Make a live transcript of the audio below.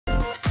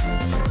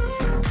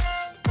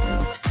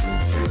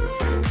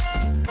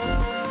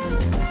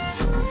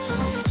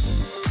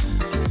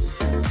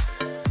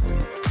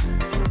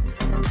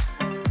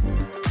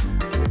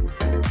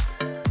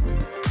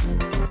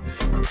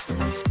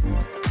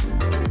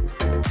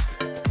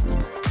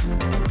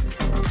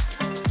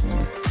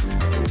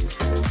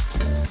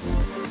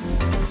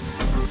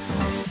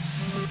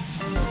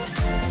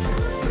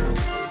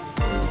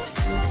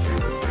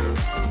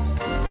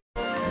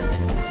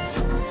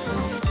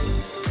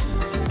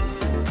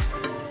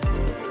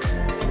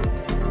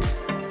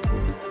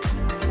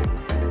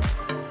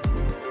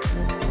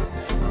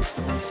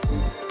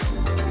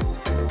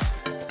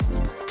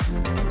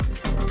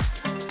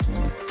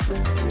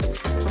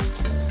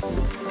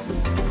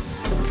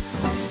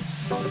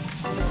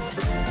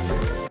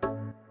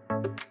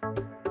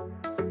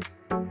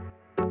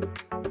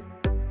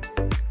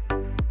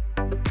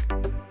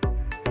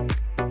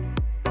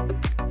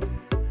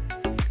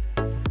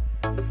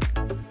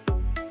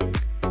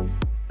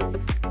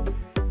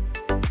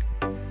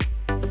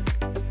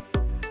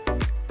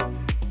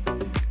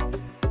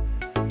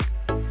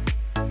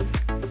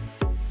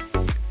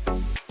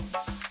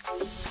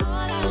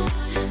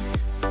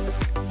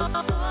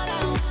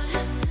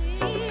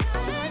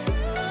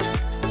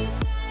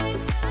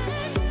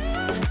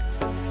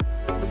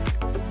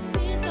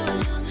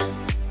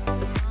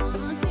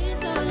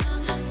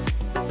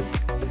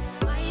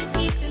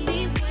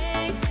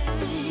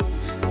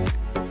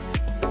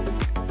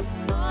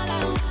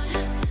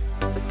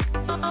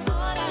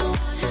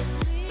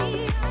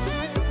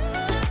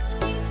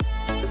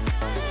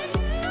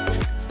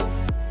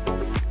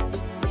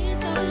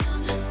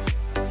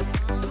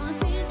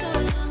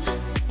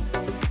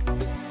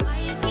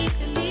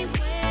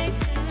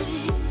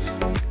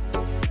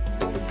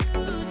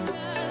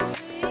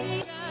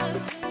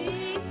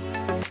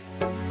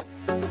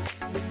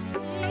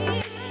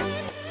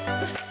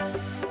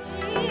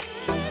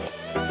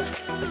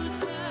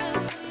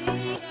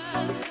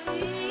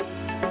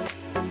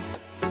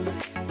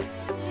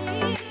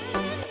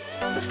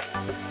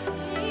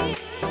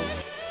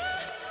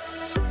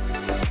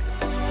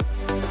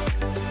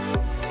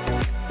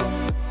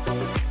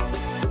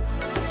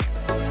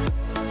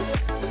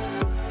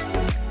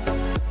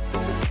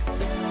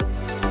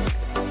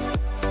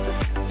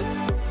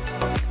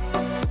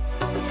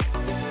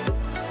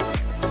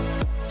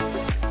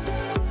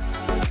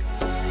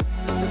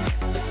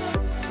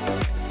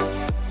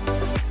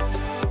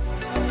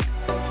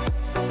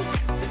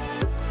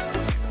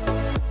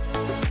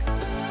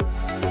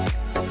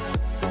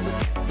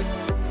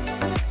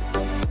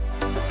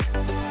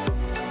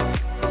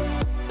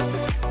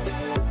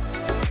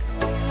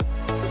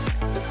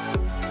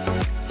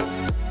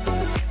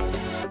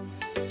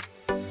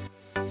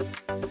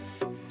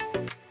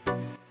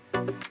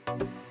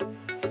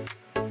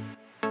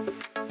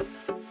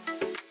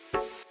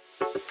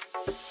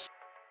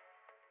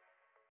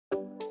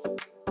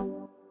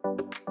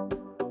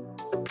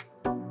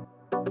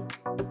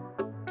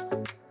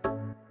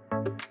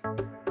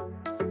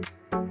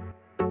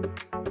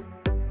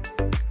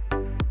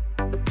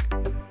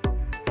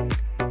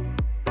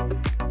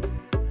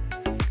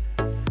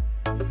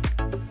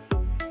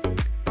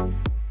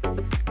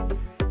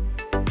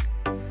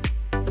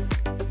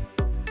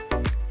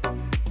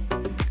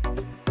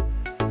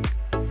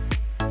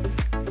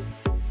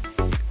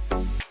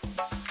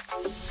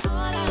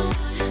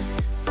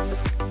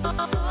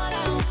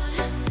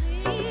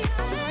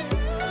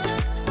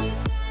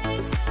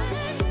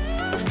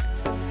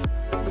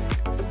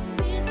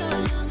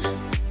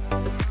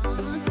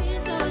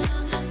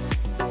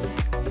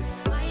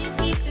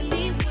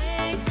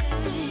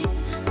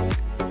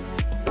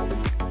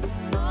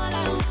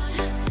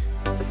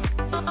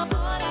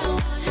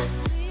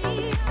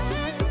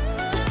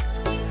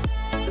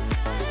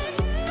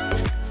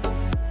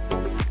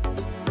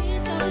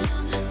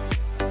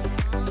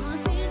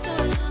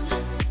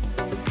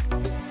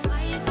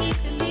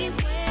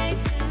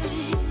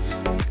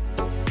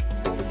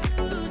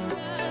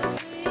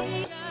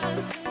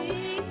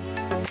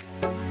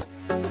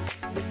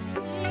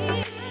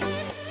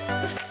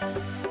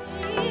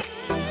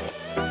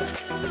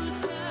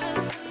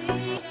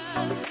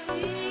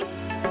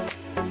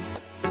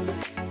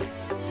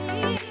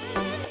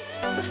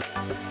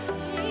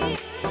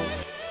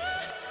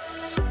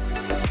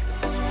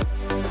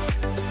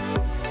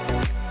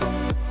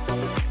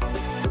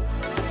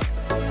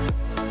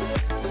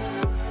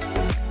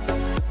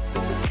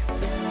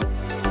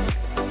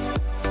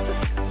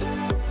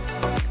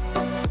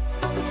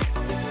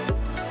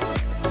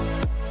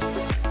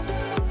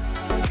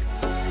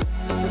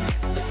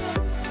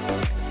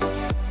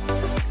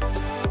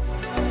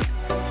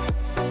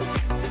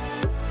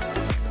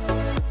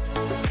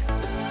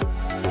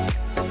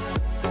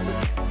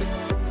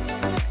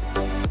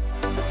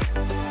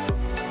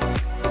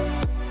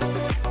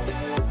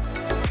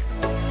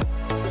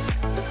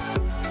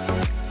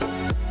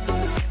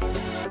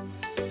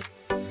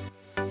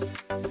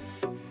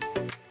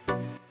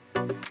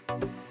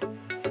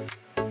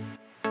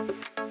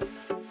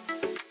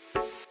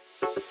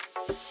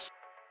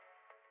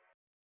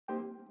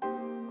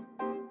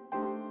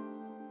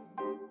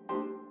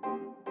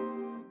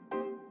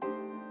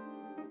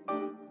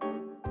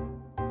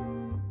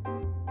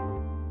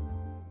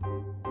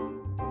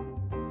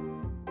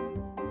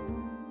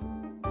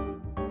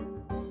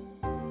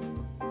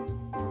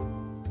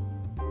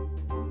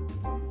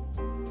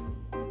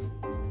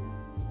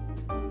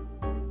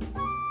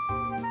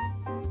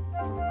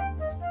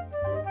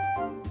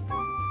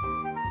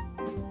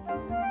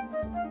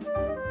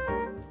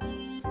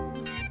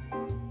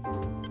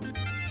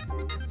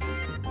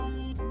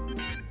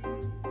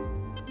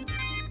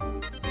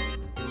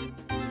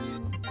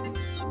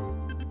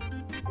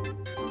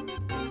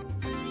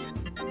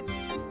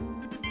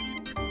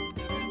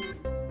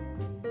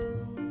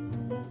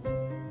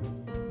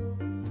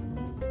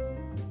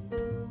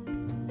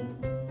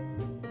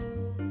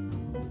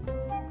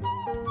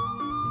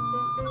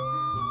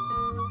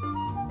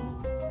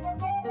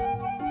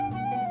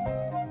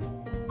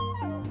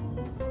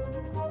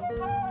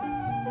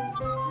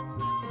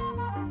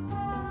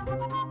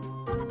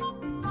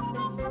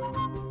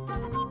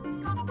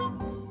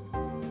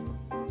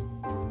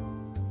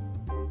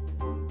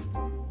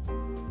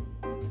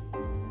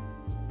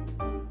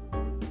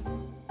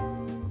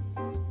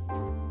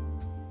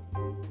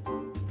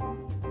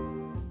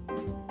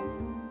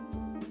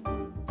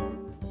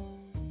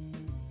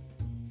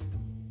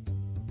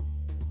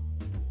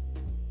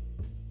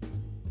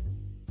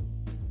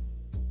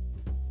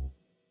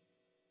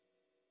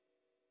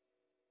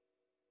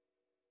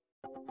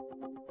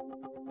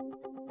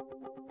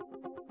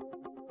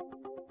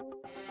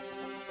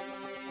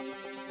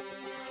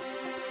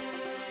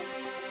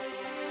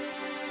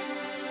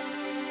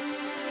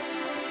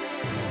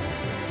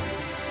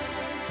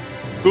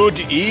Good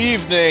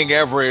evening,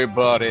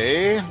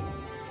 everybody.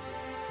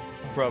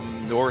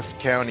 From North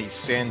County,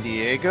 San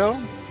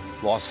Diego,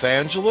 Los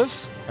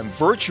Angeles, and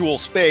virtual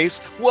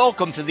space,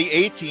 welcome to the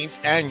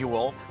 18th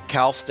annual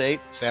Cal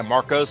State San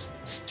Marcos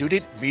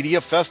Student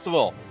Media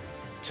Festival.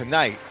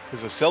 Tonight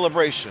is a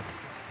celebration,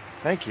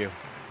 thank you,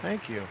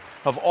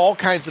 of all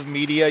kinds of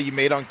media you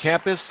made on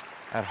campus,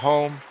 at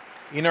home,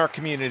 in our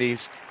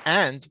communities,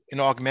 and in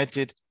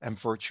augmented and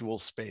virtual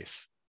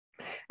space.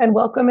 And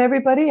welcome,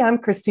 everybody. I'm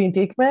Christine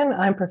Diekman.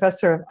 I'm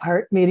professor of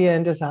art, media,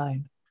 and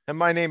design. And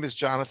my name is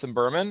Jonathan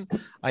Berman.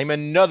 I'm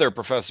another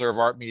professor of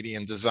art, media,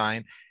 and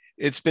design.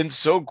 It's been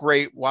so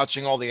great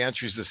watching all the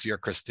entries this year,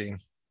 Christine.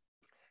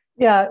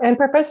 Yeah, and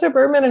Professor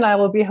Berman and I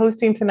will be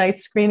hosting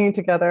tonight's screening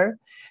together.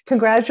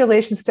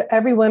 Congratulations to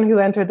everyone who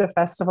entered the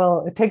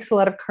festival. It takes a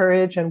lot of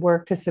courage and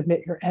work to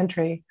submit your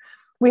entry.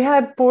 We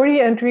had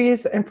 40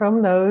 entries, and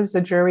from those,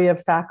 a jury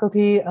of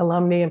faculty,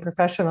 alumni, and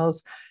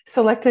professionals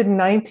selected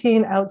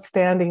 19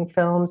 outstanding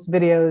films,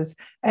 videos,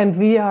 and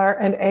VR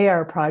and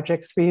AR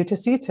projects for you to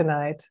see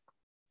tonight.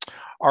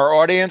 Our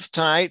audience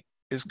tonight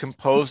is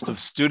composed of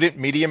student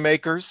media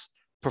makers,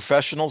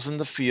 professionals in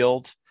the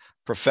field,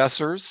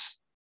 professors,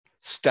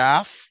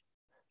 staff,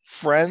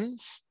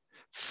 friends,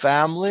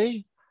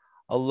 family,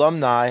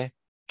 alumni,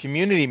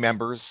 community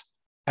members,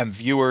 and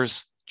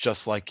viewers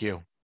just like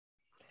you.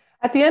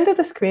 At the end of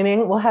the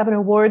screening, we'll have an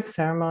awards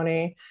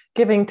ceremony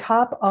giving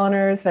top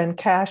honors and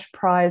cash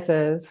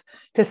prizes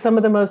to some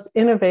of the most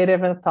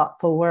innovative and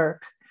thoughtful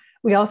work.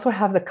 We also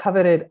have the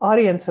coveted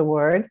Audience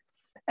Award.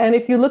 And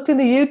if you looked in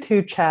the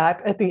YouTube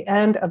chat at the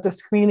end of the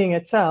screening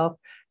itself,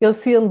 you'll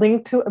see a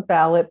link to a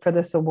ballot for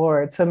this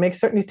award. So make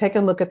certain you take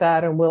a look at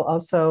that, and we'll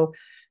also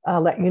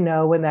let you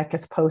know when that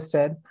gets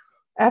posted.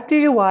 After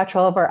you watch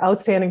all of our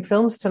outstanding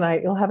films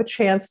tonight, you'll have a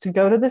chance to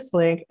go to this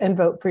link and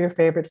vote for your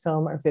favorite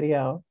film or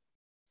video.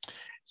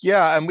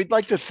 Yeah, and we'd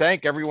like to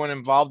thank everyone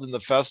involved in the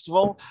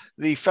festival.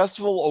 The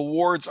festival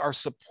awards are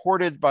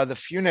supported by the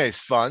Funes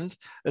Fund,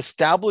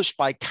 established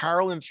by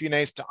Carolyn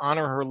Funes to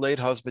honor her late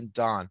husband,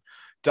 Don.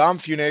 Don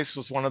Funes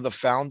was one of the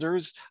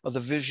founders of the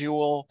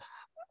Visual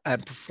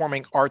and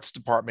Performing Arts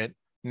Department,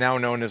 now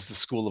known as the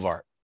School of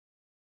Art.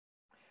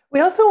 We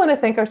also want to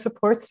thank our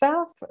support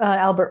staff,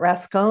 Albert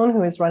Rascone,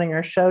 who is running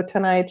our show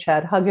tonight,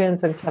 Chad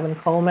Huggins and Kevin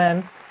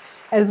Coleman,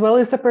 as well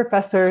as the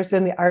professors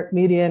in the Art,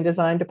 Media, and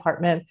Design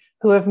Department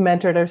who have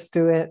mentored our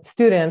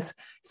students,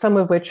 some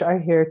of which are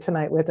here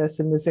tonight with us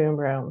in the Zoom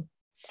room.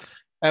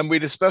 And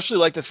we'd especially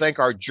like to thank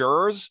our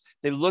jurors.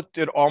 They looked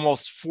at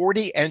almost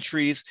 40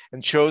 entries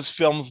and chose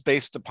films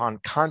based upon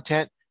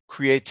content,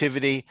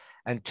 creativity,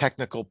 and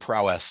technical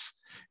prowess.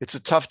 It's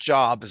a tough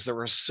job as there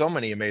are so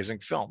many amazing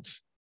films.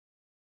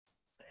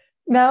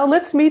 Now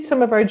let's meet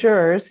some of our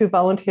jurors who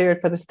volunteered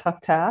for this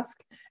tough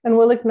task, and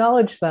we'll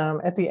acknowledge them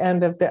at the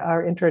end of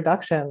our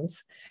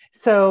introductions.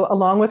 So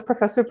along with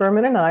Professor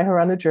Berman and I, who are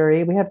on the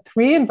jury, we have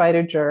 3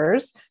 invited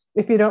jurors.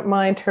 If you don't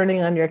mind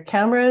turning on your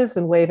cameras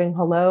and waving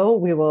hello,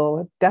 we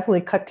will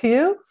definitely cut to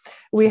you.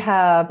 We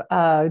have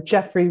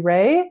Jeffrey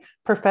Ray,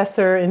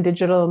 professor in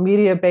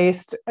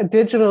digital-based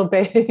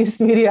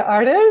media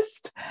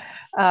artist.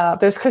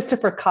 There's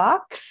Christopher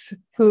Cox,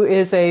 who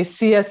is a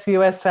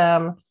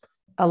CSUSM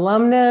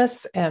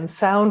alumnus and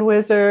sound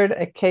wizard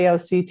at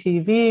KOC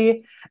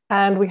TV.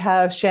 And we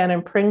have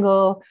Shannon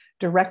Pringle,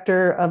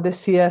 director of the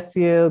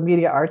CSU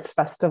Media Arts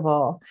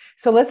Festival.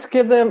 So let's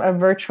give them a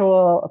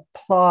virtual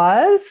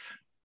applause.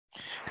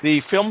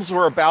 The films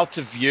we're about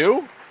to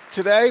view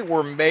today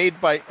were made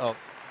by,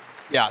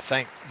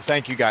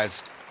 thank you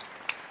guys.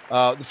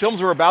 The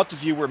films we're about to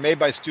view were made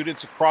by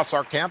students across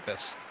our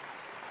campus.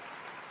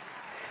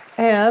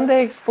 And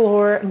they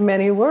explore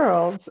many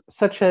worlds,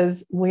 such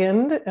as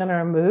wind and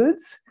our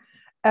moods,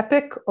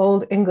 epic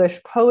Old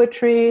English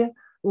poetry,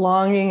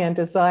 longing and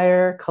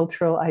desire,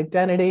 cultural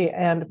identity,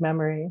 and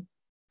memory.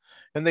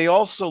 And they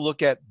also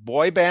look at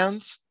boy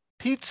bands,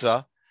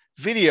 pizza,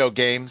 video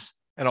games,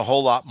 and a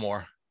whole lot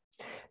more.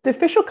 The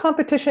official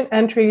competition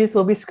entries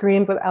will be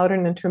screened without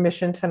an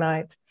intermission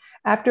tonight.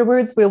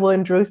 Afterwards, we will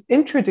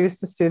introduce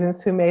the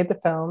students who made the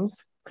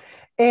films.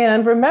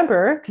 And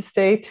remember to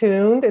stay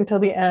tuned until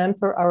the end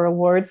for our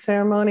awards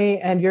ceremony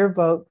and your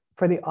vote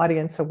for the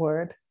Audience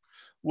Award.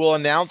 We'll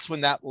announce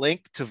when that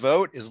link to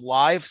vote is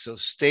live, so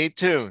stay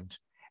tuned.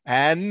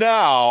 And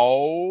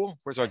now,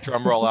 where's our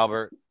drum roll,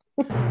 Albert?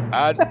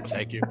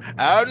 Thank you.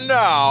 And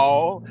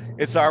now,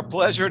 it's our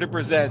pleasure to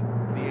present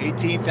the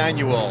 18th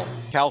annual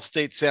Cal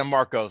State San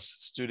Marcos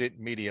Student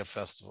Media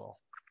Festival.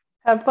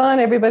 Have fun,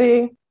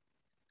 everybody.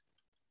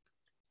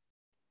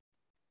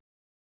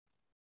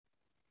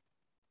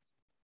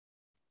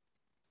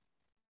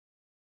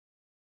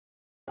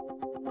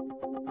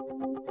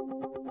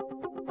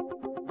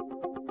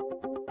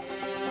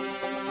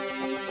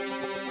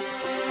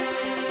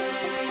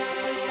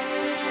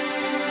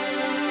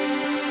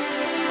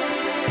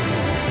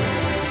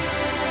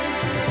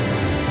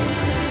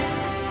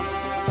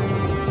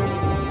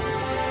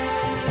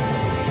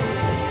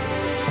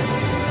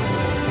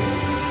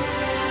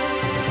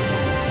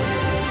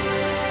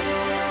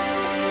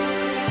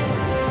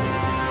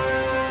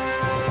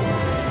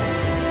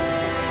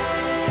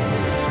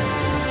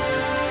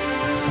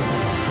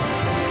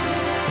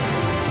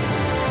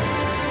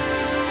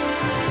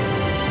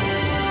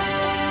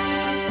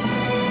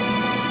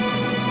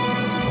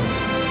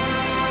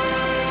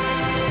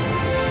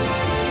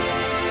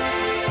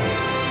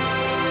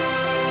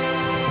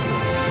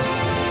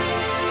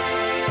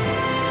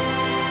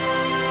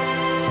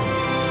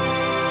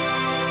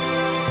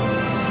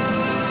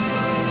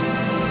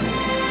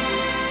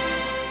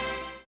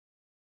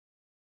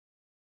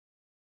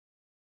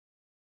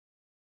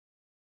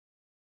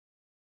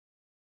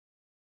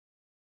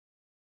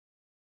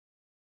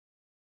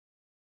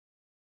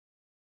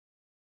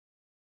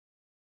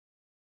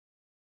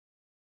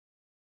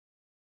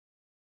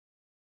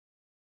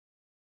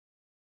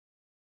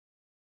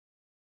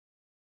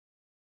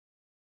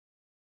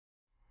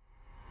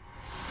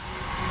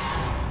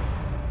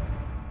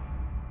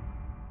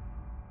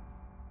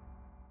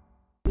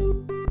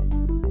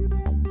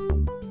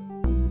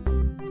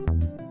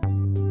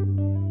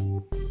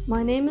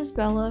 My name is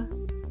Bella,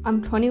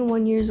 I'm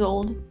 21 years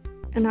old,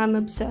 and I'm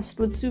obsessed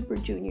with Super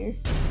Junior.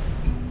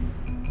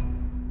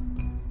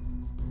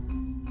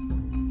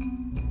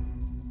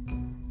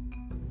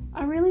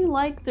 I really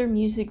like their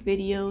music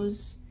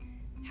videos,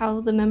 how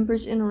the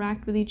members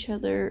interact with each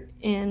other,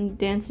 and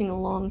dancing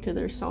along to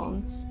their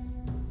songs.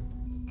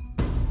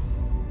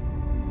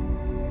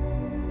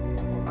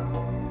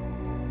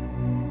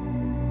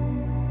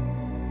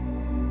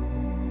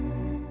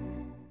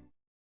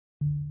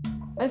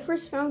 I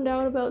first found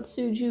out about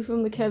Suju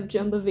from the Kev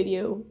Jumba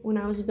video when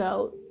I was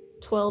about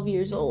 12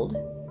 years old.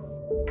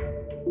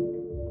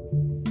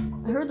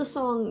 I heard the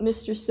song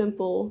Mr.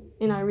 Simple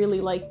and I really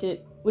liked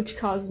it, which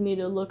caused me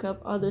to look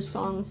up other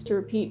songs to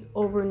repeat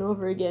over and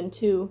over again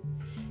too.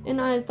 And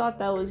I thought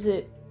that was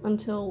it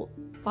until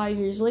 5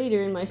 years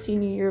later in my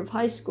senior year of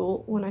high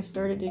school when I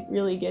started to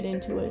really get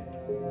into it.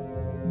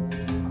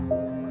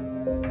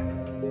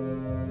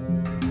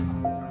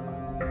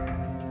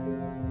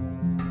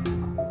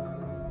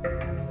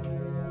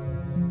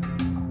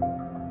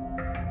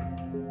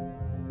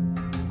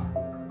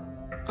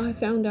 I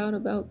found out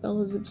about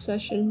Bella's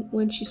obsession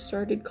when she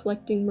started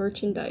collecting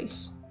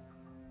merchandise.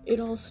 It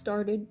all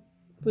started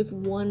with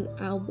one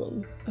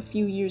album a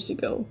few years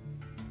ago.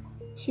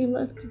 She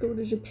left to go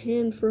to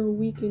Japan for a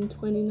week in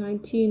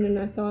 2019 and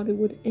I thought it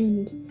would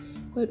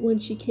end, but when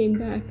she came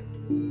back,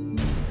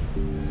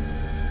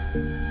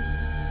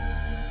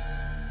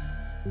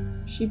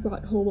 she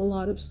brought home a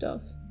lot of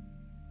stuff.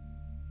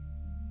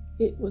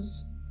 It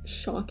was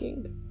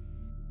shocking.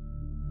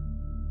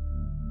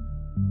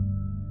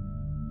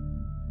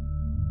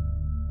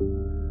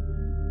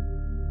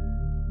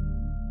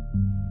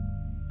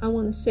 I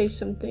want to say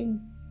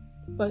something,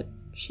 but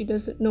she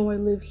doesn't know I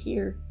live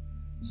here,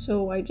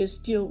 so I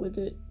just deal with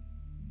it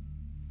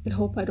and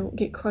hope I don't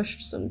get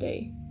crushed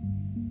someday.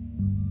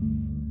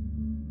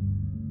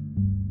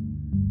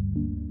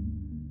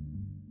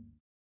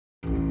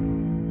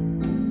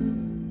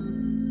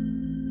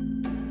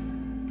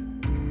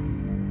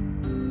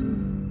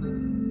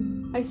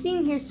 I see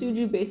and hear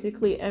Suju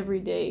basically every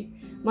day.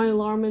 My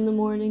alarm in the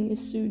morning is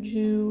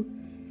Suju.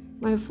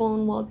 My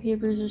phone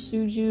wallpapers are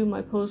Suju,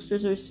 my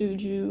posters are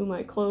Suju,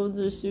 my clothes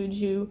are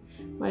Suju,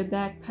 my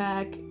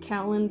backpack,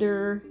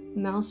 calendar,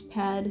 mouse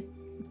pad,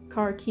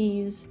 car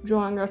keys,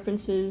 drawing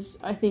references.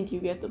 I think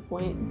you get the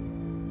point.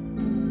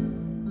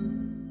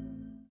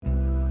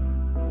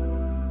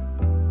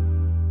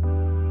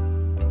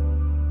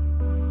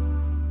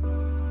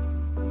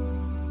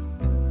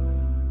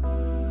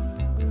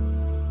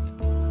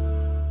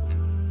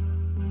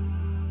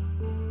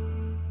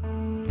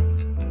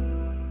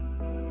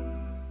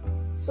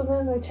 So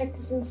then I checked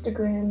his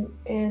Instagram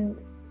and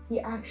he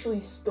actually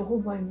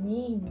stole my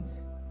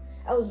memes.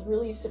 I was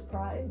really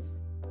surprised.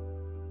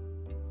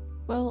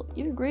 Well,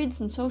 your grades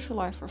and social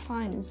life are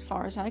fine as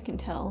far as I can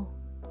tell.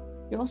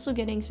 You're also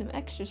getting some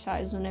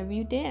exercise whenever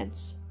you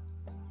dance.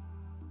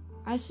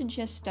 I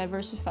suggest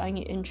diversifying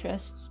your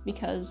interests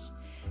because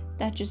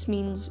that just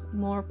means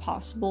more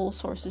possible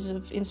sources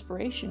of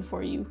inspiration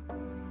for you.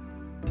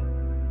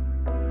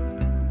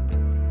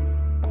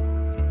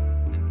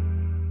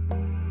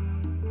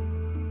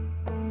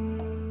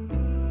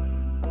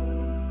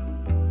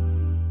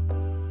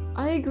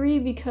 I agree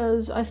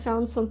because I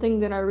found something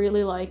that I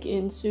really like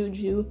in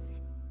Suju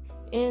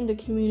and a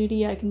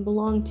community I can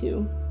belong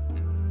to.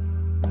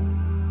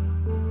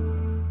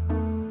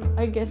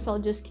 I guess I'll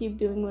just keep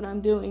doing what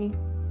I'm doing.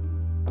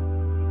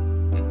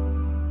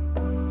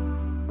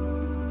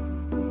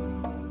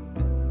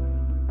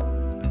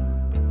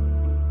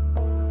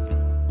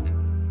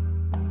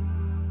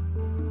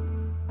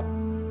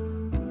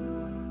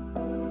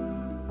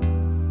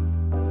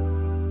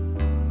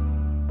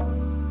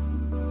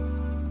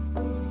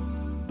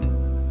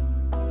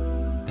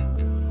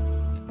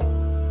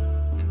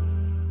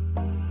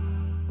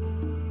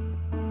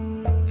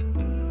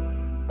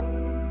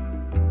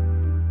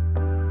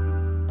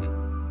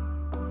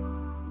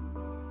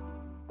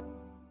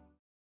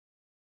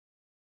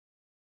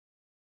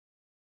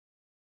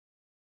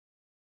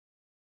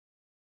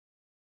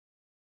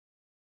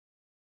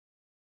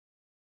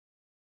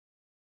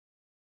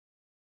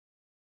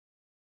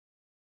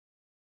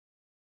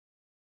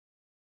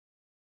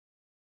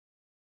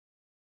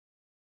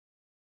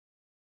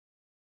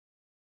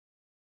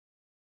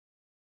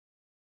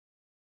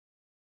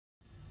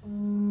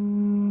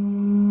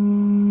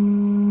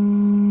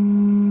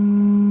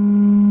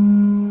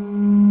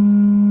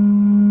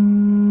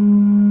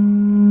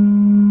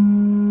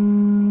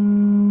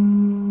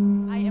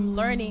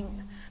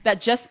 That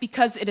just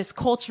because it is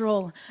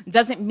cultural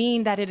doesn't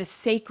mean that it is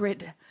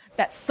sacred,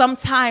 that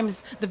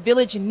sometimes the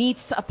village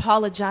needs to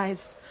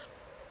apologize.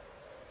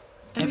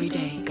 Every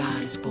day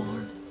God is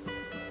born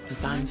and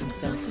finds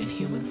himself in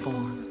human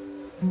form.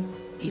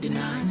 He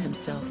denies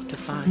himself to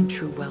find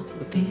true wealth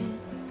within.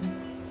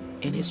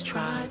 In his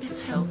tribe, his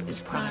health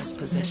is prized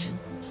possession.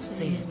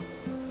 Sin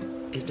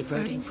is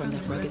diverting from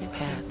that rugged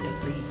path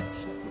that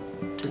leads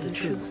to the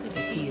truth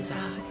that he is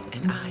I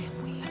and I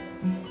am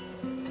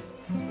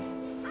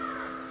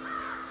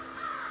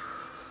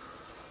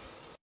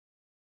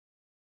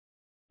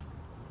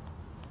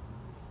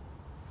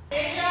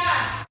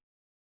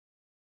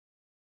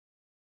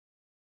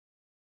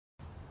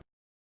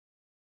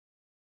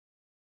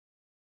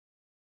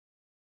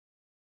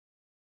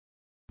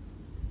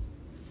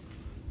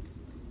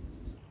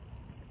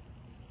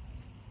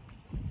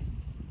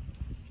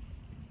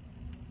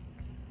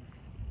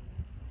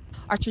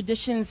Our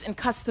traditions and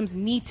customs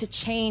need to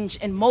change,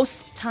 and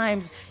most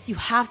times you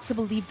have to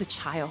believe the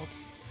child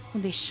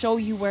when they show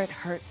you where it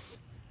hurts,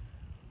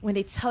 when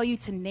they tell you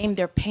to name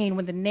their pain,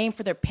 when the name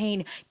for their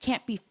pain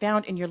can't be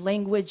found in your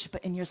language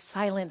but in your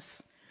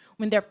silence,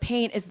 when their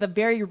pain is the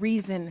very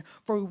reason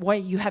for why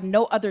you have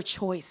no other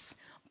choice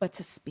but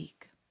to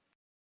speak.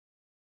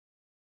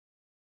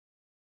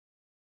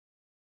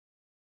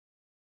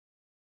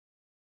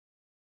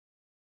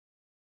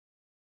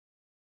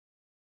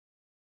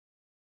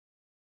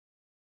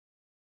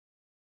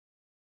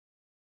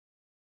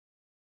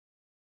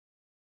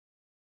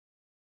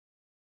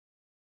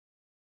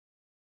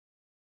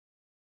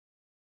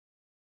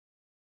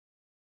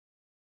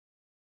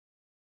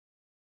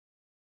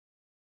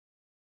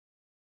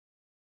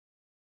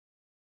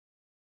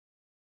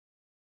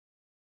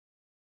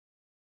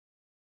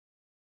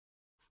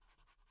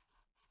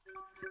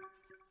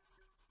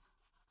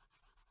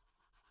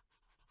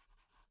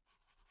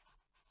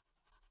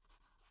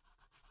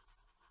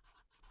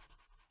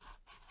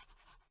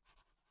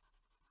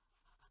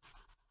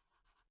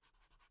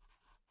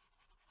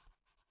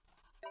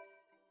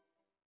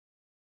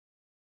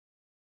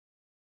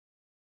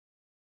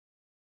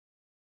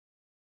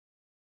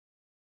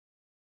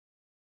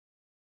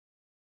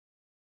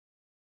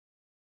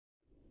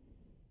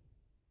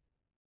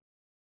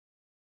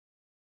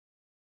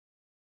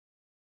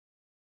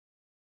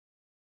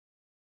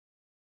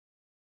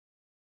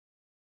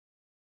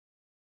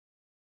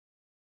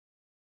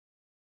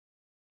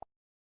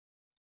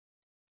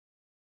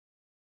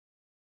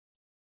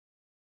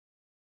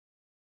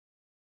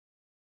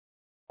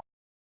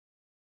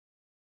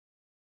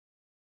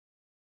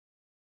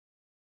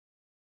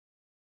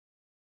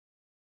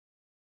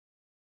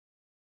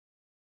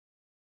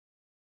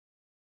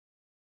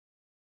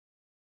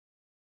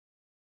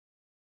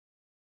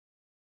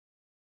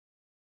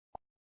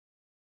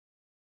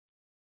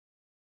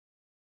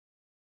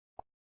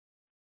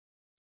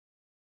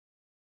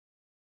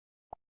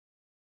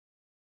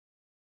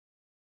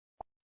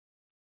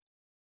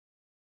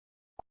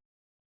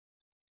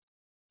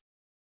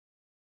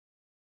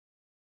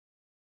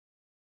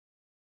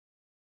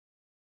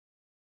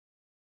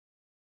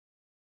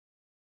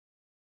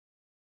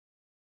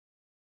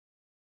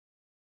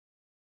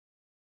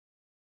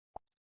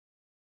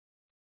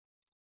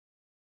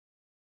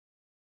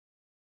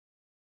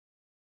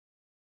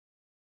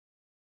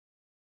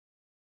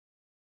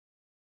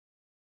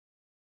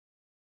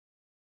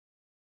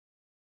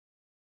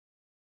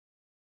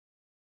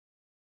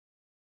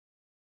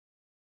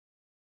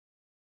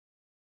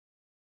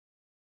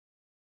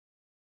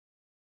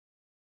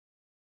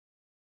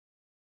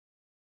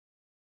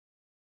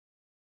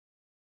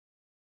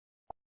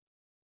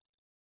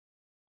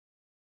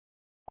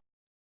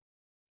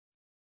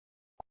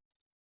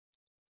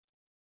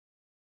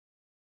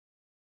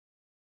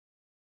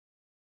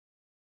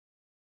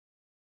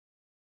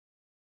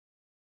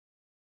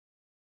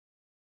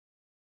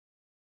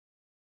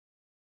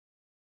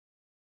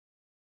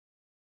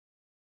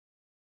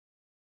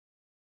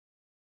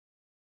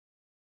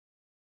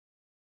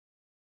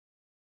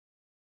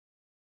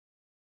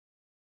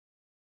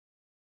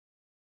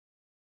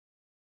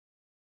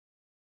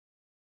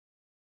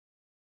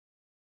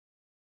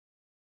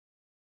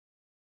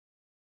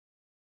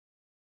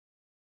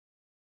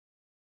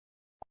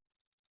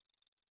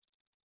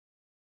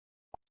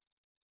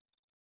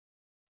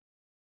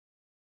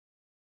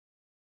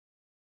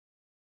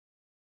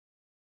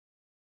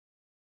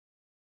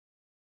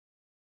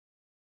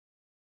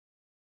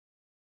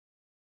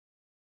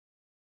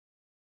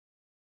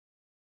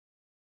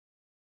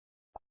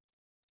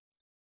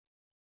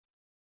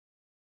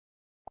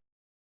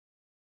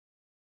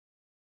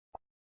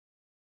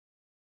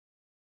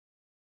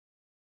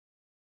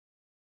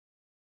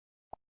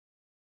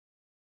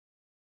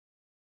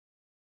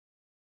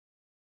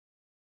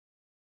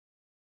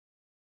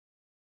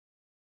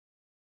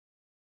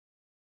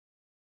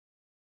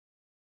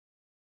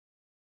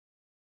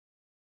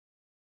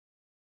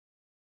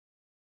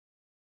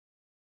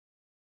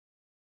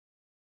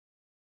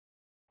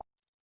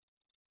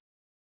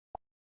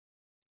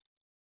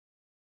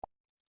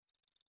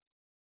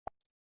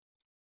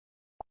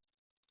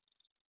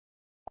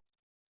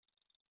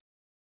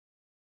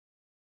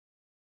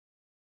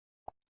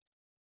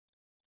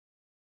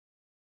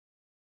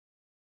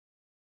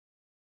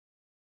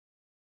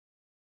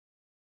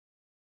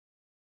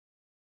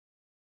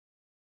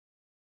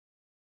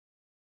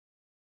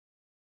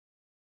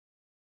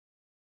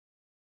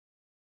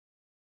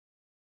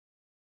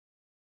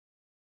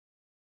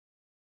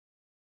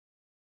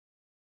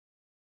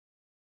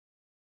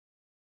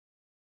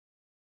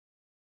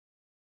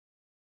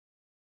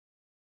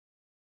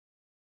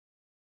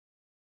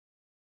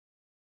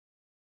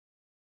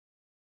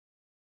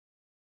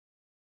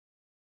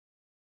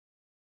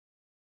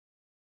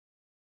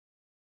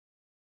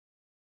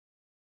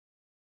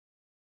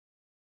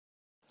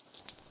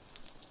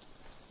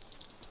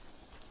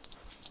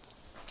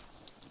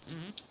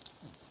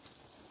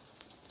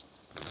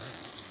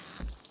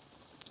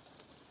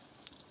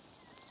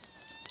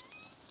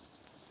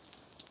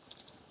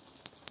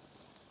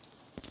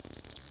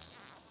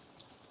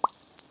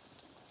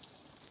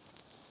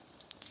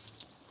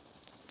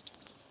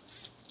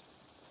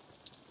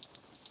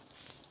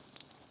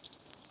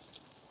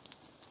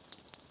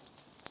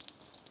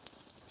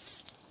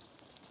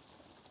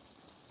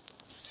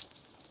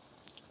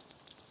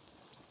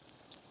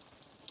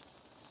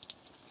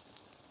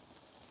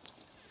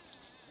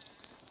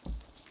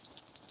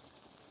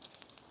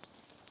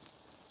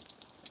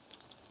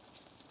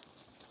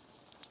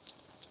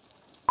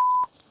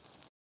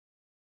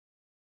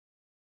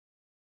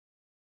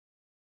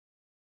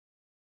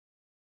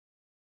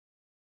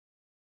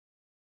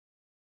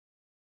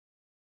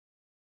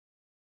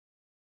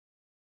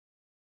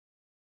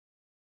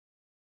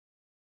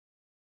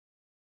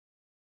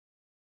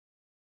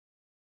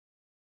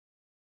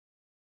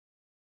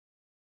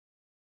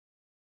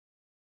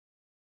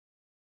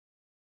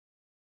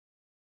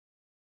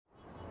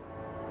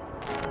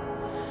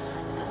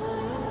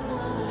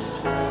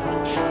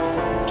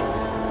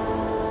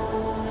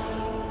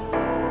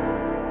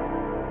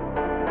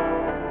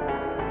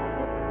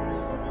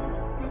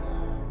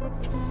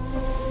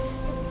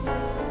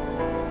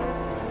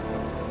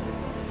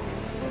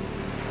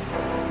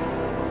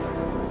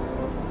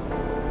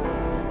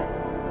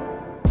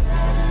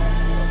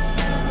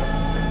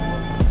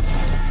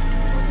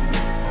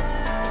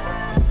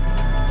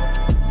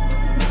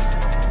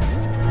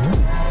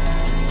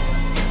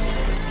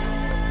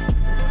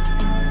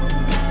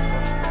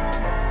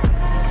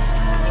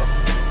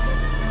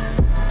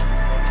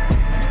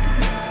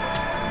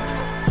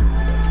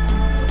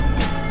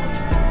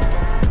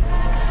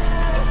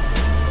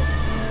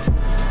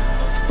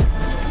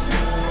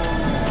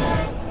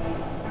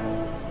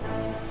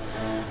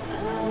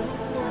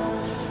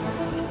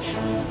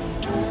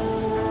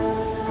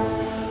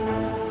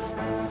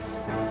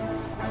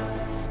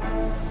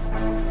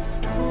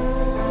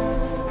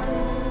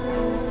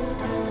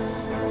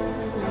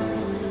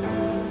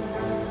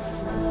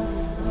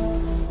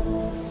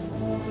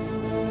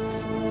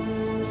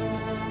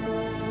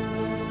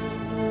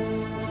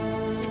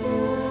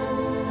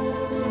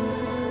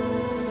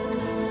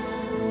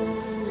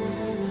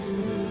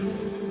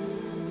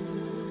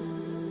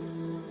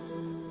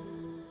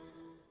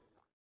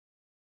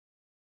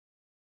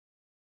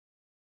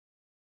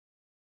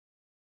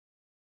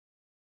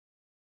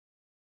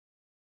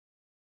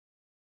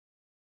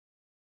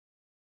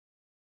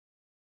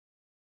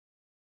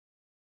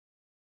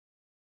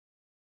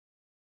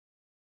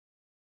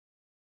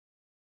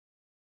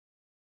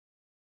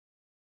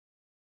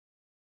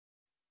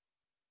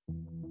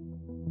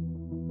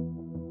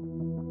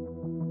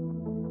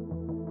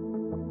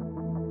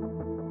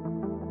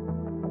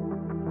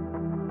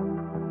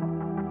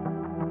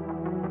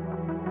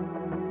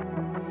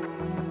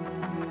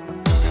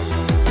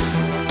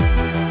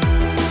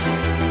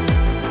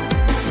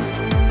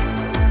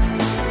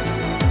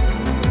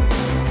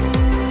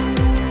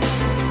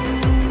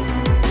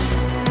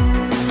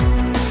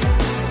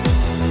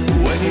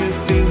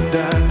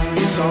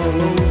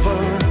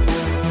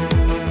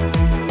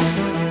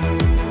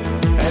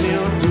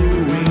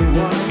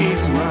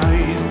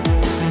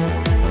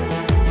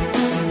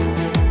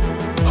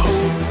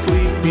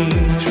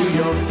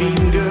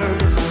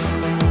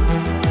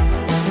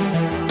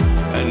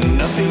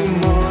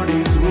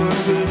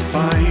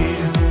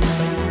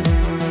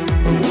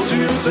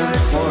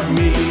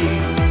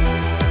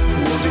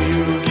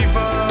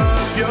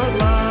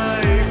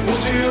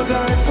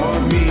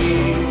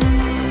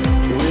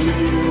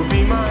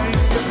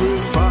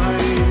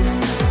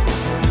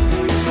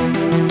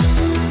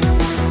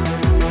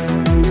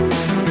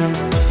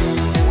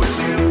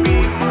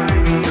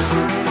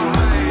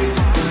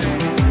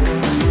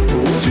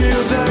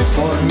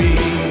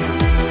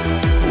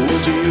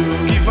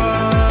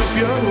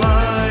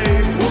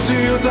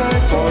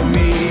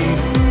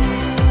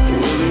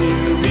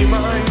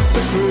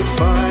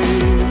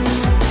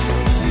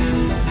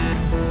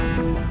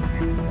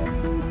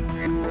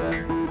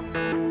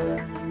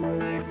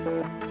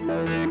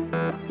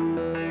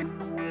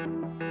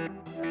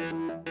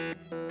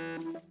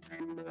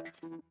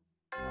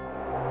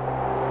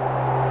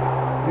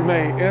 You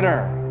may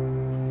enter.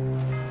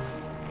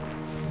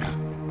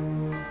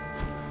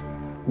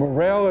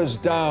 Morale is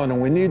down,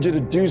 and we need you to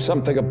do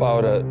something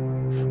about it.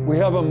 We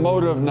have a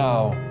motive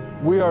now.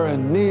 We are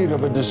in need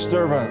of a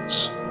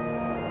disturbance.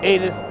 A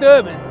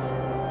disturbance?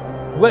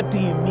 What do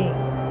you mean?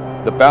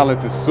 The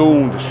balance is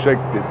soon to shake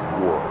this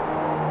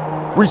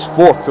world. Reach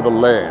forth to the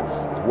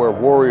lands where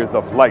warriors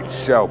of light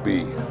shall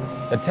be.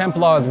 The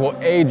Templars will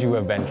aid you,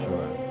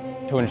 adventurer,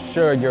 to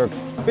ensure your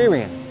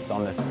experience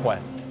on this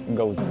quest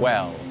goes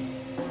well.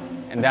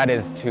 And that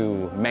is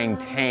to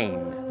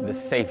maintain the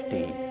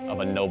safety of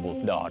a noble's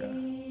daughter.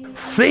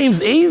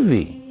 Seems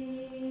easy.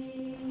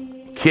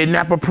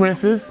 Kidnap a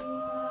princess,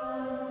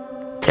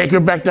 take her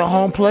back to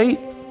home plate,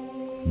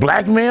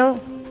 blackmail?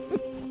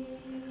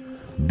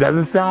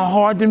 Doesn't sound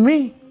hard to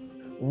me.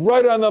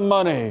 Right on the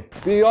money.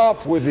 Be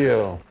off with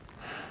you.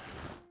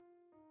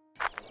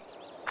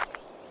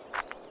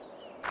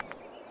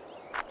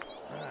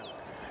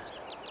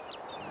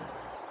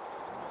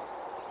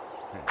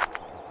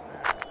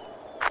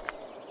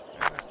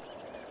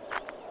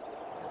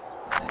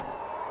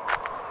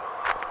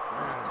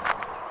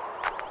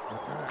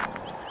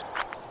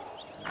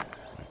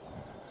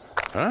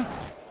 Huh?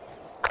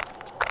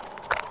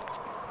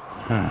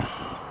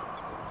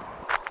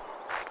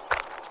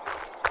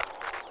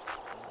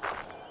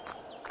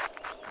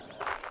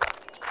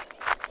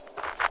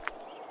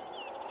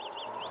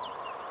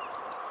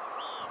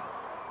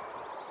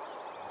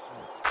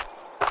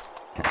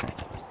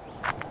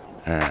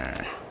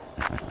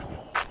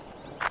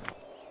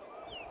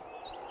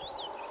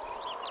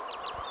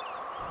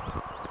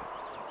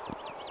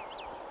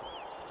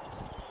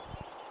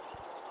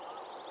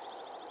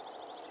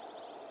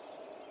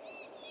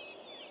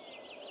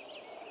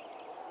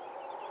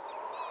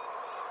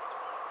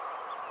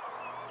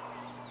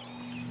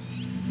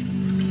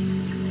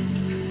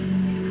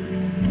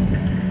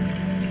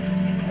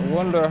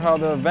 I wonder how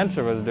the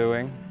adventurer's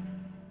doing.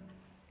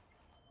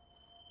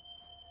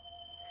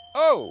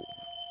 Oh,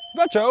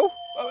 Vetcho,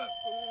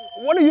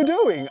 what are you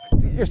doing?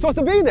 You're supposed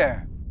to be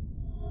there.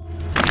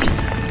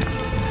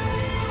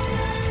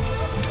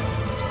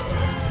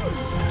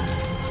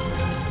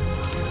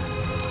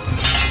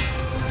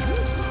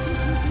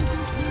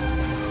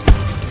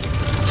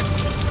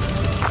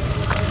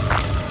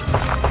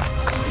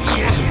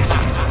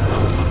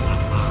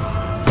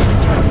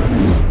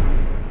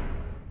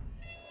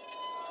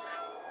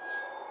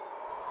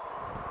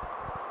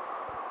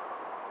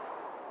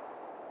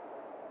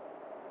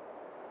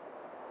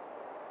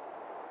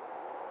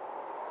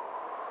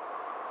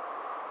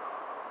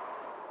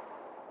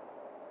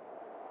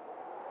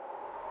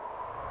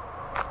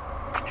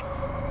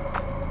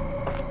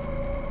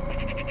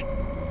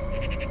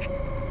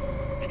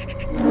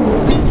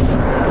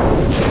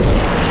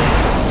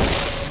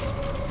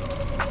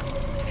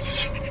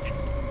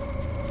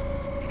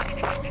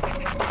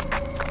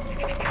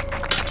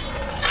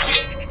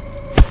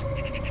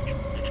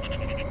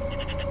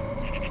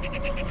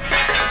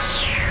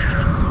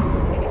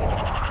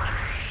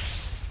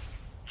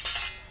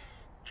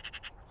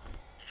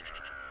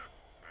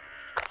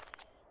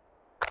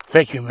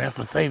 Thank you, man,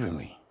 for saving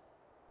me.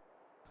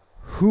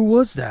 Who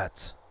was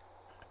that?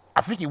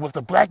 I think it was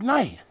the Black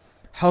Knight.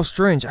 How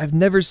strange. I've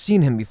never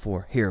seen him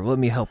before. Here, let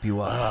me help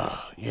you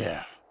up.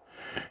 Yeah.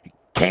 He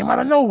came out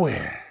of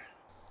nowhere.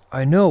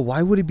 I know.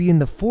 Why would he be in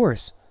the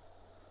forest?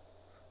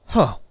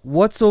 Huh.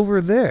 What's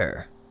over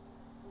there?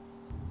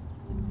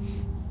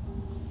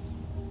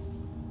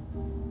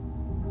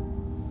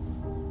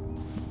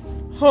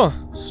 Huh.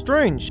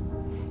 Strange.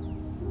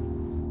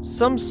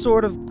 Some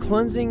sort of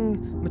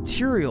cleansing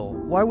material.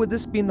 Why would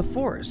this be in the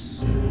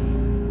forest?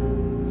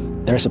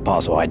 There's a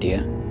possible idea.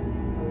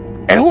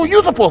 And who are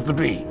you supposed to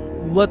be?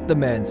 Let the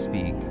man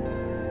speak.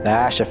 The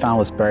ash I found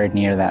was buried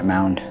near that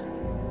mound.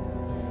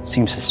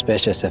 Seems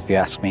suspicious if you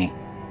ask me.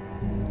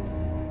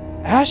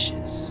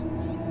 Ashes?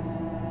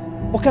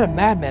 What kind of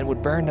madman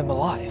would burn them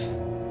alive?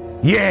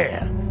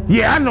 Yeah,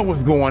 I know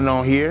what's going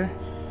on here.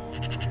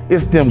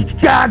 It's them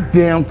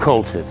goddamn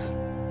cultists.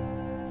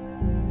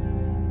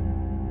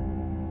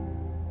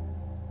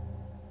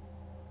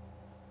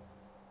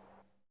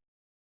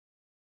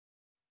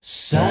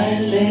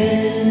 Silence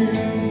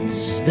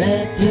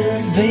that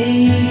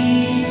pervades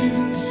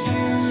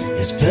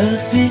is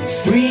perfect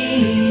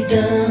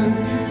freedom.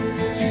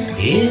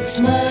 It's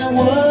my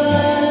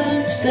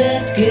words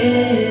that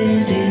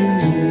get in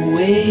the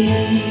way.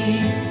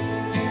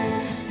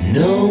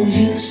 No,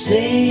 you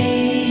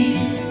say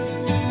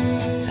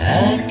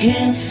I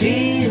can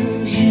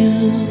feel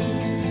you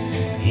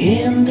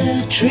in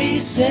the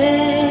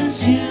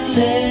traces you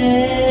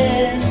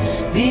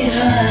left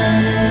behind.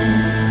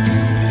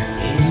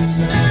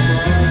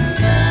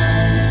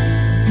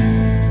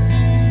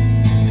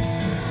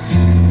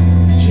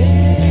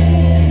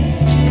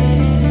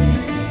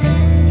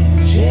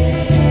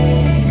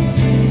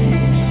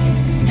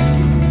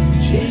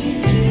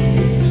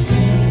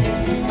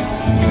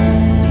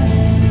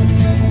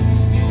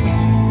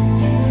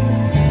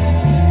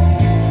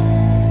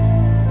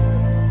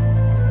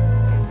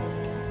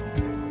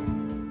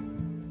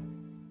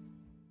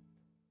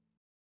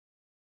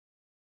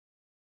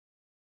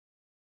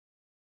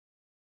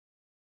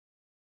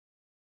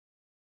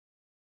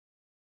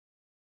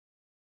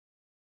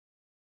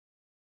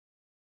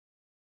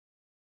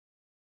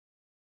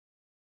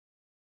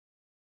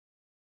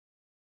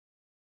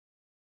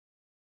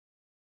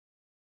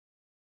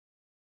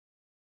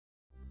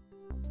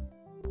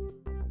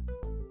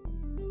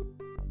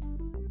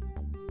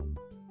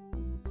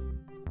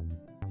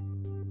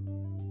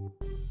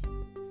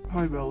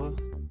 Hi, Bella.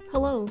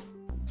 Hello.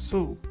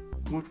 So,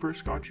 what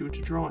first got you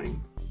into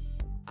drawing?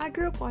 I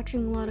grew up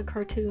watching a lot of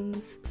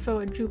cartoons,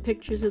 so I drew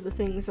pictures of the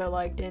things I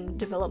liked and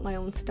developed my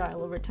own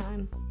style over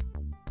time.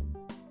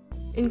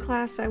 In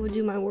class, I would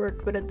do my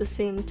work, but at the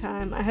same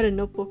time, I had a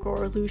notebook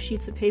or loose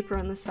sheets of paper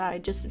on the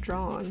side just to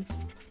draw on.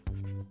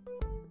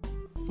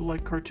 You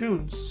like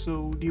cartoons,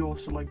 so do you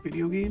also like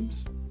video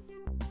games?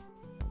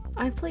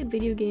 I've played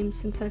video games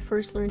since I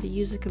first learned to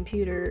use a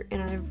computer,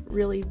 and I've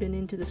really been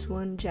into this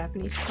one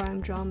Japanese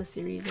crime drama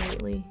series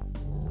lately.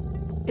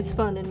 It's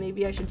fun, and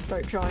maybe I should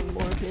start drawing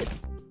more of it.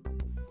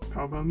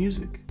 How about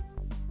music?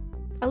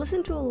 I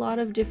listen to a lot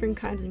of different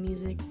kinds of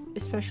music,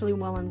 especially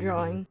while I'm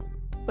drawing,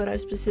 but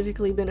I've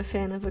specifically been a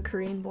fan of a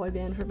Korean boy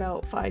band for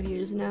about 5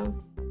 years now.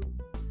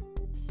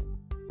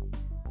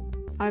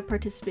 I've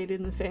participated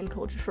in the fan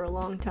culture for a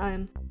long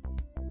time.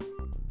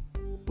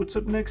 What's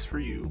up next for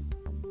you?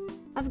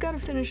 I've got to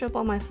finish up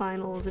all my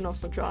finals and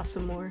also draw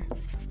some more.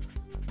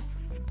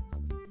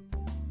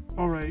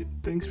 Alright,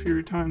 thanks for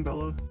your time,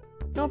 Bella.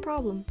 No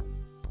problem.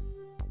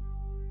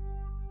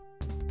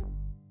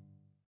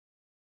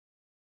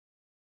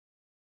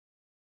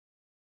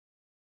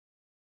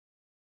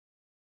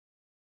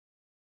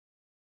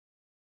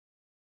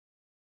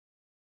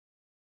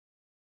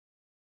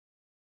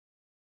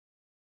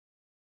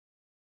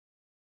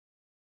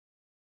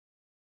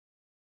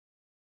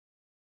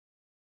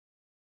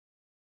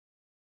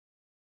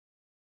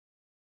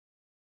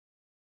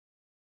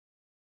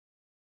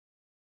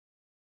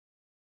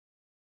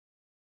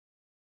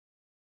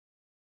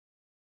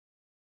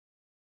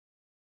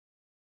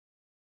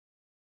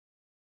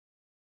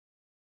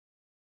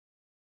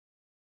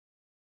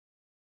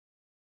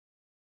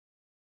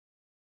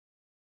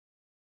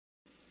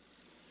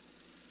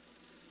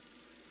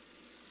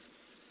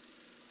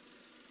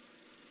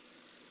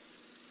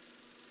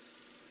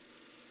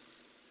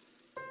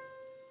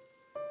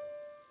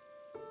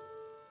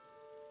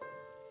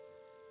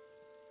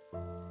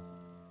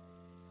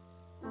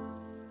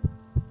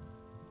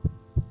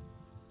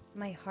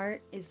 My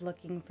heart is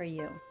looking for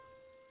you.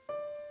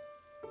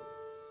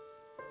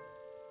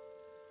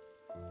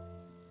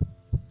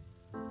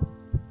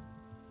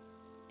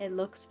 It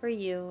looks for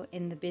you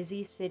in the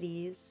busy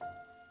cities,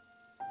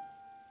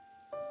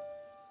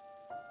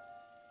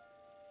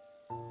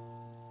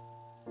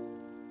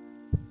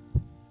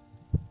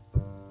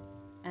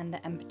 and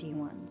the empty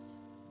ones.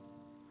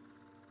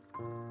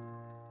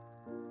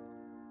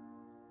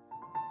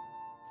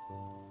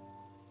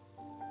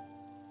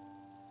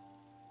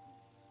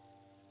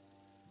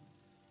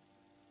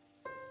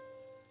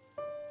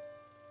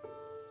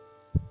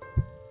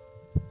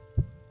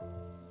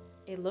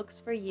 It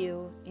looks for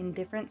you in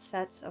different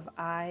sets of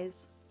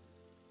eyes,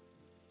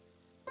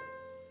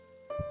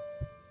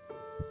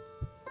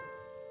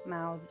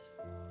 mouths,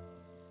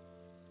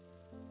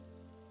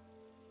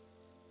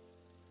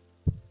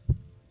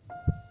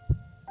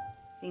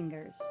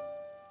 fingers.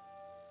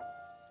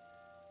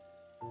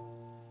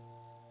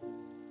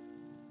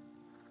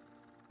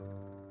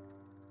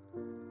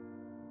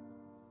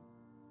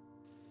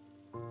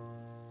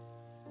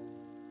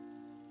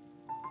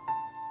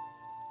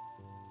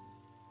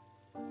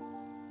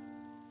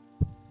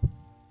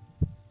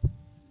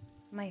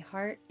 My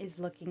heart is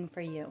looking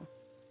for you.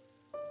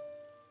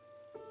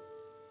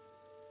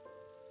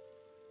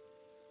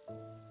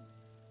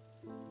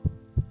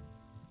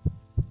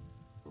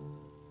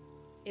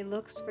 It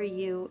looks for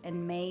you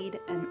in made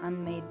and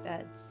unmade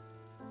beds.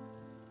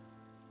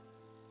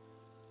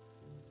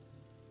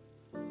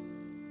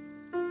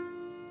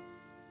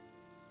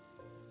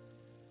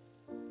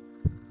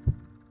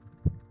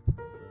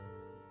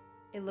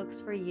 It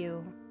looks for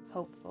you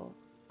hopeful.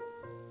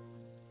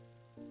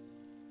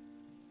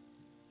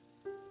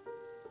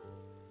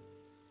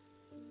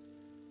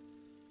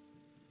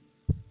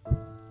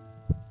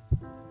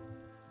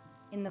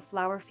 In the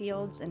flower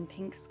fields and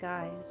pink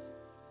skies.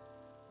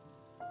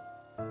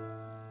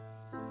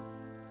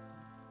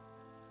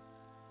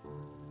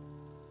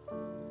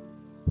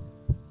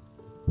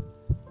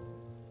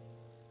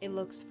 It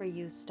looks for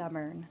you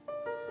stubborn.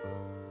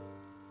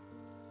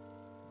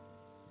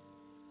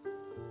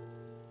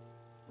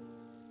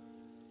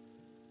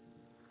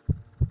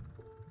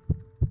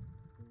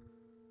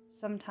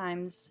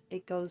 Sometimes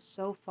it goes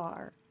so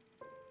far.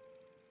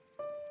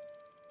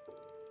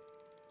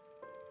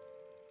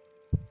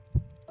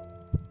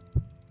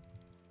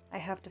 I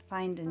have to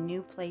find a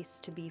new place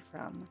to be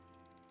from.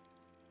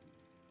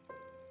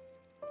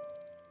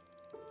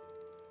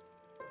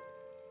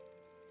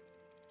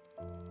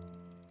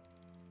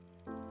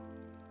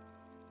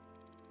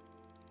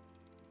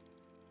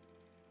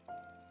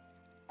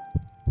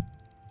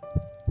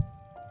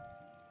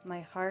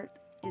 My heart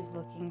is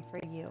looking for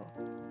you.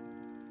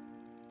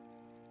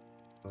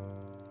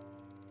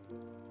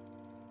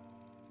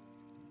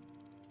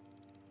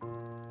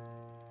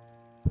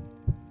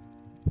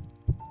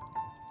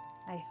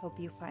 I hope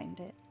you find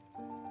it.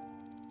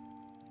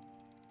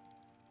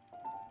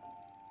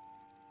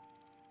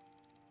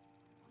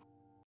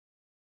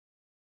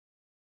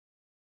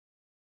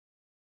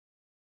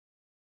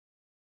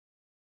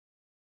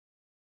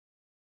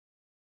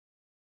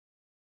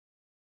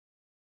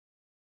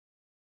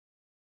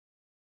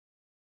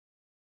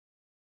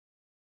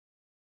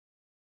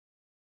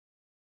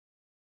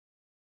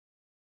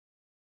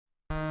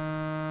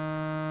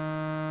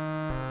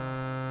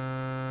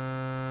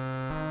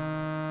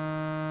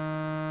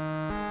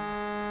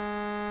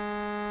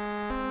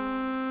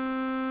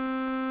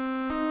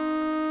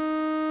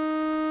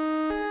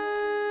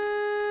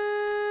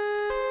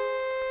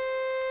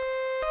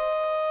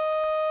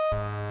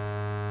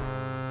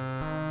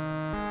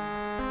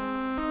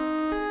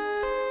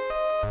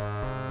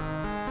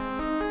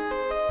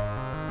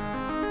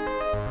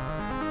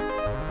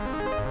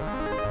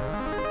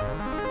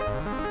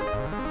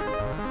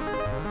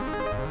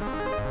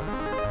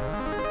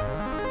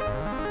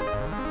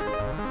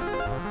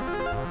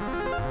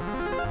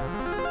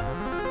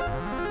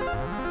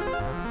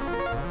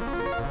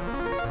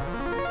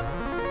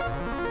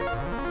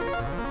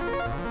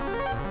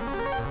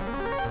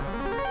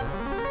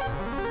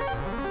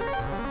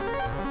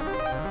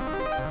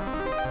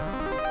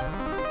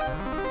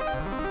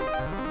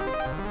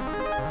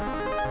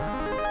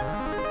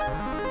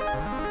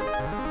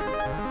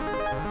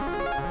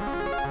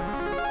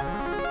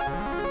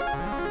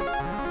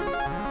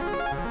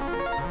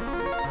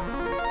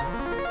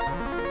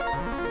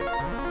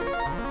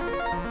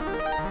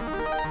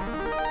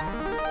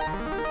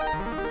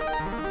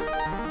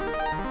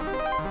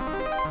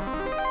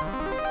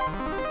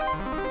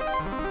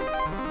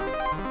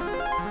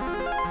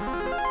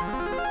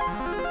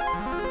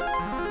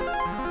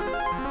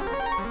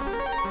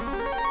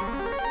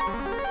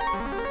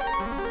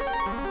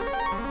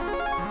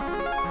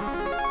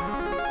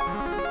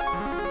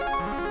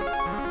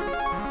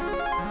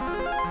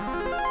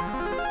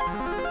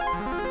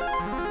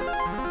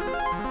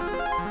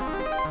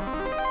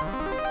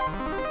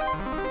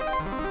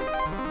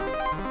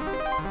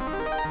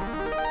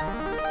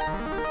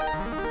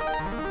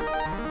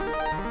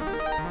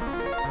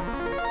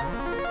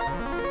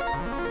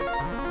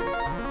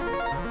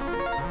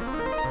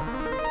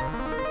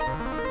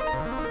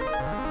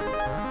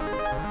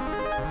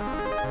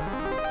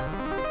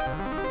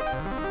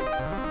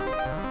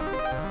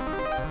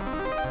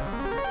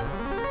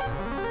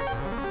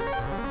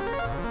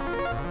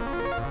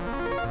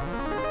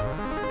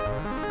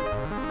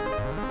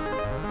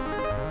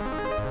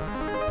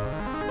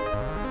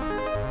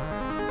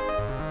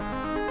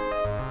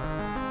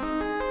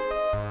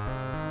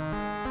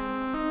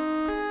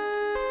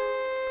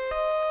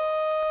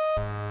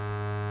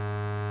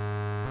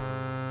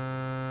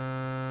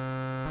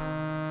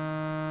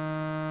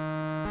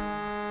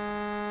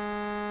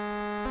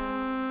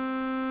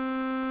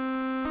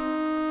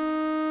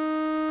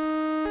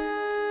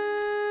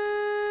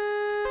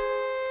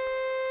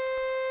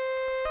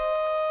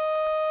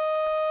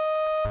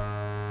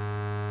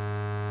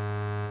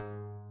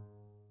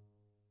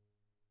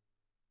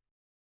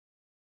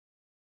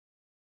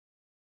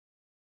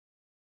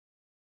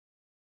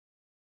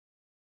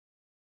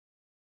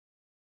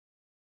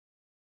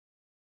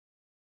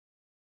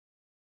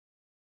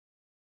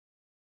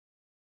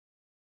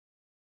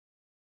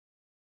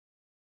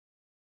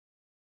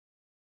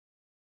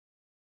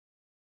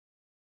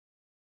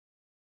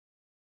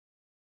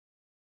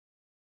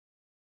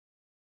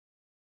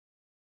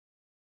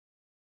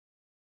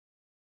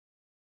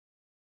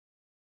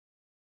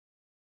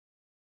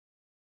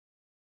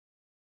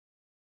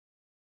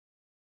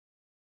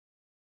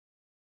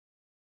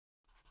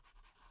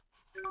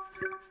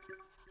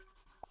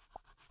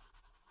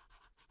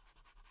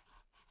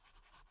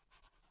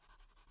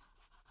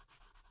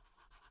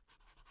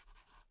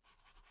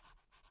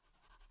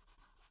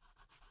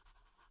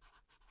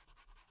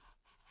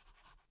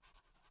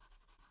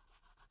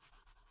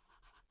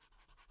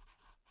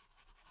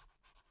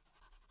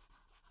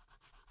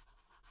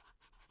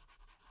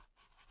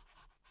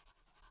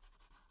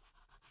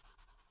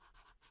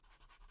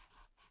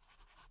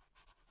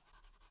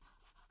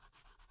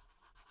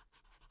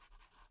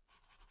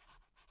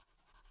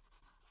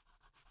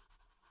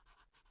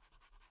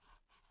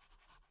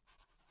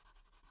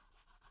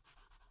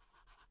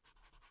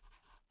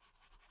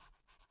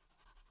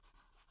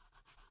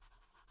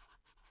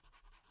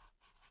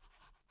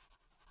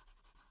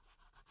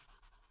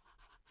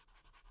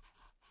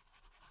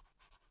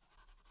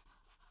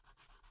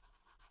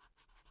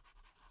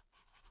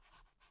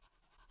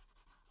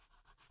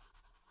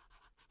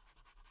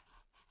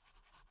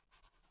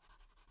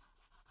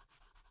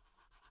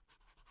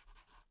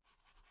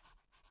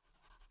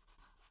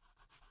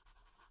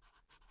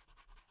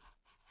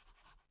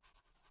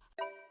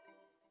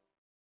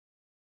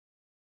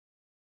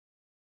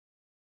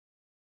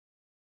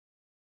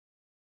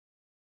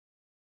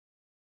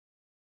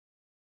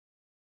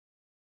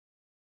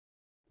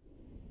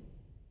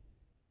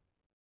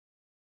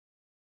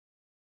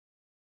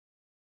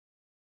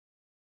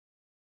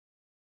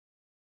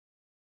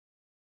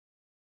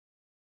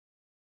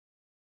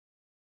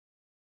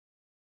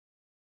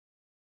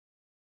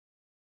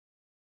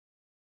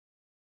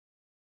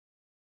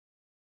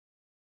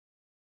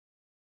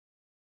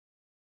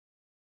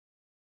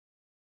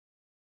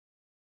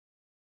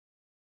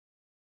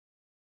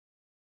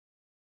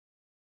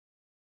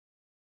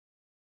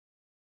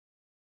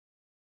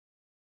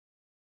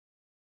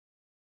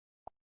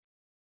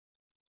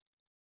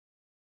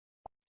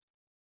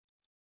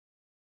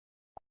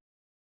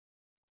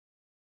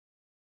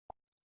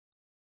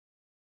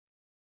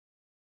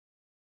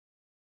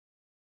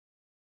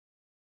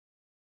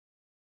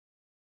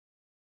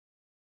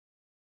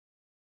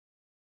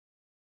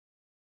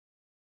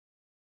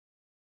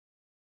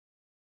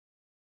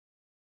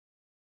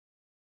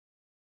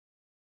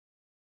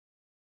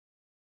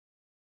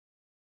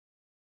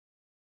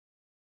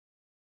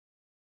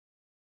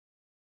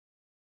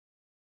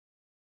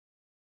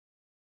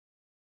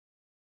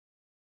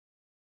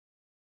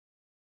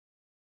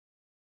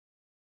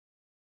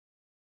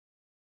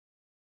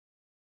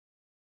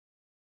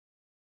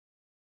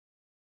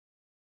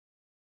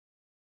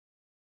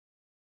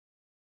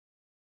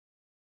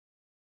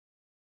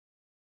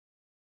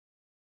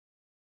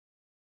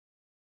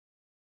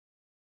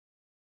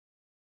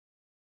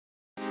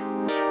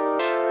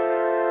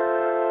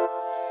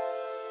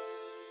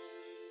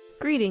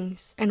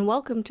 Greetings, and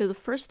welcome to the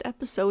first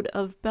episode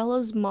of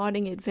Bella's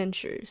Modding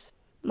Adventures.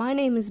 My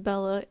name is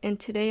Bella, and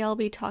today I'll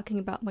be talking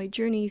about my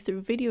journey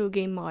through video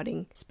game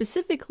modding,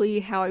 specifically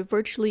how I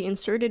virtually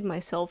inserted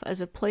myself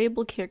as a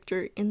playable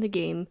character in the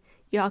game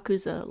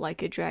Yakuza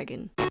Like a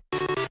Dragon.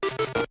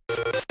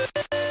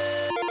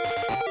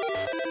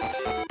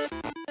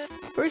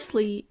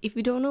 Firstly, if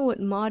you don't know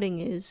what modding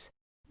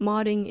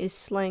is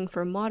slang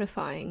for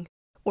modifying,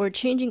 or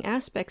changing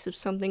aspects of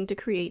something to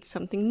create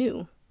something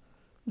new.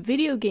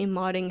 Video game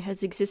modding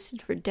has existed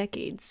for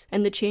decades,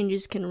 and the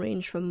changes can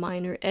range from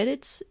minor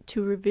edits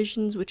to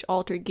revisions which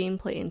alter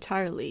gameplay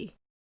entirely.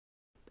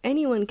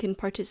 Anyone can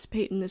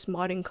participate in this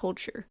modding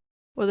culture,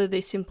 whether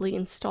they simply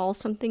install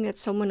something that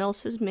someone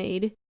else has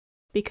made,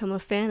 become a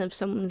fan of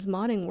someone's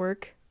modding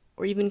work,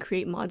 or even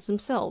create mods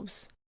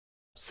themselves.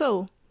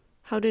 So,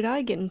 how did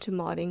I get into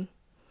modding?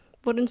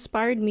 What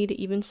inspired me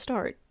to even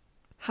start?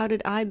 How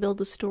did I build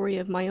a story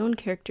of my own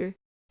character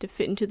to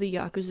fit into the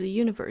Yakuza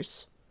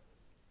universe?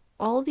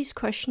 All of these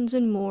questions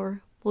and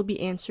more will be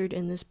answered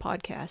in this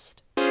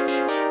podcast.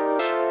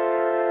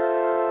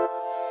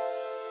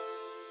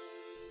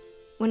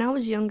 When I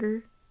was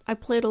younger, I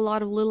played a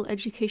lot of little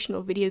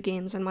educational video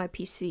games on my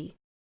PC,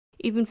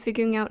 even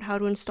figuring out how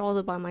to install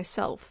them by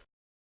myself.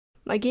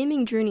 My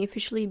gaming journey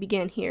officially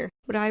began here,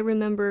 but I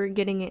remember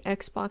getting an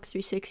Xbox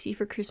 360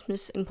 for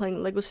Christmas and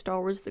playing LEGO Star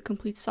Wars The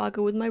Complete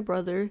Saga with my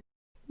brother,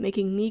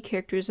 making Mii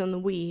characters on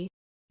the Wii,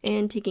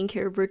 and taking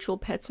care of virtual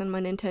pets on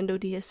my Nintendo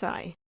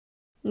DSi.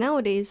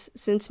 Nowadays,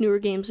 since newer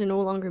games are no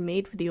longer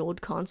made for the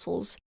old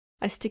consoles,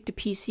 I stick to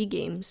PC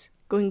games,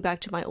 going back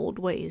to my old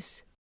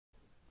ways.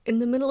 In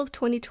the middle of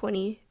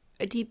 2020,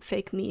 a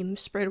deepfake meme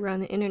spread around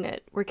the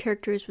internet where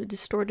characters with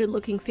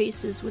distorted-looking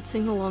faces would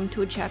sing along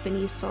to a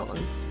Japanese song.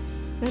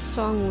 That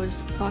song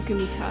was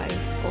Bakumitai,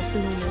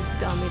 also known as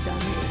Dame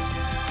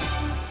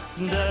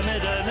Dame. Dame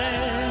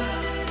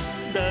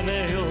Dame,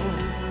 Dame yo,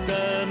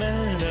 Dame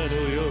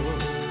nano yo.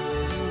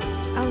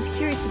 I was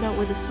curious about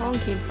where the song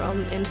came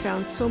from and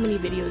found so many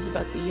videos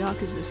about the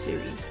Yakuza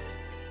series.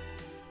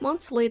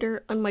 Months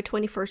later, on my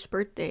 21st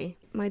birthday,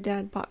 my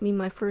dad bought me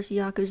my first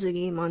Yakuza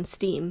game on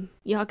Steam,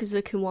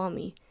 Yakuza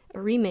Kiwami,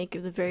 a remake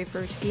of the very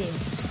first game.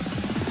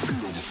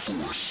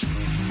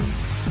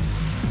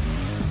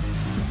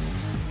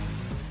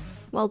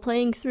 While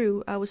playing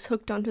through, I was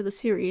hooked onto the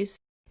series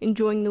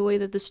enjoying the way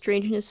that the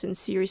strangeness and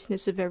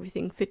seriousness of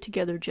everything fit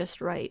together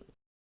just right.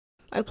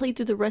 I played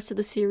through the rest of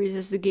the series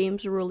as the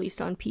games were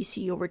released on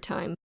PC over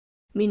time,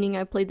 meaning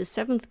I played the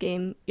 7th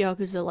game,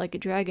 Yakuza Like a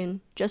Dragon,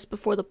 just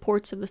before the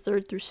ports of the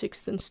 3rd through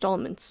 6th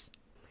installments.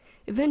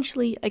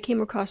 Eventually, I came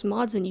across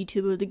mods on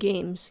YouTube of the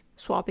games,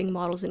 swapping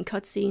models in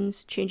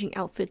cutscenes, changing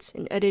outfits,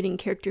 and editing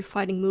character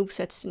fighting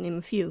movesets to name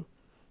a few.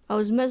 I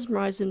was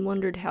mesmerized and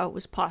wondered how it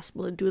was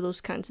possible to do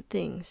those kinds of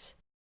things.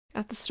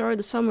 At the start of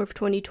the summer of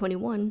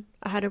 2021,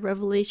 I had a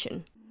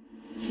revelation.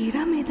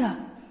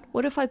 Hirameda!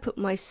 What if I put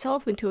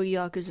myself into a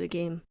Yakuza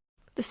game?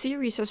 The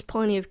series has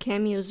plenty of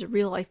cameos of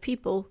real-life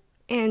people,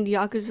 and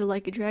Yakuza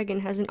Like a Dragon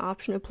has an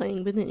option of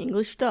playing with an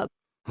English dub.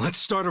 Let's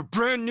start a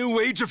brand new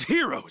age of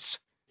heroes!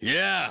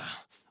 Yeah,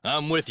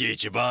 I'm with you,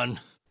 Ichiban.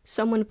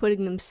 Someone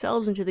putting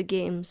themselves into the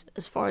games,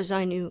 as far as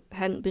I knew,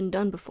 hadn't been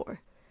done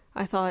before.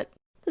 I thought,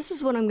 this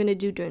is what I'm gonna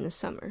do during the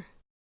summer.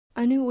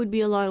 I knew it would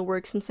be a lot of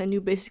work since I knew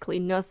basically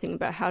nothing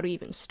about how to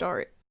even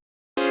start.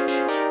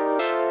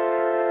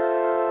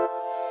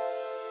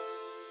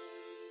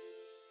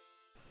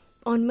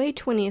 On May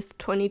 20th,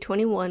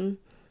 2021,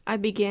 I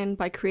began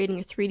by creating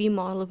a 3D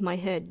model of my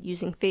head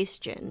using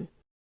FaceGen.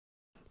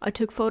 I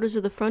took photos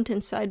of the front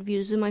and side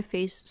views of my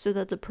face so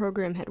that the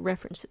program had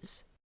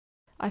references.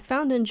 I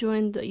found and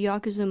joined the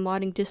Yakuza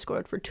modding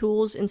Discord for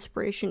tools,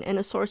 inspiration, and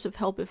a source of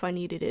help if I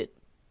needed it.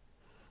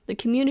 The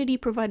community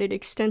provided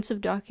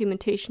extensive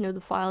documentation of the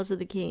files of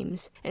the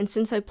games, and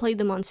since I played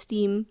them on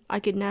Steam,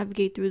 I could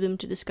navigate through them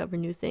to discover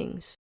new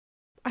things.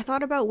 I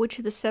thought about which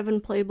of the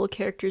 7 playable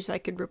characters I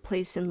could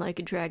replace in Like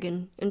a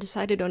Dragon, and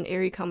decided on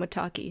Eri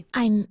Kamataki.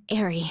 I'm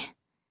Eri.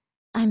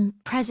 I'm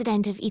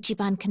president of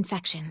Ichiban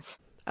Confections.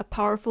 A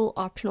powerful,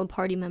 optional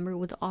party member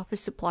with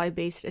office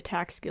supply-based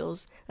attack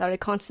skills that I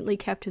constantly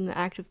kept in the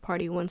active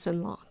party once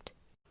unlocked.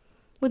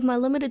 With my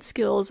limited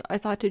skills, I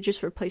thought to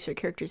just replace her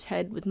character's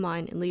head with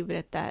mine and leave it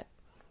at that.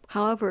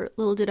 However,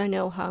 little did I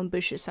know how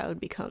ambitious I would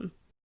become.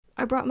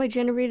 I brought my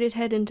generated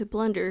head into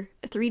Blender,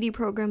 a 3D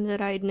program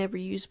that I had never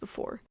used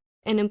before,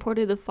 and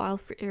imported the file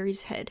for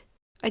Eri's head.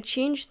 I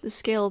changed the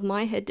scale of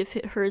my head to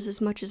fit hers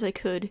as much as I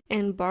could,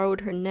 and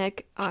borrowed her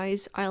neck,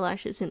 eyes,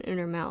 eyelashes, and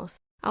inner mouth.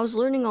 I was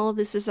learning all of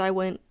this as I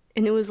went,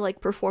 and it was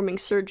like performing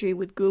surgery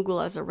with Google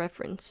as a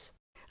reference.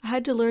 I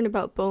had to learn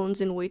about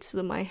bones and weight so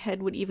that my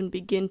head would even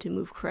begin to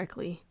move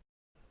correctly.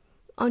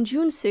 On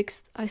June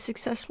 6th, I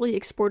successfully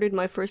exported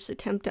my first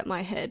attempt at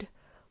my head.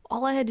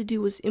 All I had to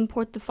do was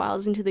import the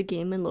files into the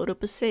game and load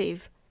up a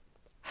save.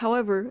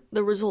 However,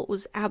 the result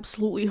was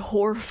absolutely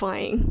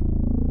horrifying.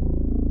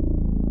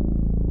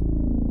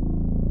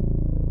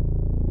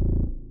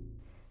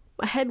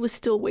 My head was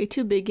still way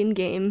too big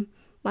in-game,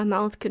 my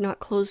mouth could not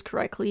close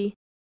correctly,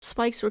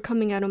 spikes were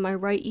coming out of my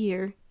right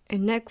ear,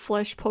 and neck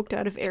flesh poked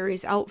out of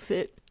Eri's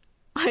outfit.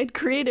 I had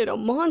created a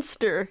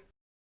monster!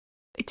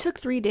 It took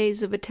 3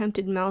 days of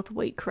attempted mouth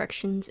weight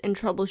corrections and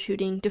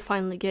troubleshooting to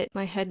finally get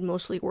my head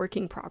mostly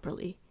working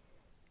properly.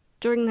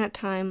 During that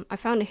time, I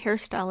found a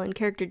hairstyle and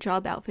character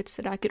job outfits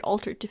that I could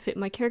alter to fit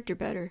my character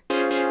better.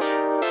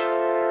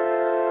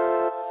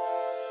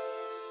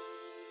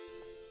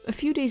 A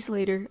few days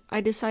later,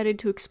 I decided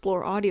to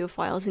explore audio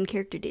files and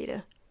character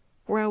data,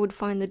 where I would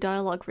find the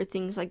dialogue for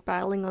things like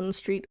battling on the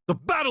street, The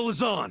battle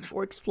is on!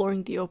 or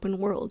exploring the open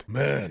world.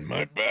 Man,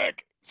 my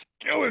back is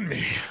killing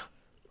me.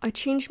 I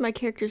changed my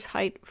character's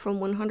height from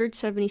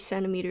 170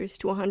 centimeters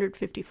to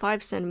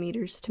 155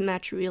 centimeters to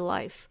match real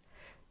life.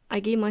 I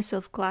gave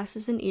myself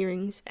glasses and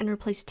earrings, and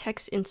replaced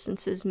text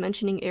instances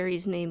mentioning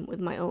Eri's name with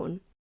my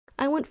own.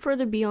 I went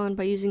further beyond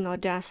by using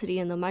Audacity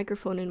and the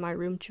microphone in my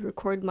room to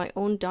record my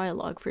own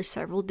dialogue for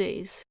several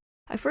days.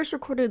 I first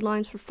recorded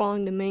lines for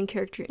following the main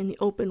character in the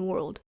open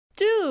world.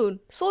 Dude,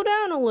 slow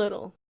down a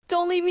little.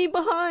 Don't leave me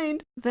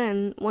behind.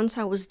 Then, once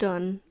I was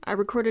done, I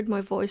recorded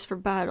my voice for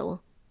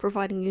battle,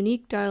 providing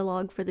unique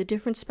dialogue for the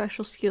different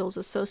special skills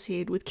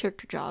associated with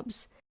character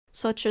jobs,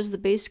 such as the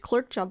base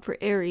clerk job for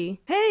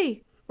Eri,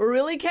 "Hey, we're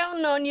really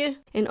counting on you,"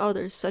 and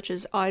others such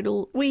as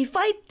Idol, "We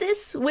fight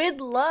this with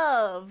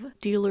love,"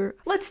 Dealer,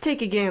 "Let's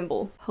take a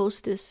gamble,"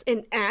 Hostess,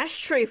 "An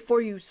ashtray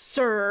for you,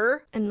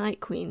 sir," and Night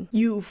Queen,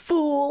 "You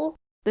fool."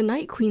 The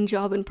Night Queen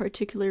job in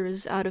particular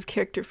is out of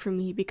character for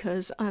me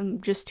because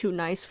I'm just too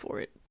nice for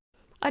it.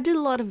 I did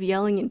a lot of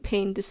yelling in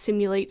pain to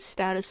simulate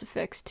status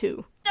effects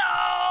too.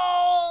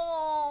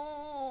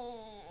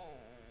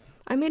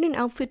 I made an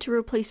outfit to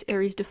replace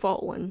Eri's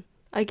default one.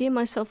 I gave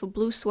myself a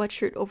blue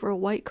sweatshirt over a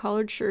white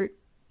collared shirt,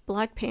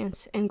 black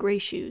pants, and gray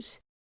shoes.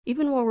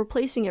 Even while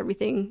replacing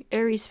everything,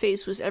 Eri's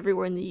face was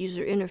everywhere in the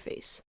user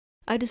interface.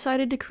 I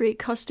decided to create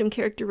custom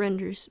character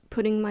renders,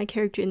 putting my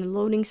character in the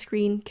loading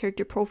screen,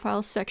 character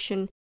profile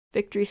section,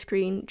 victory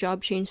screen,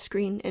 job change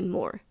screen, and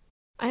more.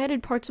 I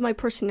added parts of my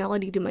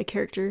personality to my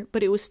character,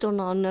 but it was still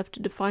not enough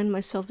to define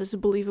myself as a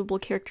believable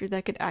character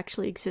that could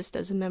actually exist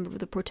as a member of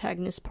the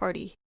protagonist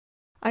party.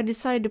 I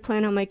decided to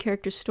plan out my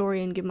character's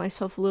story and give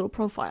myself a little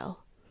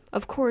profile.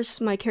 Of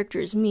course, my character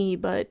is me,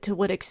 but to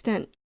what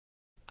extent?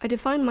 I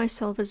defined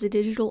myself as a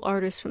digital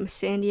artist from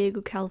San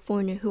Diego,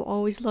 California who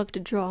always loved to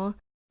draw,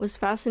 was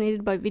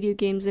fascinated by video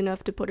games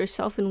enough to put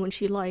herself in one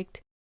she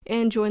liked,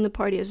 and joined the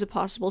party as a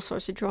possible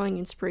source of drawing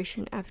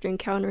inspiration after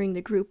encountering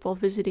the group while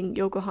visiting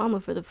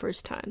Yokohama for the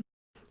first time.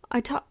 I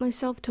taught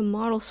myself to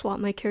model swap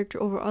my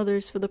character over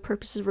others for the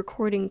purpose of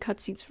recording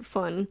cutscenes for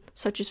fun,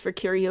 such as for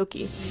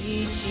karaoke.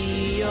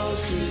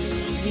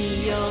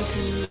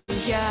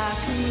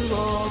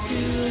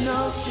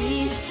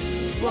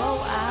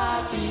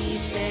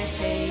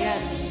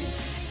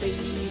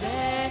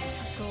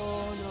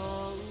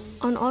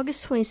 On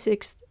August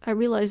 26th, I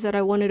realized that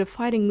I wanted a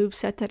fighting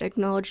moveset that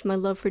acknowledged my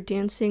love for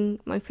dancing,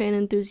 my fan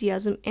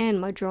enthusiasm,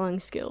 and my drawing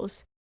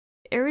skills.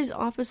 Aries'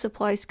 office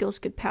supply skills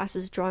could pass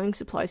as drawing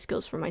supply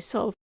skills for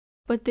myself,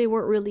 but they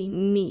weren't really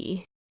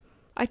me.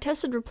 I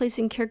tested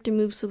replacing character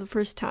moves for the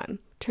first time,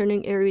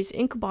 turning Aries'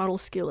 ink bottle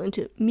skill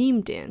into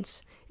meme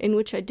dance, in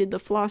which I did the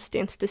floss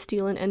dance to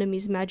steal an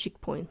enemy's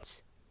magic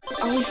points.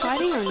 Are we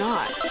fighting or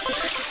not?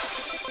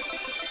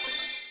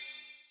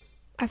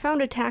 I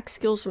found attack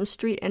skills from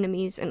street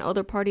enemies and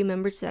other party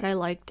members that I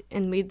liked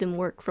and made them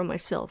work for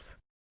myself.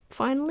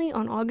 Finally,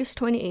 on August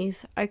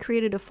 28th, I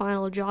created a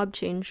final job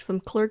change from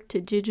clerk to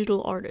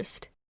digital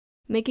artist,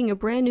 making a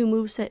brand new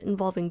moveset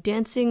involving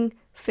dancing,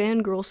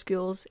 fangirl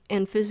skills,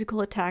 and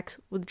physical attacks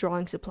with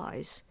drawing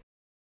supplies.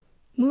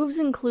 Moves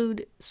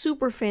include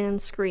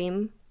Superfan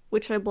Scream,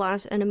 which I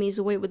blast enemies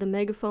away with a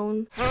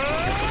megaphone,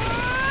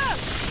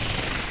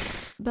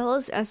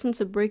 Bella's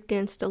Essence of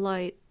Breakdance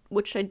Delight,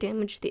 which I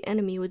damage the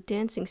enemy with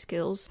dancing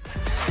skills,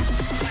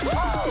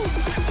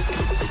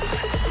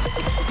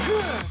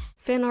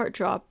 Fan Art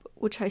Drop,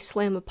 which I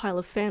slam a pile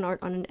of fan art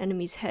on an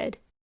enemy's head.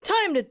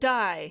 Time to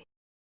die!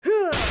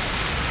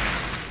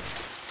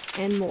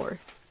 And more.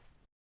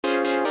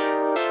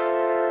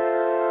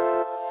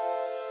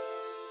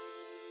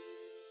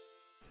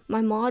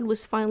 My mod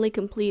was finally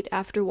complete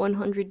after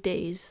 100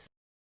 days.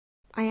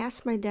 I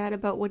asked my dad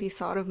about what he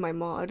thought of my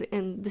mod,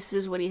 and this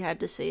is what he had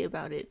to say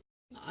about it.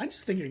 I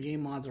just think your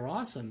game mods are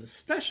awesome,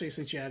 especially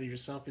since you added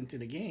yourself into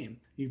the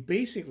game. You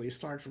basically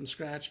start from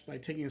scratch by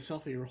taking a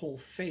selfie of your whole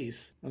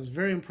face. I was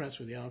very impressed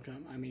with the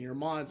outcome. I mean, your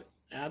mods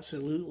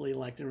absolutely,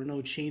 like, there were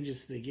no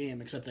changes to the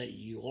game except that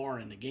you are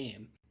in the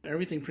game.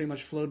 Everything pretty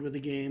much flowed with the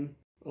game.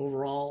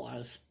 Overall, I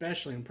was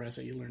especially impressed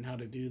that you learned how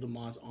to do the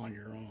mods on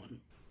your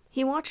own.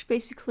 He watched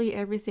basically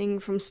everything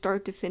from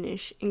start to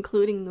finish,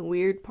 including the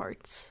weird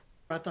parts.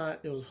 I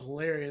thought it was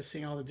hilarious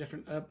seeing all the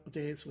different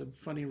updates with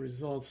funny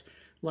results,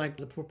 like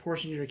the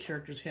proportion your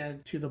character's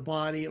head to the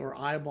body or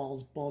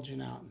eyeballs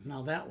bulging out.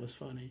 Now that was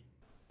funny.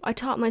 I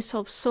taught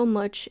myself so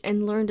much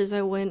and learned as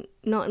I went,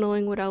 not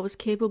knowing what I was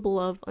capable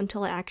of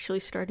until I actually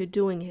started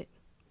doing it.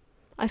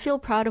 I feel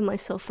proud of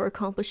myself for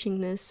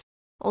accomplishing this,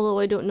 although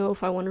I don't know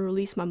if I want to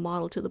release my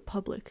model to the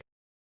public.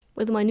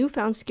 With my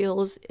newfound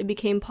skills, it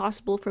became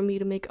possible for me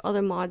to make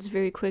other mods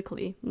very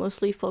quickly,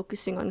 mostly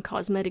focusing on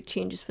cosmetic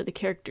changes for the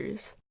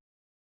characters.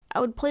 I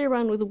would play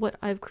around with what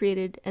I've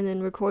created and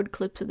then record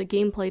clips of the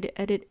gameplay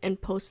to edit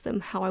and post them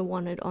how I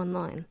wanted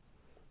online.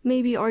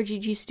 Maybe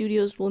RGG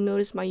Studios will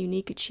notice my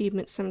unique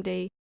achievement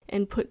someday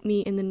and put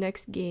me in the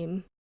next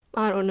game.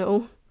 I don't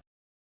know.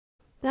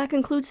 That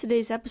concludes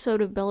today's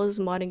episode of Bella's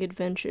Modding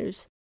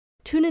Adventures.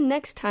 Tune in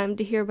next time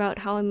to hear about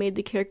how I made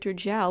the character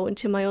Zhao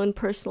into my own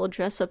personal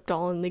dress-up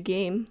doll in the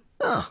game.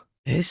 Oh,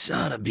 this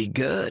ought to be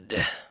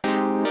good.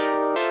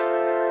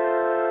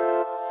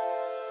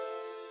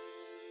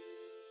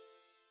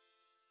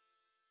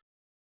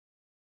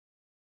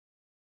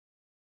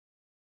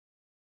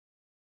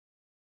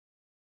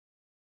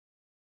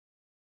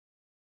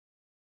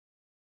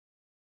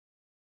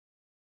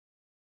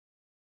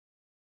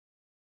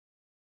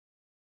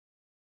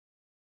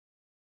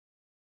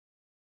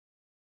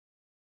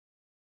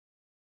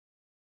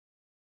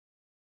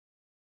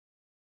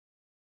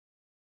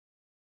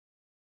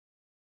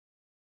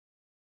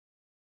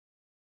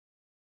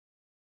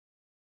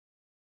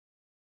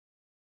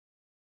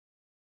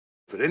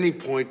 If at any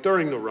point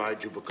during the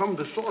ride you become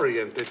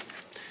disoriented,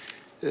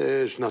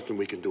 there's nothing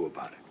we can do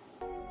about it.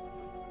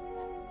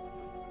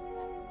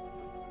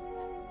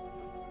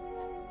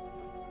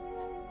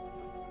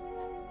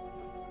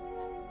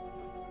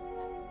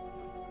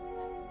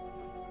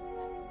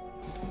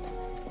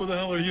 Who the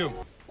hell are you?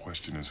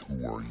 Question is,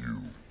 who are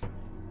you?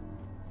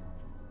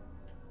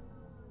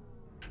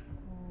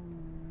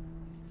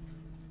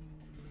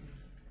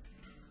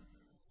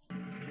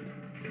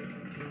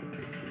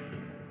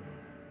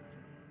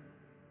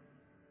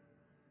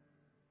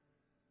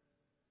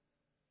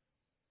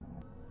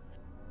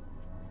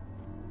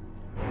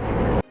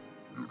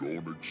 You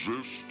don't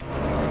exist.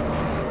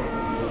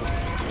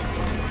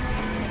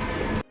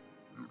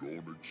 You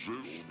don't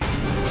exist.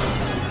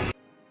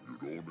 You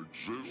don't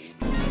exist.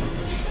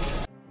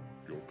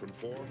 You'll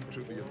conform to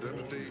the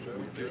identity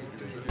we give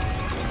you.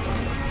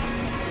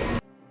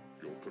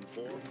 You'll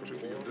conform to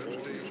the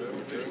identity we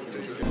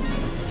give you.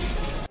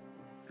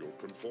 You'll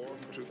conform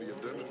to the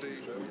identity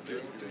we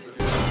give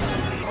you.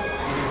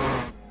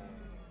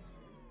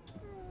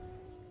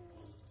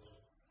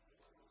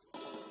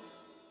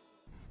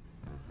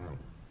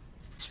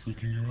 Is this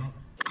freaking you out?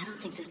 I don't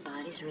think this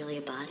body's really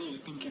a body. I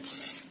think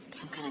it's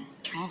some kind of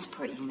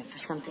transport unit for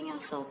something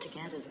else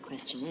altogether. The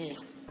question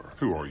is...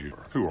 Who are you?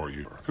 Who are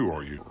you? Who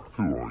are you?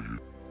 Who are you?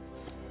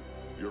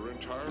 Your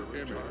entire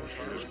image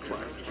is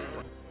cracked.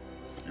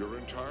 Your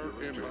entire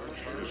image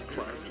is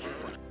cracked.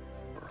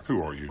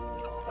 Who are you?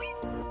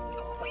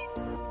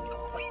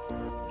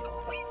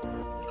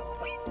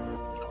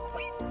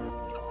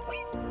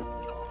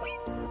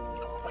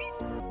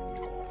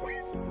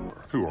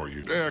 Who are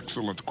you?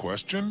 Excellent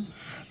question.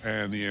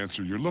 And the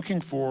answer you're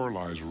looking for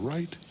lies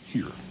right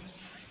here.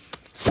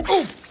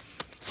 Oh!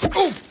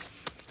 Oh!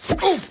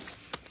 Oh! Oh!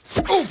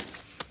 Oh!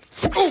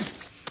 Oh! Oh!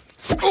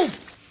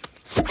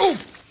 Oh!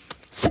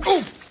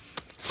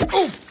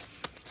 Oh!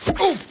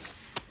 Oh!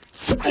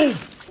 Oh!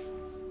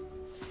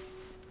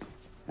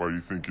 Why do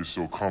you think you're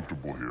so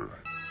comfortable here?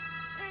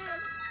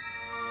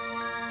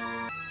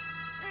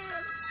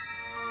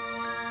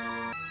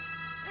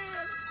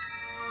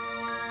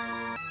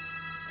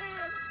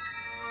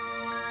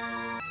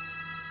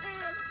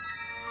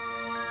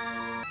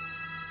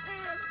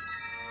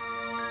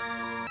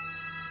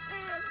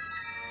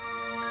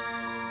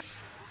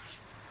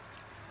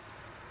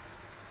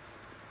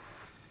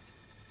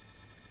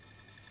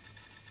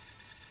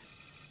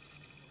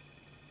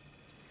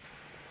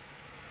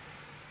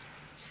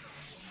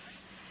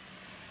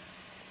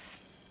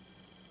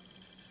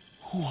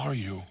 Who are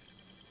you?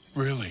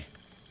 Really?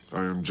 I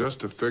am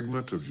just a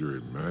figment of your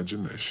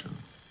imagination.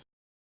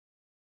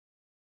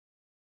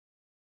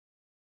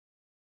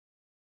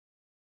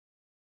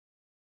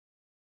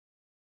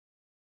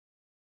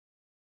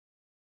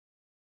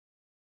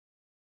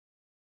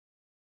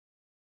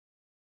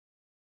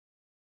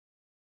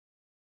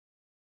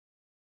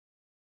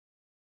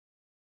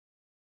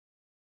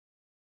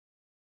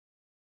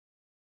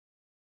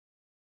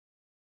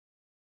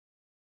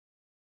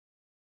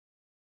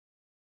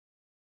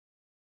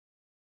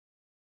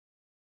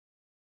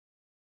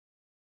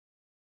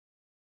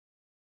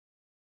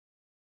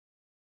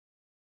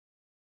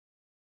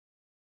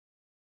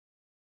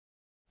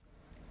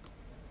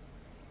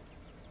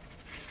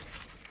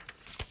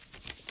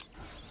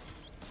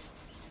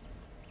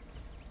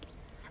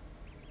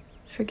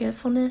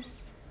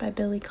 Forgetfulness by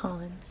Billy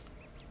Collins.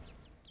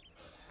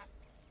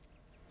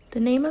 The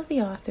name of the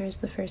author is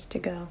the first to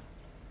go,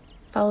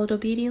 followed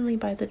obediently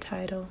by the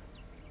title,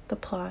 the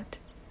plot,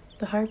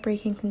 the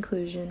heartbreaking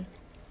conclusion,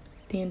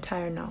 the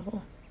entire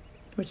novel,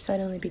 which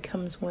suddenly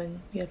becomes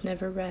one you have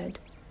never read,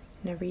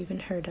 never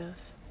even heard of.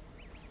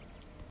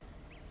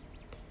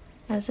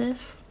 As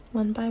if,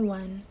 one by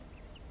one,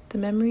 the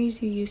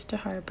memories you used to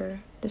harbor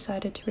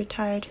decided to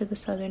retire to the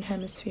southern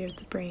hemisphere of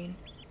the brain,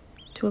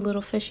 to a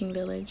little fishing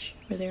village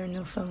where there are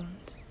no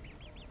phones.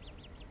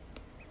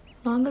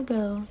 Long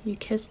ago, you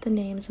kissed the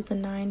names of the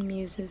 9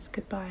 muses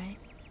goodbye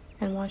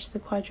and watched the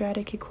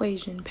quadratic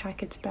equation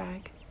pack its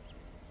bag,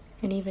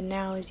 and even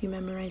now as you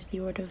memorize the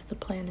order of the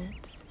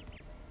planets.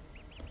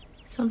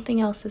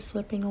 Something else is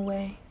slipping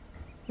away,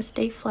 a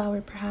state flower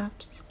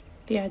perhaps,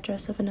 the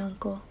address of an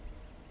uncle,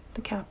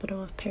 the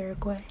capital of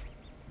Paraguay.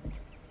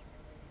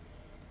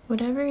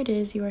 Whatever it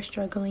is you are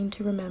struggling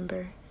to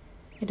remember,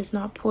 it is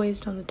not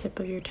poised on the tip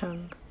of your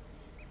tongue,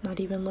 not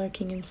even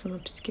lurking in some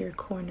obscure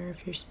corner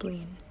of your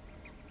spleen.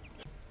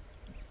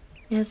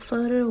 It has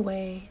floated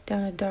away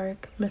down a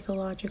dark,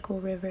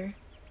 mythological river,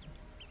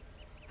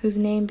 whose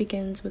name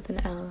begins with an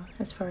L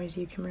as far as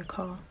you can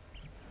recall.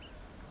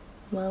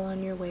 Well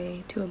on your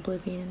way to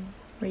oblivion,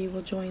 where you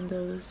will join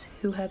those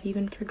who have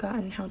even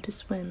forgotten how to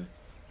swim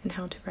and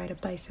how to ride a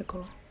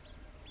bicycle.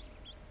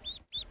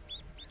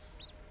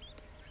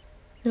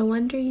 No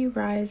wonder you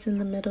rise in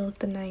the middle of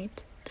the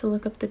night to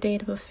look up the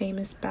date of a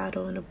famous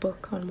battle in a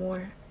book on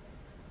war.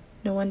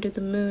 No wonder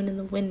the moon in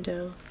the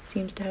window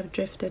seems to have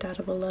drifted out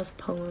of a love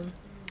poem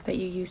that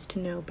you used to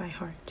know by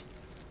heart.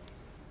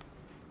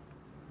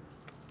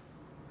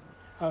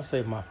 I'll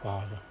say my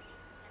father.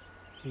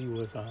 He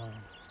was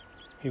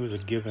a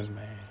giving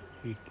man.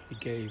 He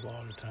gave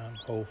all the time. The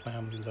whole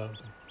family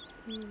loved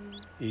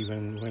him.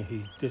 Even when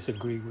he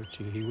disagreed with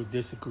you, he would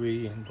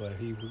disagree, but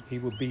he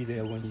would be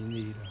there when you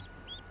need him.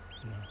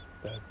 You know,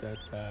 that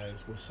guy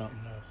was something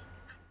else.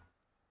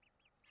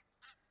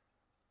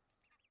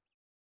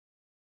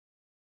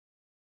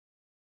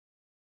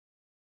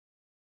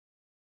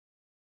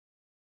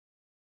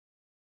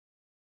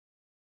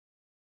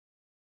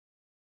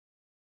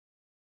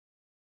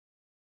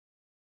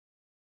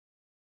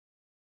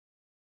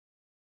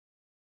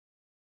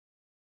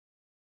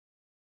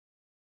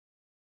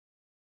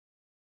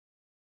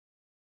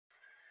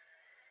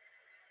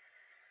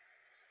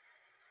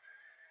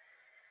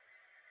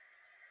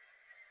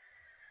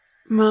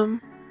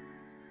 Mom,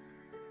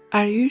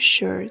 are you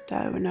sure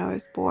that when I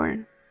was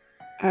born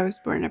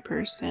a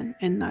person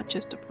and not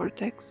just a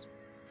vortex?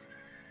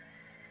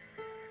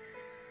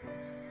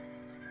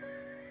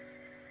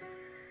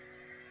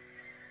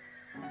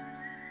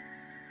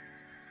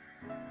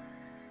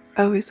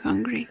 Always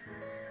hungry.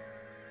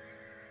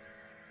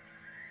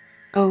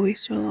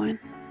 Always swallowing.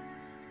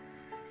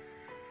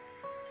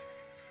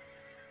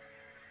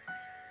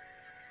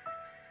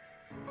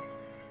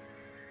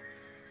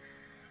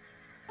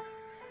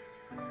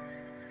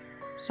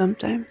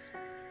 Sometimes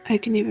I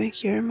can even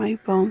hear my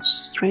bones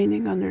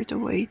straining under the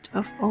weight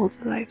of all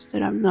the lives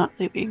that I'm not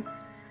living.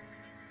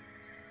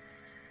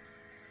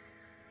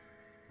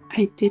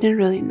 I didn't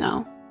really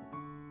know.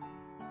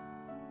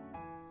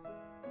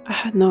 I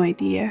had no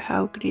idea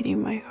how greedy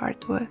my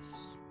heart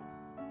was.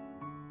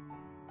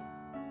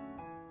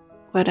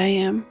 What I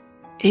am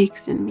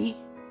aches in me.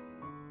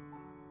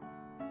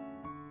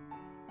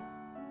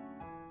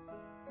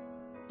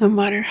 No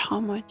matter how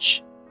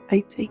much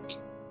I take,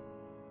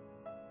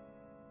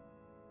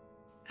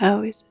 I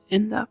always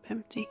end up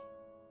empty.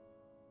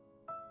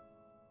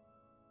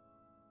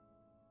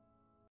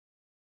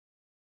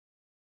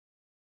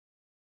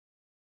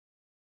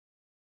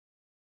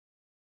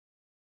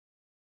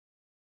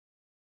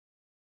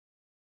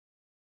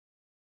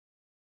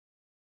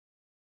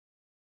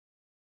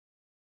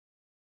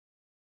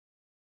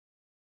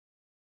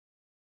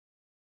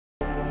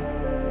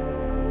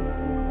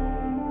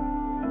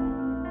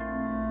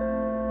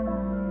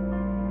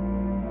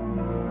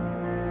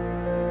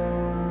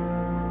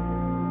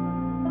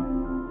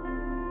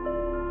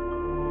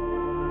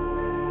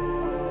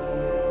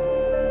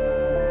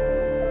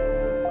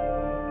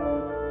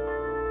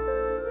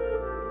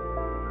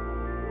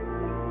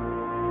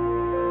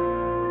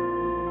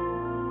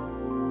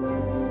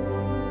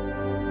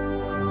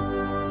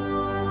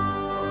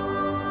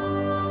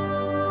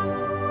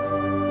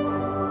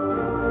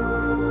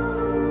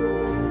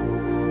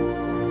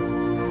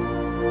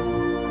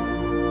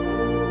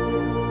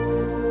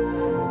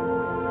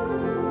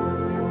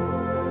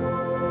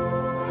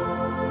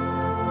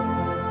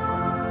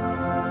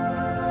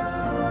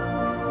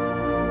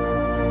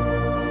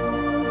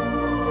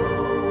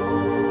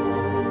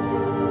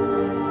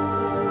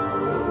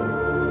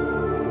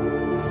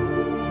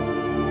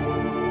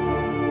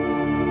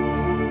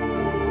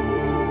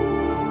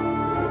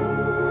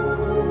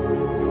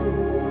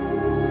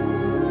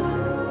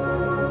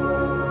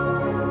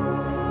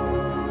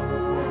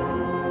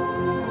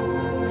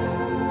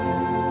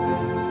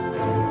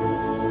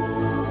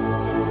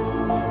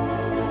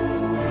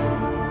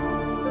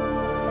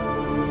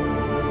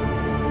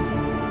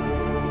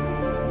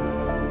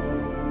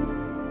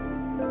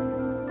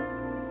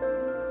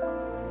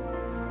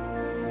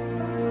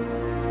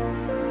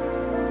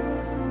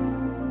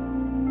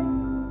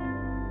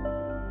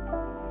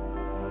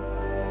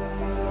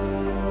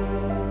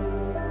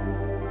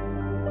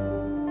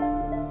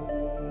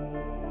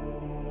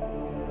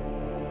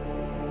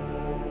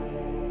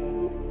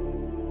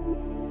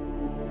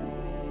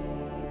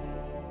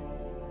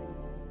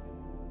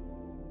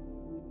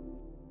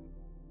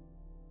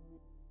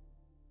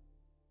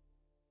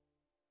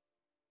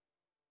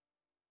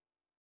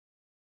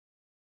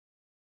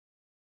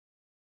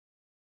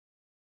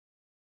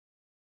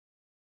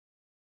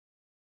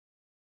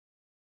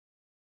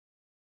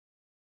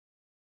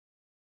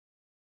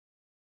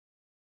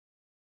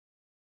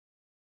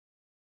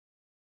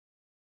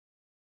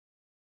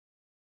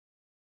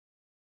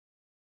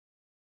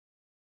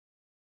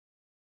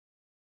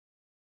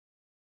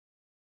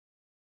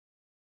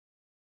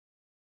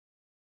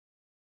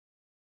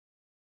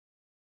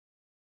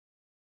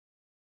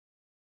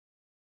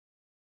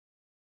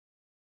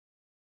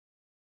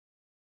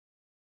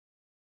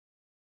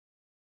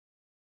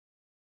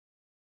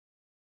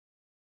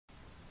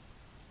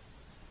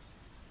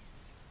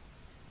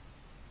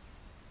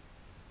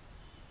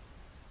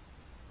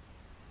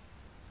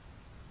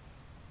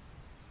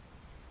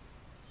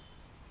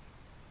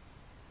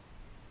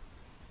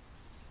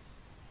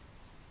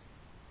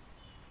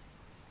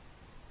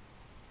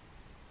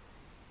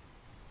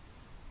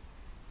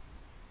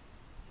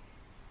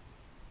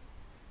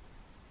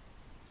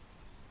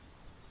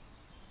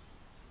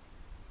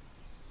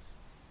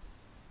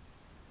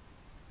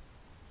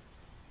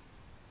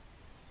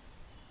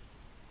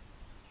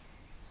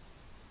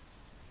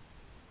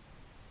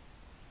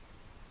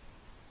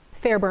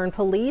 Fairburn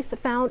police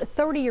found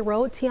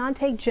 30-year-old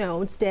Tiante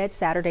Jones dead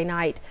Saturday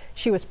night.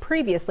 She was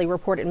previously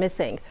reported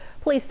missing.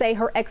 Police say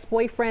her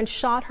ex-boyfriend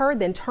shot her,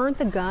 then turned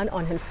the gun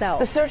on himself.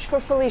 The search for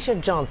Felicia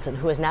Johnson,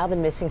 who has now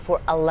been missing for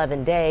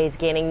 11 days,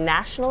 gaining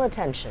national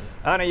attention.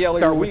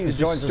 Aniele Ruiz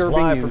joins us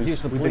live from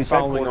Houston Police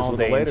Headquarters with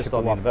the latest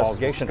on the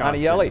investigation.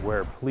 Aniele,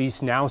 where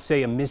police now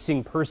say a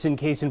missing person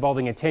case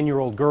involving a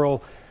 10-year-old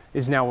girl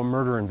is now a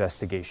murder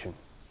investigation.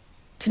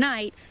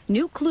 Tonight,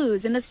 new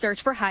clues in the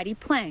search for Heidi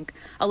Plank,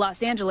 a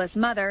Los Angeles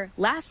mother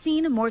last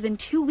seen more than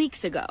 2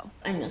 weeks ago.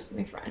 I miss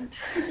my friend.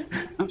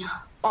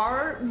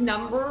 Our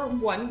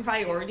 #1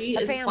 priority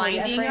is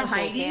finding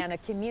Heidi. And a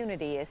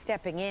community is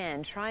stepping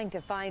in, trying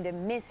to find a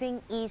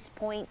missing East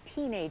Point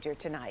teenager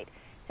tonight.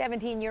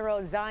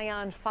 17-year-old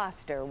Zion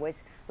Foster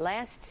was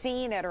last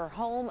seen at her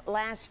home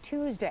last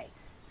Tuesday.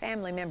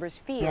 Family members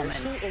fear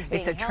she is being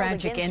It's a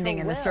tragic ending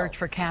in the search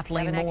for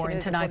Kathleen Moore, and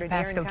tonight the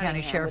Pasco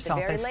County Sheriff's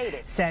Office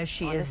says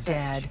she is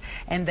dead,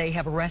 and they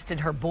have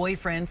arrested her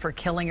boyfriend for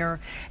killing her.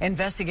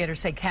 Investigators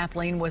say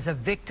Kathleen was a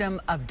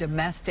victim of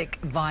domestic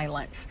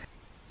violence.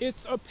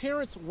 It's a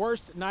parent's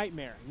worst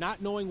nightmare,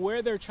 not knowing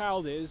where their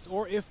child is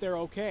or if they're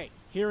okay.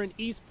 Here in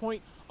East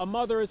Point, a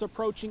mother is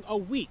approaching a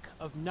week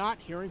of not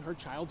hearing her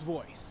child's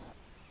voice.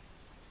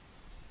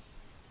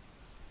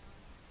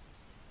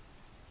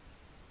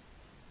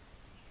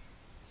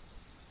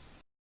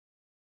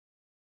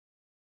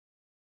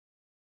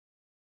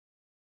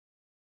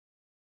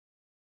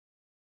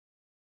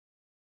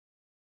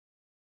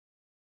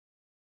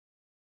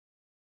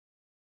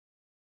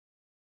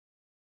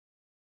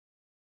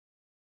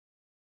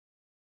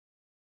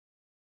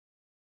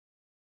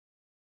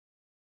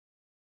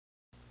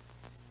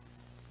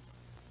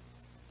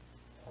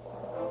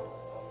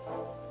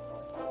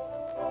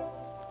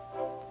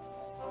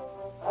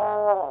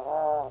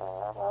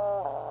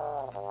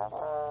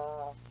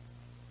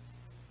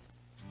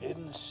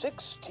 In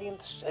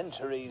 16th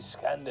century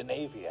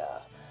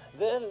Scandinavia,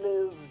 there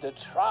lived a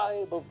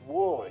tribe of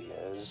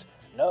warriors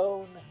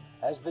known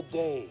as the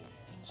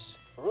Danes.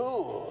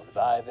 Ruled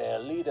by their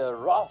leader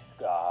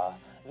Hrothgar,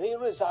 they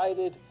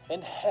resided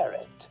in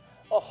Herret,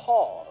 a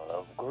hall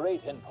of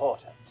great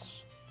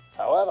importance.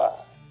 However,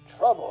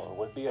 trouble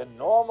would be a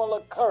normal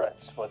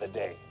occurrence for the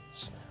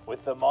Danes,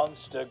 with the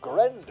monster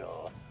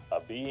Grendel, a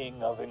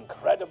being of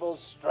incredible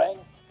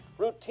strength,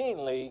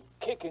 routinely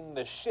kicking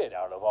the shit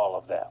out of all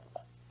of them.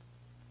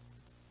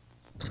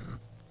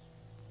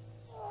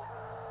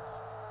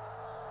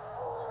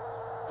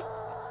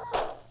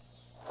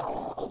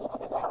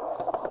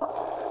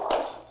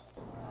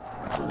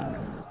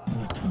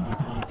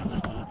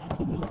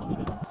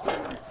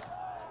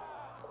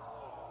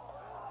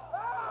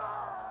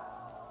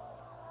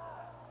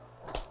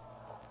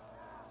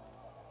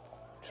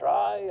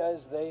 Try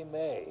as they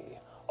may,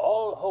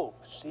 all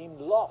hope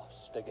seemed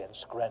lost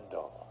against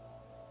Grendel.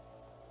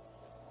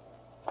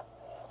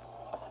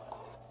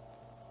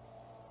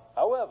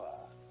 However,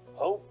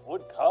 hope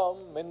would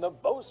come in the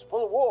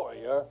boastful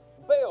warrior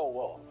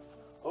Beowulf,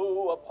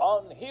 who,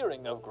 upon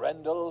hearing of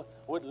Grendel,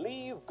 would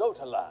leave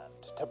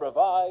Gotaland to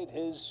provide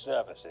his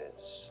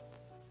services.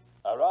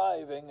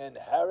 Arriving in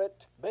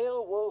Herret,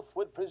 Beowulf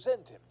would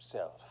present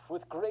himself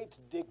with great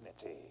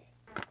dignity.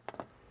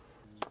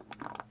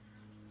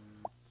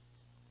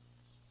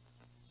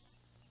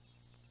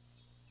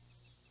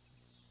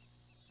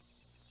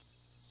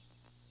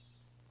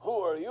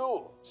 "Who are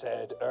you?"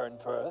 said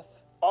Ernfurth.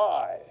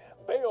 "I,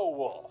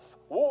 Beowulf,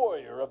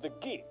 warrior of the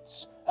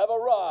Geats, have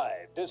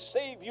arrived to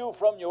save you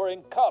from your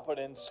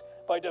incompetence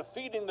by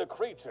defeating the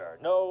creature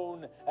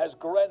known as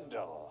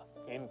Grendel."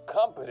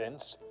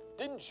 "Incompetence?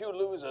 Didn't you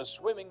lose a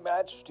swimming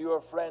match to your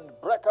friend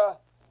Brecca?"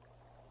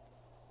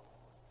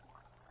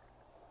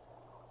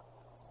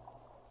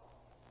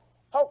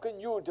 "How can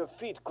you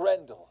defeat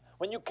Grendel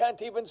when you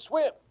can't even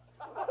swim?"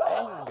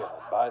 Angered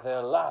by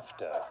their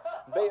laughter,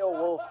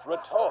 Beowulf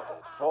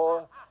retorted,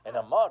 for, in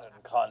a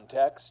modern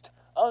context,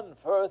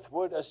 Unferth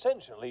would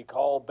essentially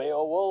call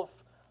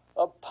Beowulf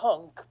a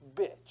punk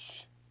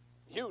bitch.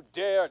 "You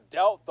dare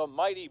doubt the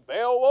mighty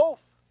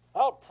Beowulf?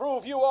 I'll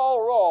prove you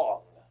all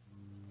wrong."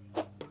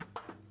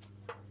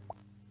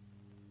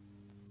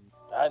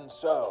 And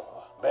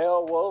so,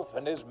 Beowulf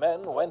and his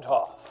men went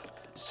off,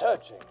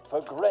 searching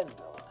for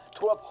Grendel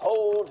to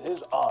uphold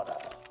his honor.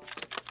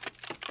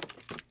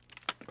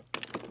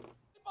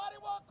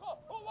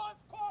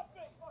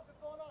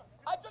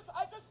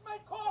 I just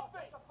made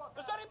coffee.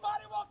 Does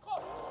anybody want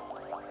coffee?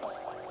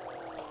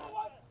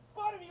 What?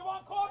 Do you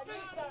want coffee?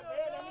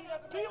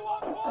 Do you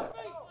want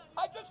coffee?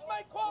 I just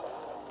made coffee.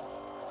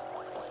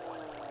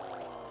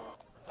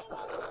 Who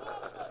wants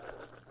coffee?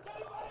 Does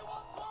anybody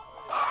want coffee?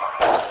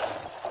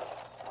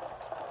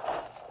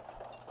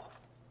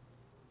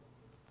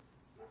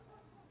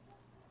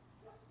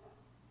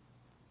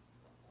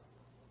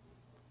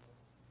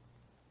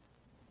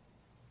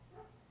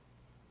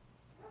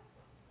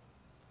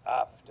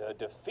 After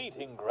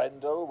defeating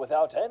Grendel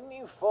without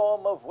any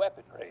form of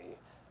weaponry,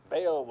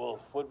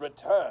 Beowulf would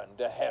return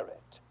to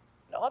Herret.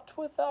 Not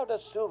without a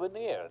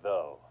souvenir,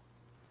 though.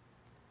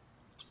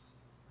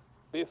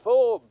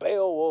 Before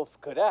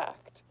Beowulf could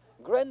act,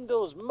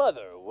 Grendel's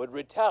mother would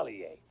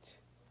retaliate.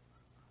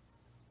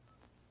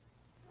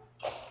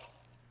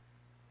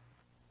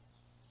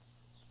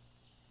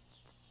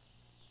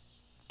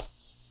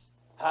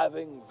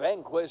 Having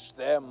vanquished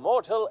their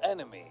mortal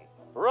enemy,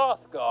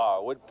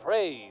 Hrothgar would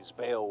praise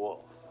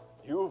Beowulf.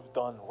 "You've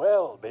done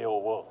well,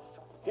 Beowulf.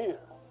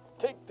 Here,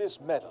 take this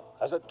medal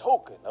as a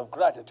token of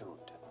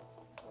gratitude."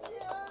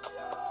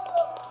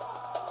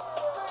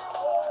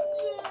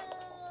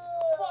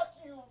 Fuck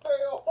you,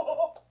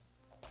 Beowulf.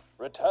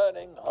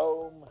 Returning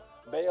home,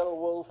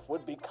 Beowulf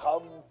would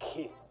become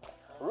king,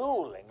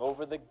 ruling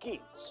over the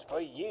Geats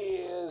for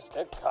years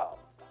to come.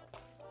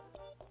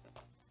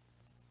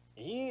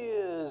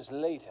 Years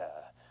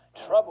later,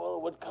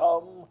 trouble would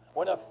come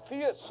when a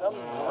fearsome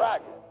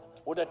dragon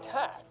would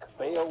attack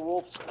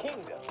Beowulf's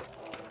kingdom.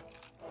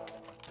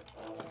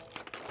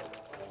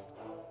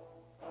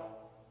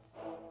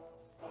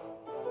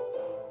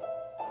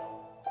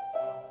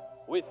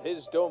 With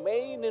his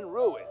domain in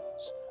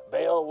ruins,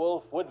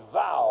 Beowulf would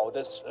vow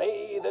to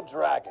slay the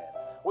dragon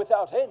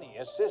without any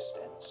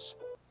assistance.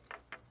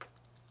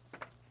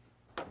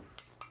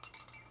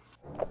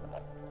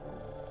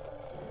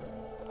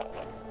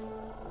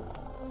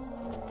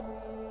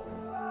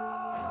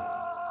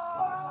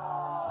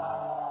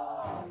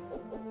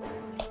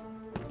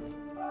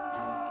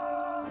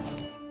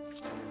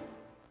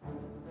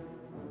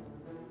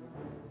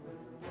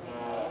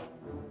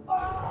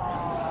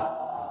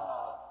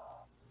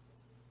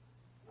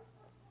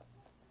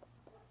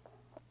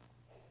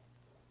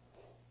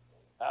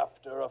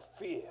 After a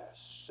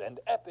fierce and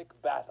epic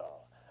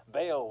battle,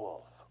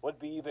 Beowulf would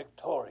be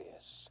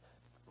victorious,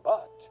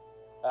 but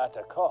at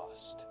a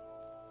cost.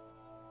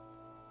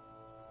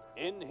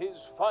 In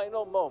his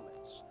final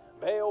moments,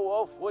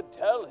 Beowulf would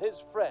tell his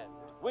friend,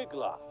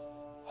 Wiglaf,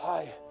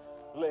 "I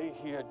lay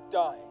here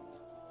dying,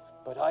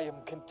 but I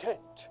am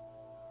content.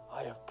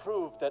 I have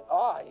proved that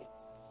I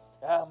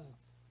am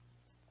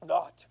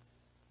not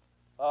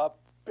a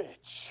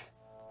bitch."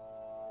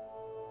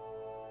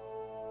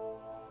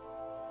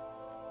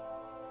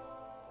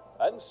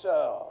 And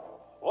so,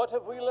 what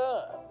have we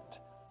learned?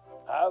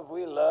 Have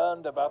we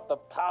learned about the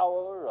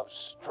power of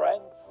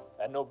strength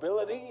and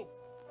nobility?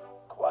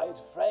 Quite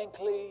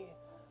frankly,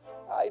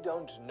 I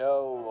don't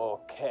know or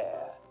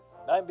care.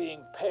 I'm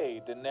being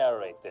paid to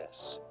narrate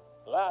this,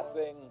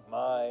 laughing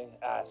my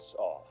ass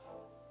off.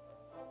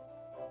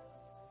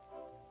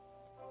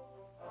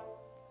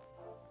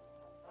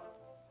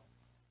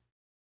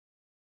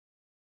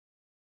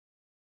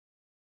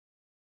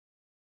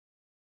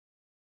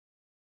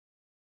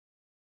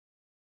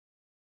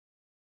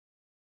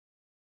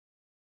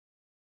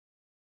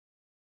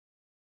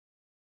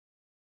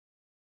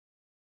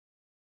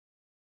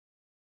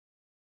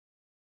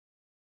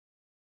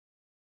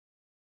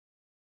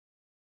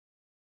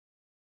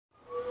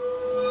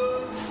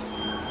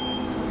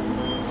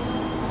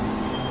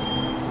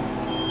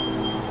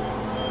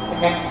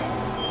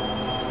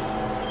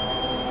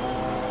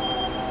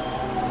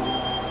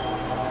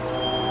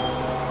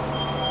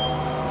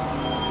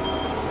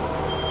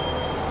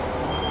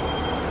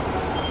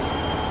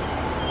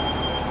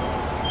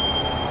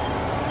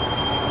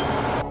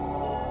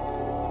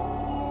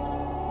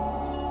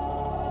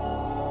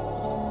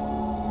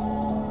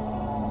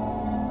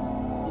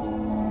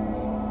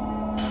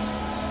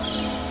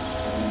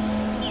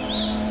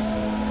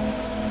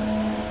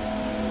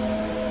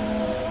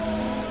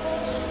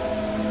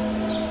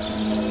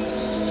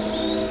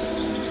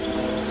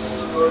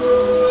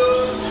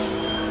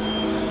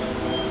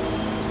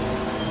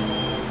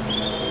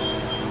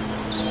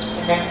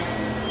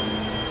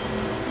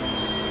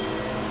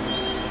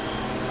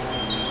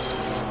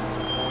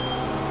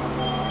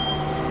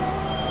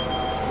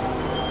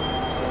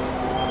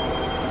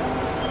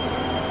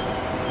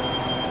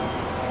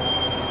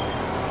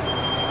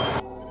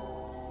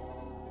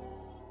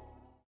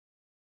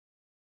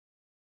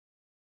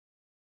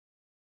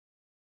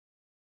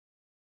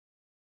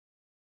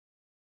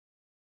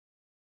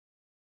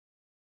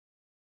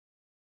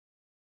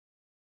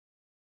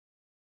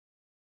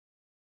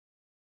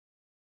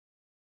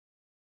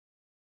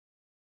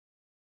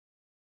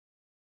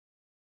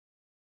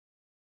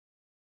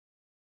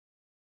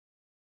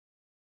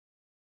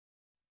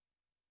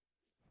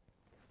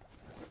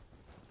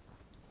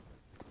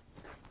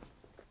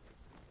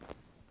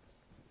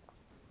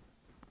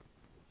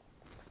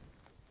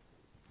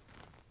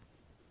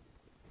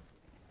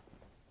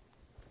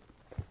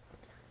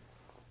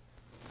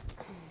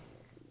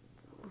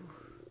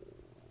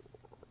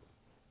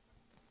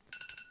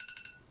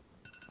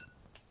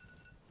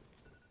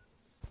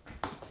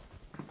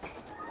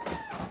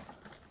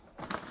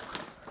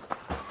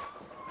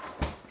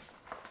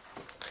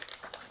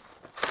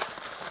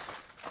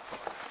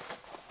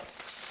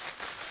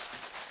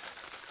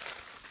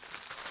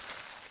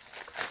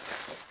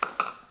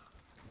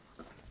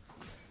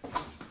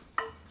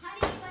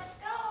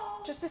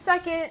 Just a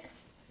second.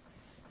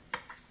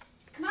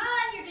 Come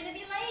on, you're gonna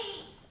be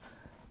late.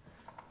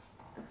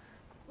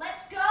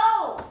 Let's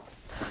go.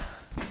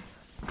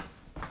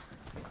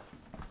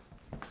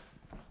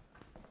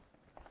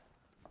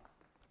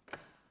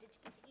 Did you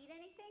get to eat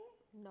anything?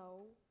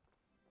 No.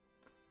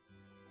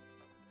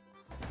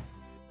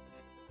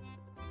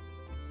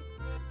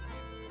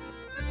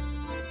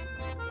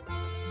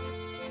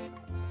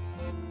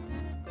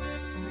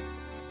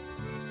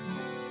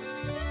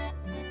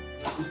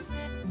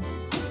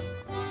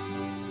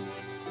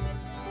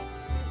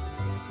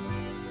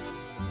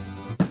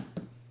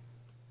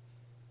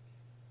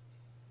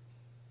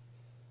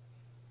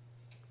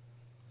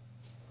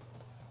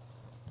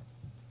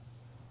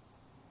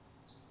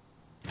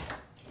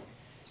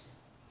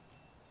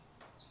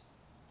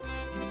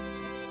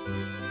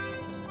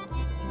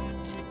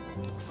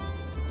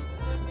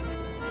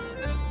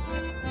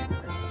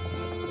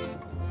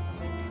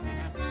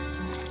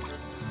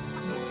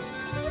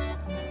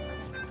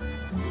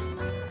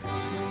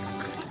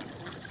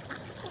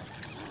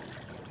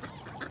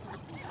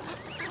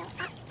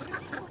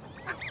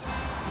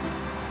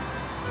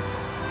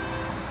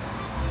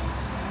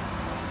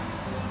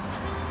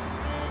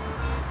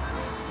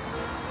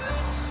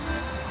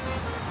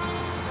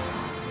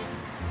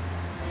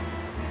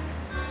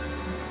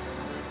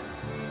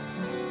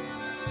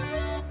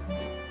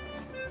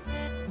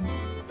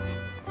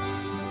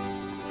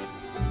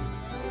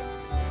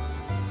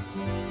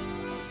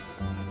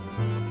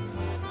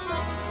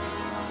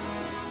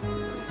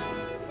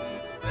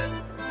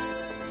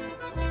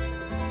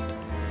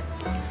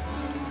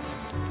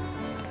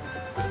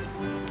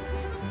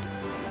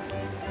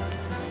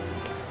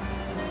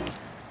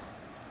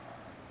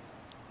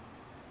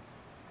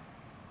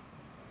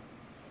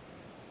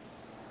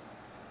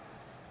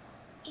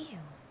 Ew.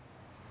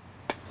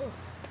 Ugh.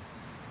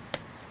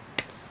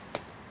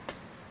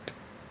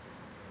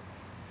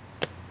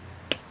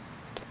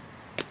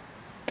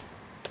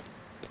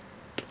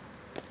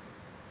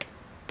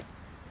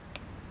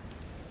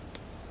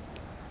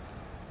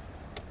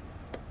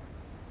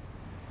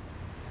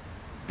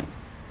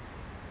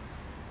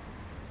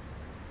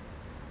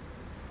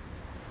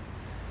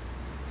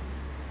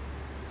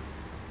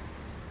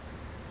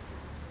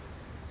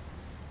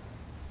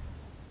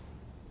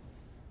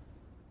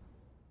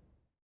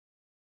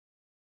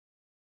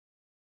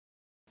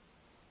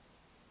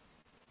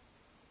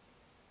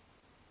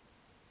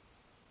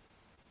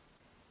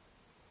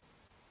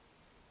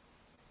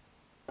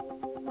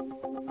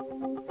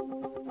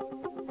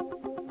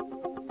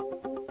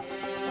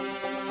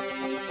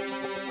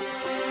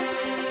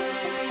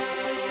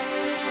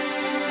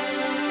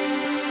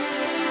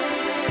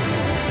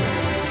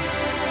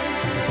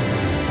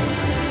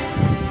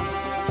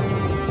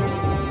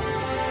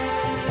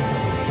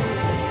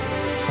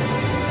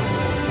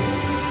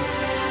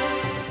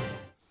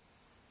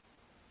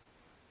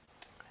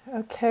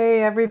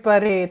 Okay,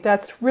 everybody,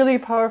 that's really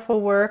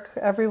powerful work,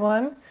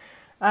 everyone.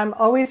 I'm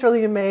always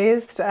really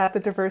amazed at the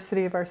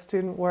diversity of our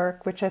student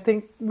work, which I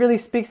think really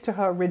speaks to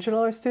how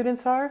original our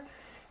students are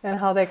and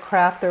how they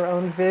craft their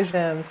own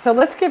visions. So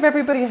let's give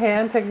everybody a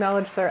hand to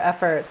acknowledge their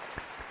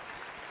efforts.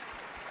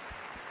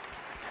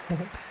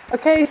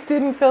 Okay,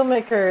 student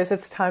filmmakers,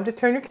 it's time to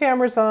turn your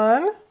cameras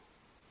on.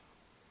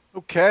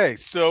 Okay,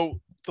 so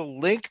the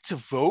link to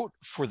vote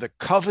for the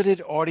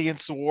coveted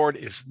audience award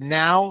is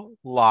now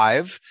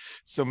live.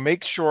 So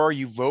make sure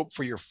you vote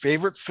for your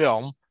favorite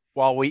film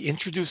while we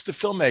introduce the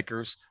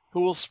filmmakers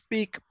who will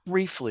speak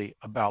briefly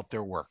about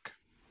their work.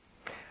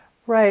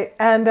 Right,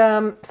 and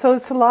so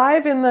it's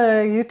live in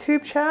the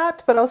YouTube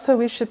chat, but also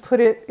we should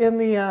put it in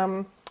the,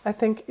 I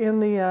think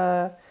in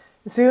the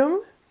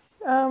Zoom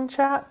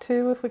chat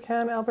too, if we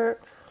can,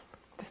 Albert.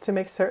 Just to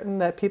make certain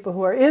that people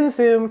who are in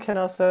Zoom can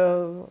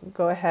also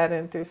go ahead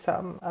and do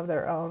some of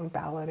their own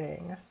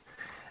balloting.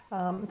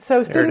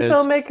 So student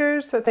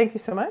filmmakers, so thank you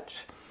so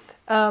much.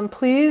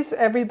 Please,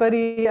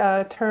 everybody,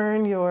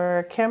 turn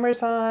your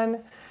cameras on.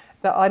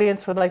 The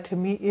audience would like to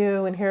meet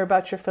you and hear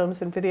about your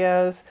films and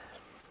videos.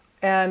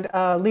 And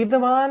leave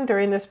them on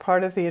during this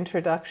part of the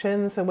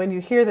introduction. So when you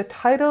hear the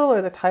title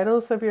or the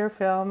titles of your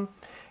film,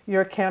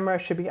 your camera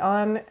should be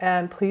on,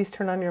 and please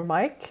turn on your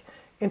mic.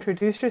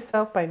 Introduce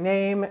yourself by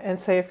name and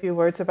say a few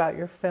words about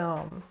your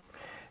film.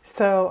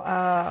 So,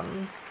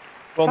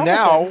 well,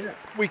 now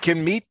we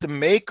can meet the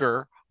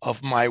maker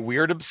of My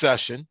Weird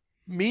Obsession.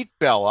 Meet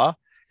Bella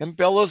and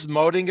Bella's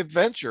modding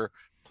adventure.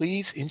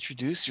 Please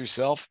introduce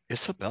yourself,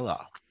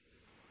 Isabella.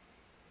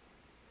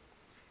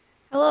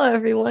 Hello,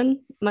 everyone.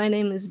 My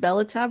name is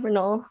Bella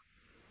Tabornal,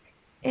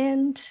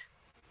 and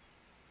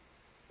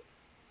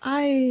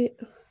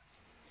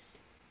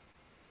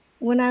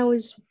when I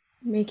was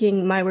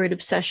making My Weird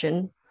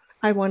Obsession,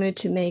 I wanted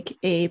to make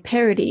a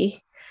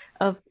parody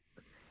of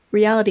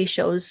reality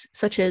shows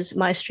such as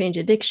My Strange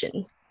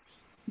Addiction,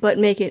 but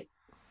make it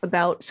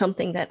about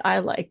something that I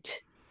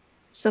liked,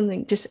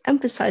 something just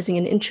emphasizing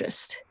an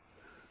interest.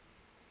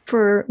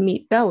 For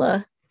Meet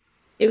Bella,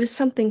 it was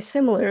something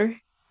similar,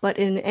 but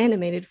in an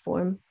animated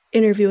form,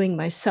 interviewing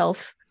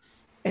myself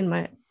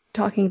and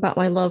talking about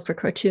my love for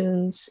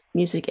cartoons,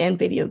 music, and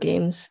video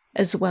games,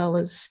 as well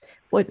as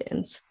boy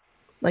bands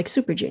like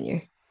Super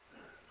Junior.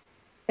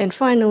 And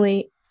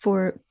finally,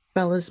 for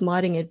Bella's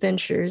modding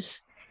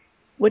adventures,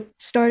 what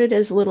started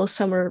as a little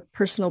summer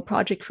personal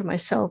project for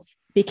myself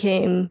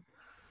became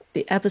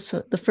the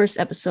first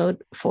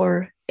episode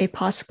for a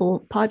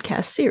possible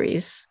podcast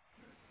series,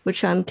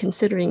 which I'm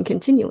considering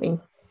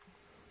continuing.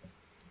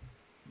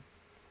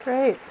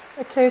 Great.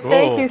 Okay,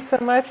 Thank you so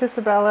much,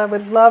 Isabella.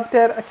 Would loved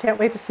it. I can't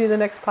wait to see the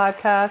next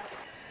podcast.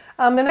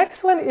 The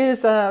next one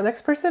is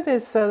next person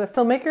is the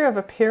filmmaker of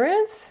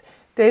Appearance.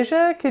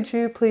 Daja, could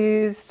you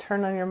please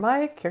turn on your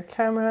mic, your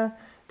camera,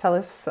 tell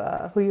us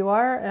who you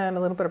are and a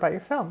little bit about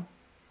your film?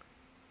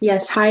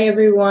 Yes, hi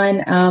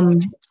everyone.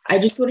 I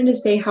just wanted to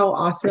say how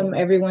awesome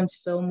everyone's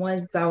film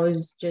was. That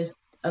was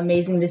just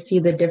amazing to see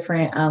the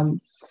different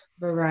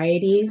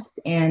varieties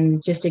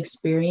and just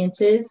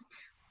experiences.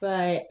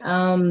 But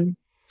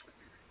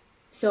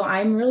so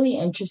I'm really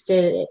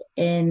interested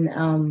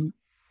in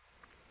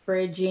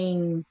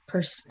bridging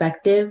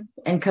perspective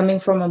and coming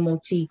from a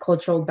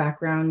multicultural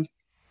background,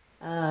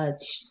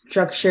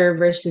 structure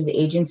versus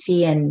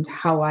agency, and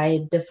how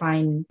I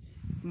define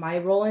my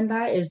role in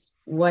that is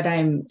what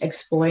I'm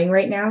exploring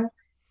right now.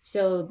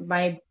 So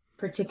my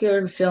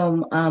particular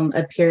film,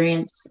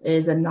 Appearance,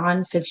 is a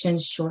nonfiction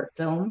short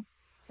film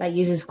that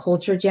uses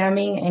culture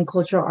jamming and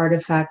cultural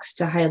artifacts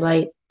to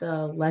highlight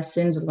the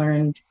lessons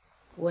learned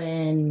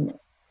when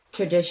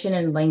tradition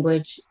and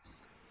language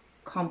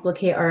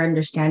complicate our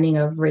understanding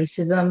of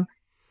racism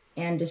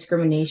and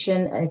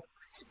discrimination,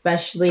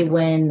 especially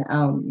when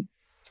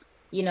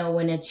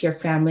when it's your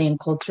family and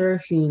culture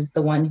who's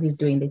the one who's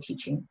doing the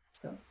teaching.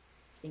 So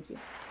thank you.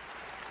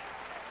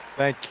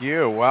 Thank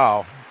you.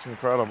 Wow, it's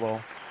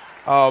incredible.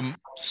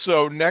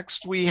 So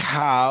next we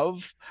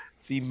have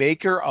the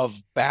maker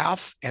of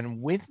Bath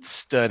and Wind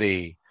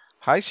Study.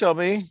 Hi,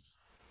 Shelby.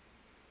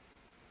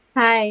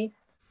 Hi,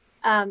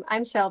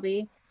 I'm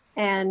Shelby,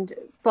 and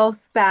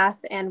both Bath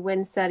and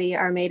Wind Study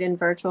are made in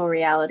virtual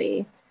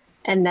reality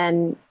and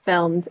then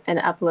filmed and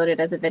uploaded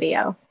as a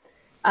video.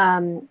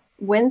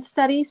 Wind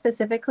Study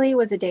specifically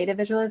was a data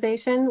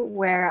visualization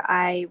where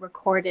I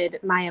recorded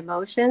my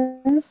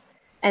emotions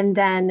and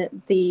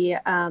then the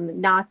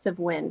knots of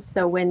wind,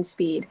 so wind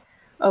speed,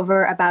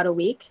 over about a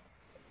week.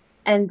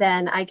 And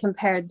then I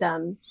compared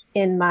them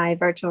in my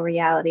virtual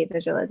reality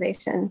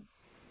visualization.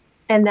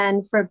 And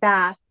then for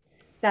Bath,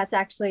 that's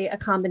actually a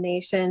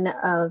combination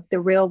of the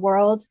real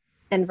world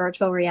and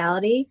virtual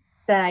reality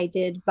that I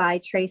did by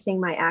tracing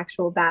my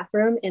actual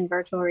bathroom in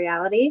virtual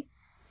reality.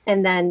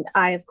 And then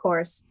I, of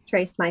course,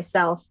 traced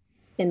myself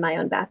in my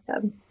own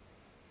bathtub.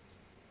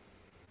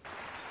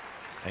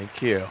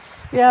 Thank you.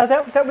 Yeah,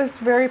 that was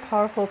a very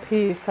powerful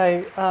piece.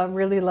 I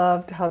really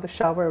loved how the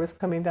shower was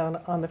coming down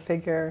on the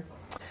figure.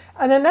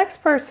 And the next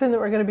person that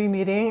we're going to be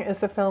meeting is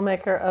the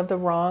filmmaker of The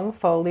Wrong,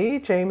 Foley.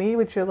 Jamie,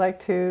 would you like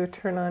to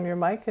turn on your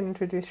mic and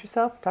introduce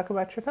yourself, talk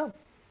about your film?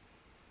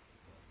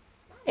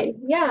 Hi,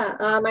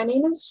 yeah, my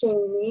name is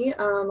Jamie.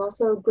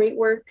 Also, great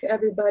work,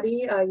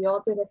 everybody. You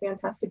all did a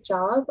fantastic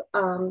job.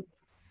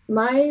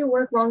 My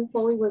work, Wrong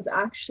Foley, was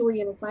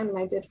actually an assignment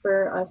I did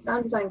for a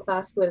sound design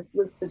class with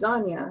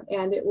Bizania,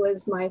 and it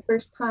was my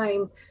first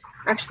time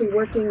actually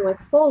working with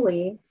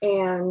Foley.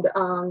 And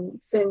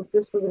since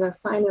this was an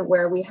assignment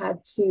where we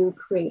had to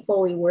create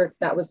Foley work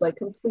that was like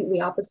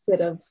completely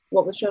opposite of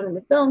what was shown in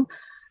the film,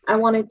 I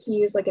wanted to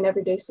use like an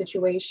everyday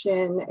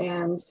situation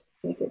and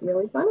make it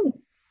really funny.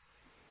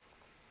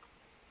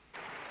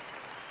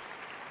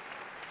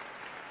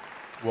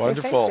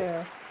 Wonderful. Thank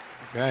you.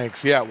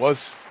 Thanks. Yeah, it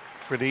was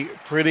pretty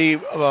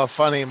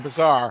funny and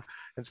bizarre.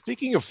 And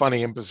speaking of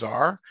funny and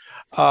bizarre,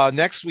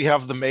 next we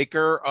have the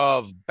maker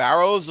of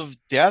Barrows of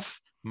Death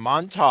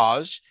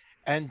Montage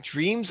and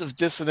Dreams of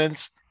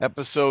Dissonance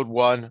Episode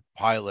 1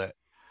 pilot.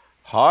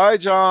 Hi,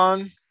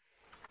 John.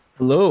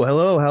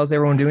 Hello. How's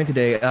everyone doing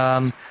today?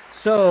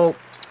 So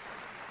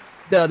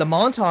the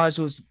montage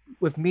was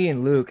with me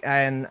and Luke,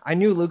 and I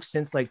knew Luke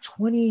since like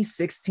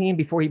 2016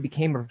 before he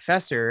became a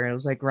professor, and it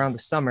was like around the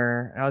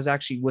summer. I was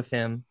actually with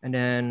him, and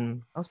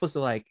then I was supposed to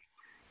like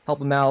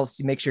help him out,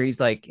 make sure he's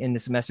like in the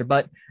semester.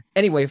 But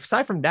anyway,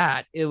 aside from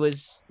that, it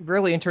was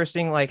really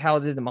interesting like how I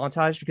did the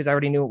montage because I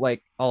already knew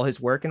like all his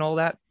work and all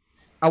that.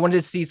 I wanted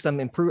to see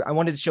I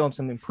wanted to show him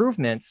some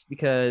improvements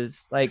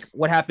because like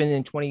what happened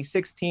in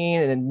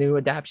 2016 and a new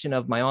adaptation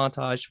of my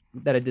montage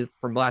that I did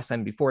from last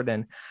time before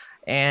then.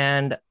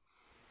 And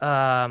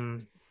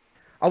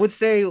I would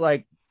say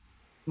like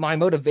my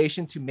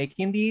motivation to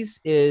making these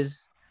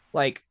is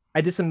like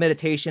I did some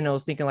meditation. I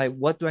was thinking like,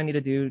 what do I need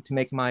to do to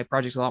make my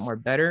projects a lot more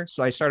better?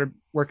 So I started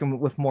working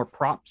with more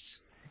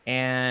props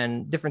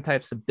and different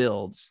types of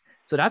builds.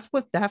 So that's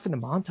what that for the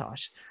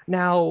montage.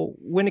 Now,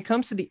 when it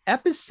comes to the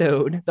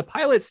episode, the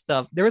pilot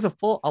stuff, there was a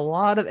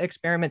lot of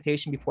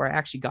experimentation before I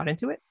actually got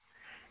into it.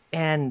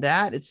 And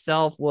that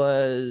itself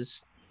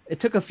it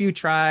took a few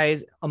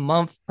tries, a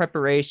month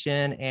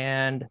preparation,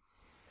 and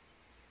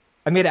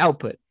I made an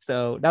output.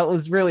 So that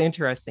was really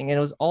interesting. And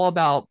it was all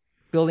about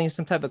building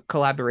some type of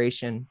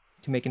collaboration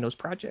to making those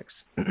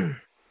projects.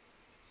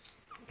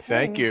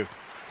 Thank you.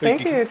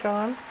 Thank you,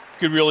 John. You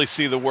could really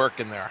see the work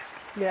in there.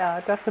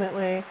 Yeah,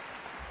 definitely.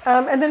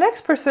 And the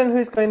next person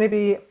who's going to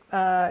be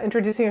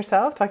introducing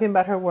herself, talking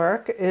about her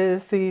work,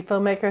 is the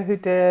filmmaker who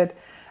did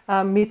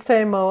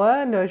Mitse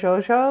Moa no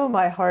Jojo,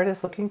 My Heart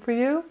is Looking for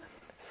You,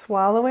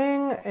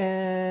 Swallowing,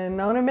 and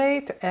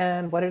Nonamate,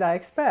 and What Did I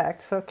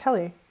Expect? So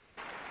Kelly.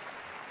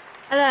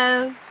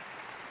 Hello.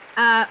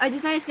 I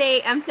just want to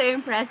say I'm so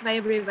impressed by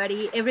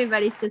everybody.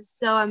 Everybody's just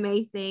so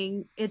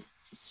amazing.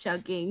 It's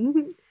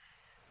shocking.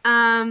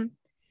 So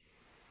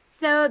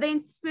the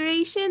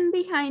inspiration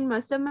behind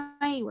most of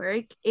my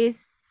work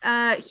is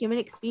human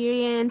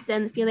experience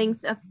and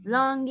feelings of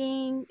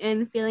longing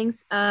and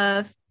feelings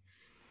of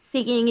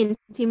seeking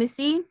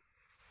intimacy,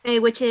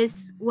 which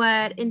is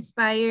what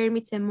inspired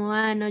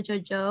Mitsemoa no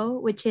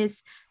Jojo, which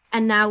is a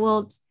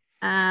Nahuatl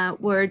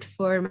word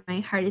for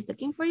My Heart is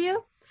Looking for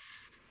You.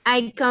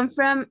 I come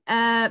from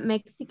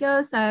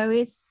Mexico, so I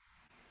always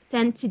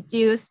tend to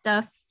do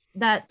stuff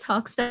that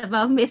talks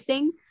about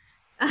missing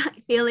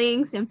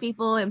feelings and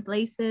people and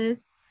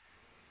places.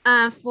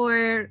 On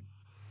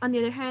the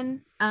other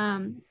hand,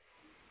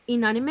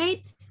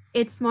 Inanimate,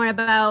 it's more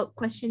about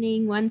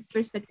questioning one's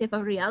perspective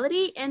of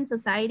reality and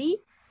society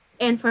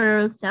and for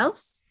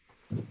ourselves.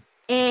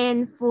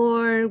 And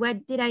for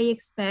What Did I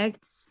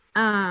Expect?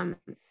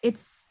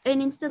 It's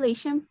an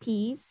installation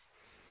piece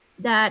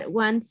that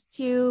wants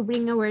to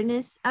bring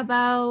awareness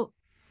about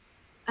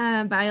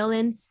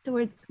violence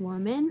towards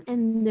women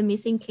and the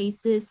missing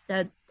cases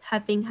that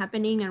have been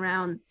happening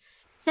around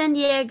San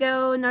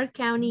Diego, North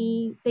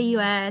County, the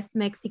US,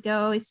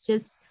 Mexico. It's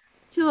just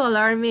too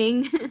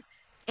alarming.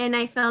 And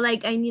I felt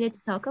like I needed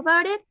to talk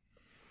about it.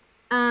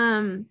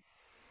 And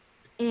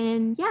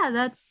yeah,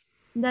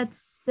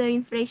 that's the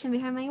inspiration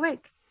behind my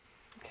work.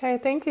 Okay,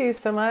 thank you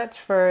so much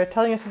for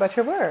telling us about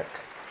your work.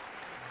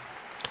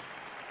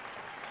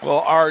 Well,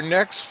 our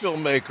next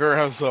filmmaker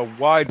has a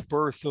wide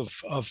berth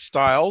of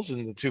styles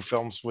in the 2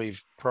 films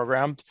we've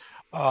programmed.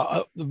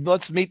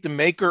 Let's meet the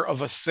maker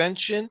of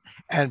Ascension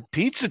and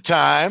Pizza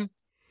Time,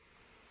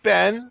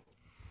 Ben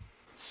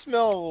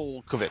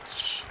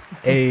Smelkovich.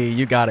 Hey,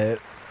 you got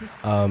it.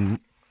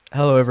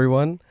 Hello,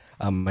 everyone.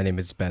 My name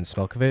is Ben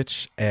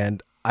Smelkovich,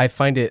 and I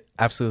find it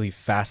absolutely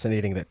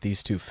fascinating that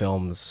these 2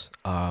 films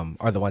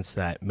are the ones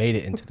that made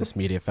it into this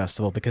media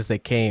festival, because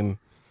they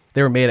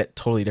were made at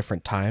totally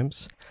different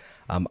times.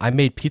 I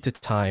made Pizza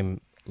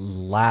Time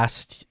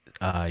last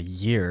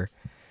year,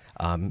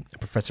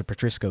 Professor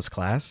Petrisco's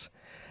class,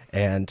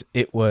 and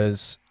it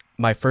was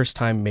my first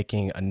time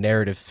making a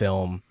narrative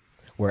film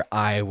where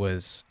I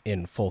was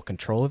in full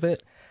control of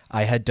it.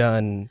 I had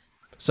done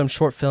some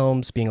short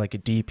films, being like a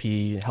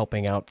DP,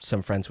 helping out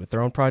some friends with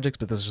their own projects,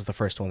 but this was the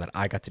first one that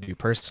I got to do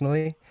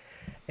personally,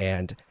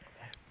 and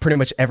pretty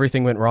much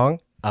everything went wrong,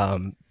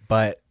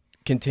 but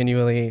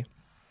continually,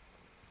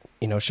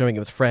 showing it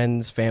with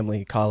friends,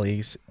 family,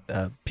 colleagues,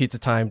 Pizza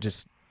Time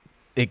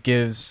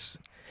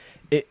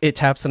it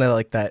taps into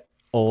like that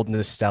old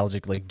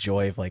nostalgic like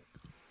joy of like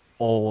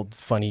old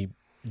funny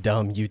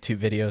dumb YouTube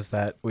videos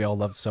that we all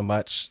love so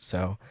much.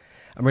 So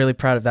I'm really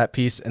proud of that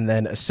piece. And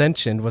then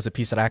Ascension was a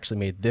piece that I actually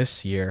made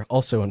this year,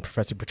 also in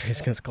Professor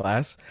Petrisco's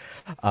class,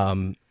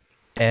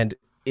 and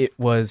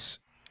it's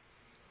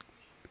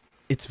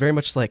very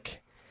much like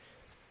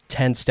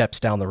 10 steps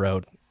down the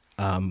road.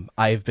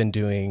 I've been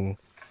doing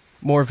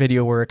more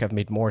video work, I've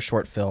made more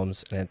short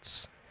films, and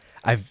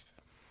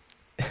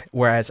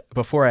whereas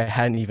before I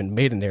hadn't even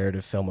made a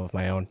narrative film of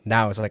my own,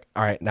 now it's like,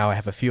 all right, now I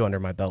have a few under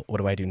my belt, what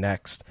do I do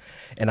next?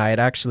 And I had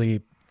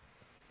actually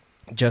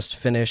just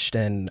finished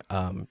and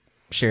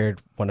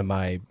shared one of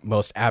my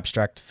most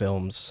abstract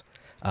films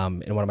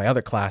in one of my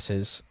other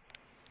classes,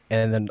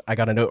 and then I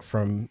got a note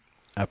from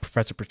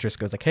Professor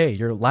Petrisco. Was like, hey,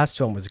 your last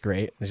film was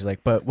great, and she's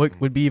like, but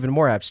what would be even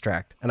more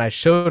abstract? And I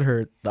showed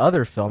her the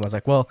other film. I was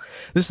like, well,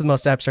 this is the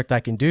most abstract I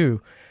can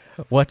do.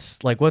 What's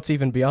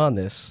even beyond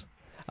this?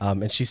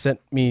 And she sent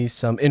me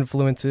some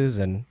influences,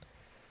 and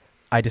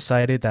I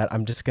decided that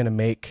I'm just going to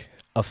make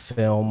a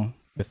film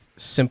with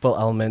simple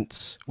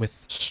elements,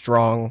 with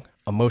strong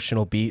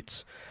emotional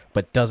beats,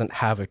 but doesn't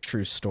have a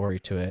true story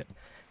to it.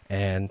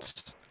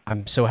 And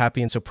I'm so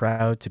happy and so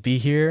proud to be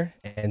here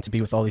and to be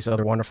with all these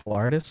other wonderful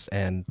artists.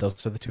 And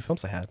those are the 2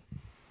 films I had.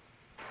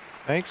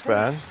 Thanks,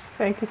 Ben.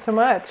 Thank you so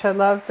much. I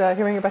loved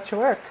hearing about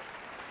your work.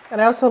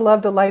 And I also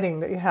love the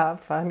lighting that you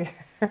have on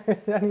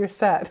your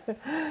set.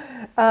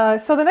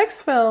 So the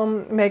next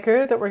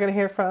filmmaker that we're going to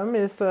hear from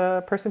is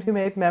the person who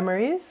made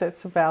Memories.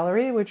 It's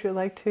Valerie. Would you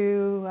like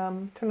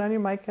to turn on your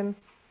mic and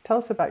tell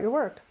us about your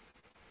work?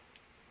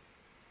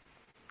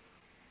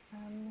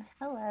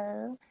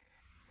 Hello.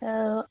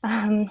 So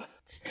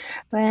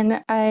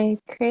when I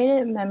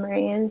created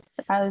Memories,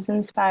 I was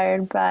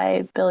inspired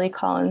by Billy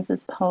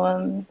Collins's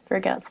poem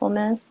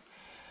Forgetfulness.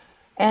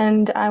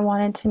 And I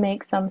wanted to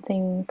make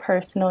something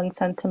personal and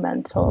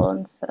sentimental,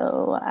 and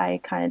so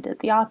I kind of did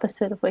the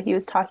opposite of what he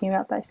was talking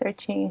about by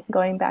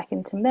going back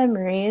into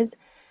memories,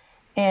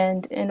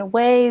 and in a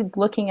way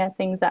looking at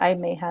things that I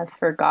may have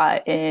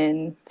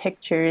forgotten,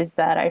 pictures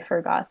that I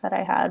forgot that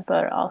I had,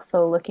 but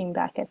also looking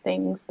back at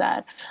things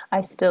that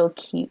I still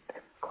keep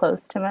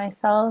close to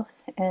myself,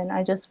 and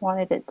I just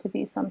wanted it to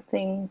be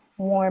something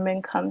warm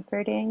and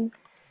comforting.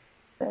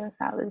 So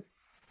that was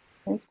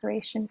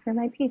inspiration for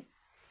my piece.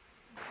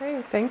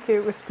 Great, thank you.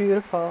 It was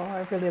beautiful.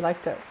 I really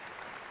liked it.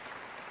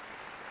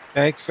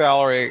 Thanks,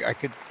 Valerie.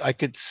 I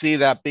could see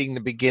that being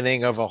the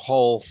beginning of a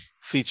whole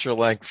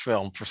feature-length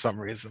film for some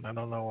reason. I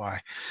don't know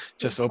why.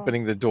 Just beautiful.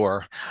 Opening the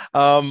door.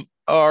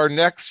 Our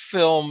next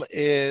film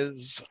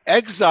is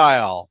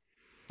Exile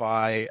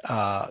by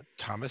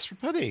Thomas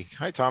Rapetti.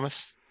 Hi,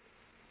 Thomas.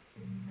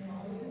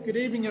 Good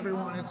evening,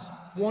 everyone. It's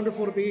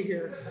wonderful to be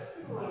here.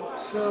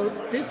 So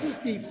this is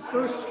the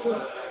first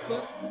film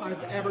clip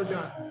I've ever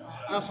done.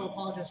 I also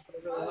apologize for the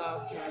really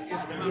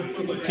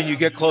loud. Can you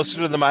get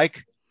closer to the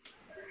mic?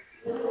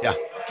 Yeah.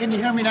 Can you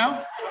hear me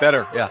now?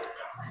 Better, yeah.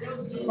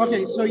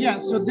 Okay,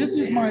 so this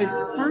is my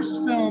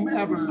first film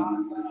ever,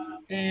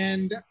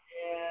 and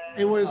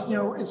it was,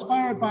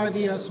 inspired by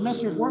the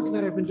semester of work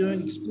that I've been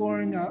doing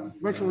exploring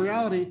virtual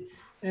reality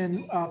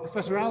in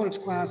Professor Allard's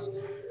class,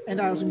 and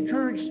I was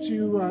encouraged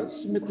to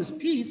submit this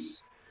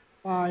piece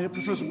by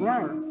Professor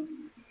Brower.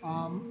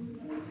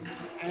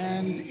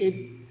 And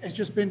it's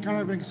just been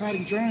kind of an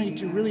exciting journey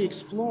to really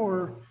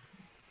explore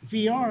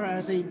VR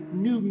as a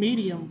new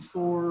medium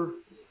for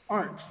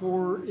art,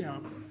 for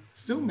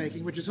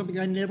filmmaking, which is something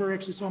I never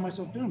actually saw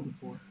myself doing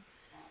before.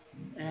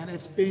 And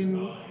it's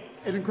been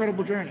an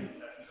incredible journey.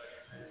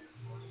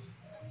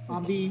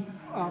 The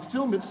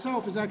film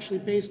itself is actually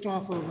based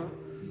off of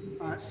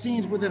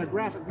scenes within a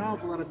graphic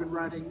novel that I've been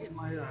writing in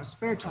my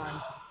spare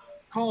time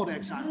called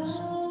Exiles.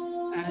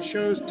 And it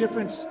shows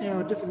different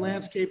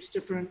landscapes,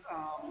 different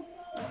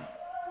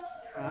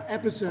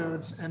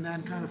episodes, and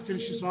then kind of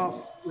finishes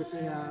off with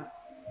a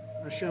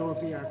show of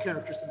the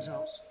characters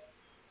themselves.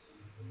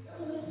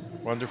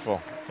 Wonderful.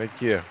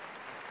 Thank you.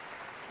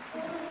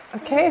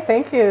 Okay,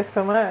 thank you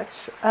so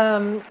much.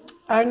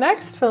 Our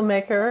next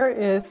filmmaker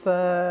is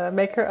the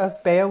maker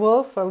of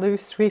Beowulf, a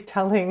loose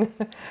retelling.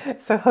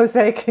 So,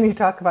 Jose, can you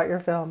talk about your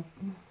film?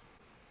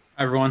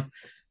 Hi, everyone.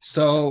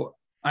 So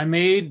I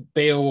made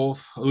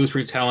Beowulf, a loose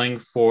retelling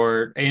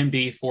for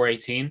AMD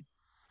 418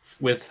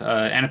 with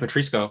Anna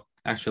Petrisco,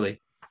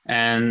 actually.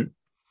 And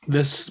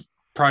this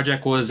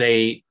project was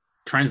a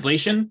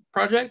translation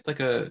project,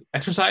 like a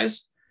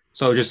exercise.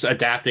 So just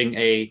adapting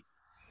a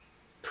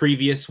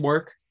previous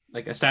work,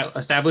 like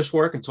established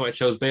work, and so I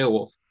chose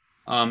Beowulf.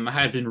 I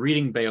had been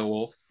reading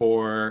Beowulf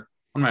for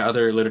one of my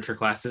other literature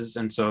classes,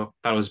 and so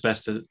thought it was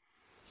best to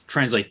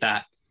translate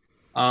that.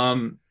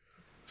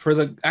 For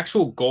the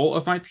actual goal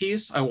of my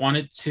piece, I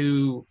wanted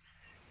to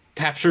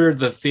capture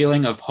the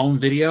feeling of home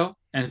video,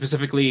 and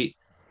specifically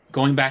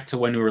going back to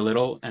when we were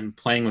little and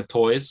playing with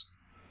toys.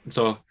 And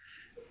so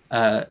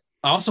I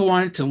also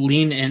wanted to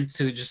lean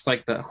into just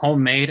like the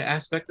homemade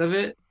aspect of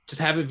it,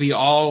 just have it be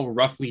all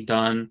roughly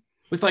done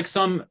with like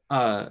some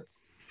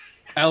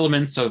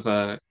elements of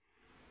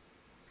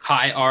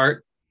high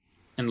art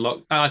and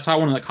low. I saw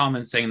one of the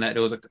comments saying that it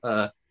was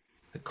a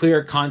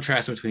clear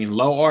contrast between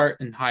low art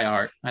and high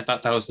art. I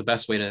thought that was the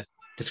best way to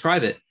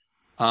describe it.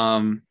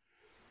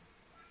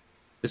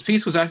 This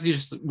piece was actually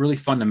just really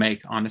fun to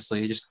make,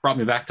 honestly. It just brought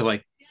me back to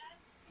like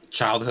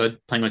childhood,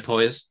 playing with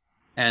toys.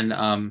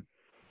 And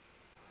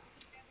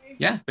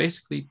yeah,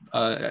 basically,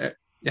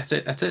 that's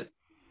it.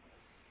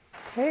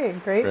 Okay,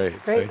 great.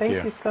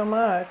 Thank you so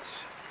much.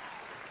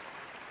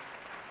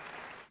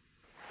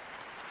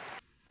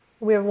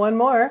 We have one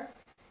more.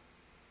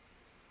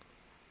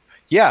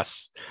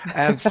 Yes.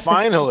 And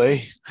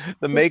finally,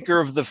 the maker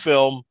of the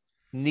film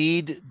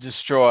Need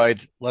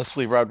Destroyed,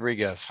 Leslie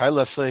Rodriguez. Hi,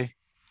 Leslie.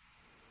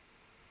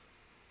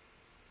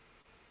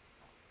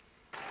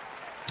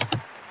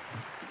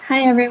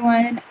 Hi,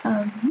 everyone.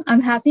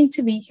 I'm happy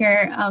to be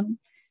here.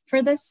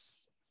 For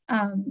this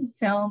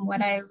film,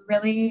 what I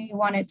really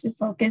wanted to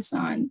focus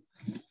on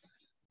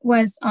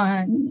was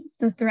on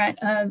the threat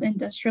of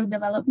industrial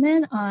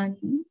development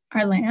on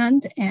our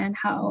land and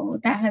how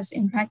that has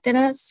impacted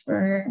us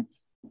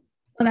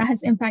that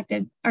has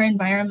impacted our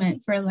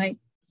environment for a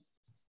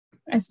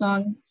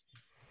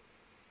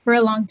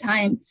long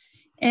time.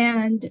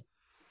 And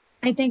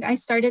I think I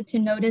started to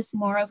notice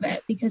more of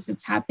it because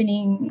it's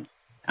happening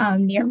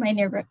near my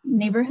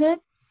neighborhood.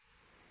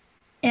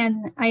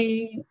 And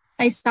I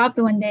stopped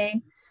one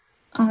day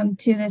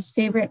to this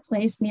favorite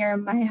place near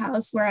my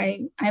house where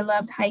I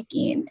loved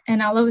hiking.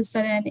 And all of a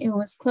sudden it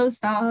was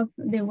closed off.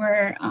 They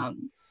were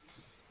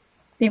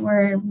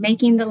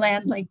making the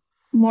land like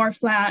more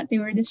flat. They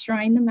were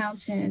destroying the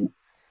mountain.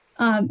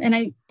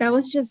 And that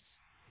was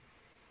just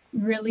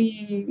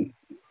really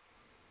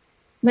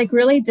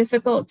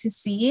difficult to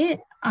see.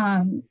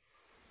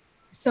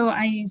 So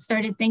I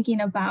started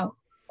thinking about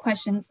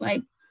questions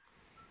like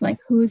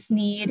whose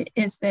need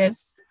is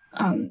this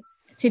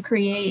to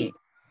create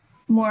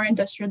more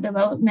industrial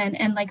development,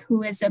 and like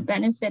who is it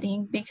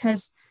benefiting?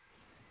 Because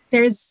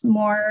there's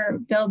more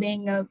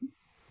building of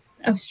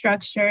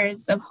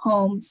structures, of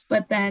homes,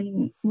 but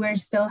then we're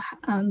still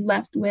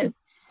left with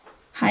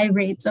high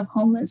rates of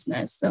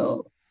homelessness.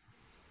 So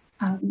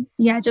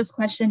just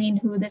questioning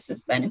who this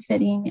is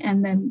benefiting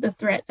and then the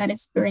threat that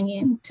it's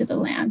bringing to the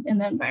land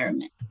and the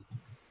environment.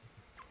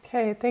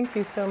 Okay, thank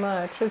you so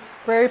much. It's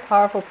a very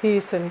powerful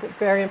piece and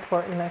very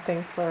important, I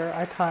think, for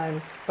our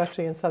times,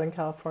 especially in Southern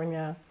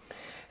California.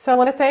 So I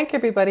want to thank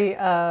everybody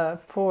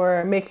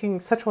for making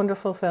such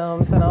wonderful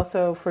films and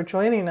also for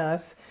joining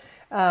us.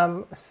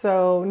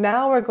 So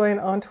now we're going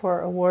on to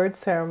our awards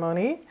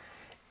ceremony,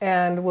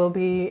 and we'll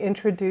be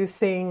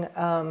introducing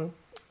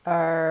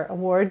our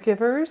award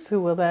givers,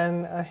 who will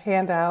then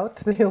hand out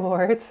the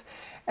awards.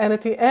 And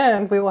at the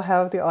end, we will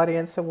have the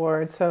audience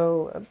award.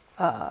 So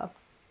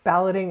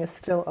balloting is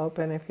still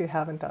open if you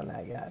haven't done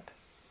that yet.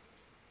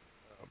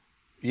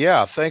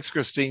 Yeah, thanks,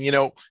 Christine. You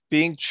know,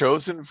 being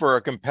chosen for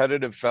a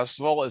competitive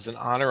festival is an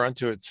honor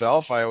unto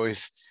itself. I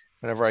always,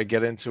 whenever I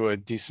get into a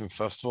decent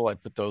festival, I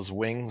put those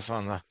wings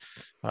on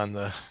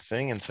the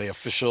thing and say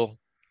official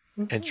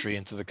entry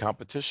into the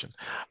competition.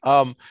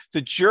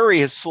 The jury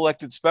has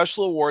selected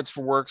special awards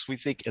for works we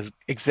think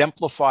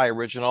exemplify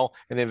original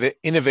and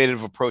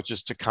innovative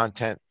approaches to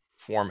content,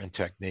 form, and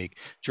technique.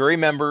 Jury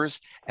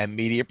members and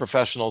media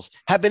professionals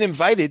have been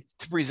invited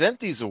to present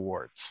these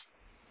awards.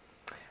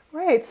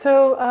 Right,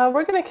 so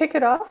we're going to kick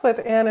it off with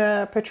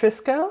Anna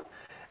Petrisco.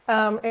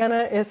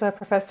 Anna is a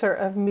professor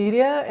of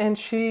media, and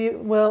she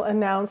will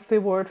announce the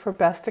award for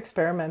Best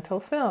Experimental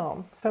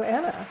Film. So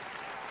Anna.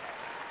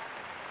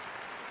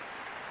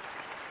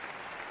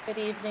 Good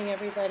evening,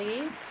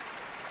 everybody.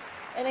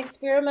 An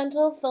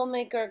experimental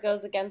filmmaker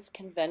goes against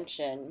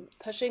convention,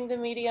 pushing the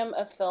medium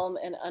of film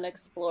in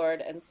unexplored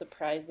and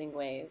surprising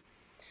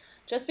ways.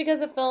 Just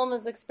because a film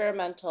is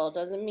experimental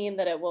doesn't mean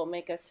that it won't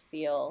make us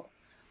feel,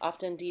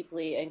 often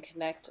deeply, and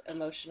connect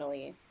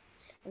emotionally.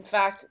 In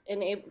fact,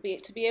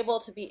 to be able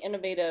to be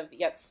innovative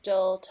yet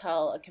still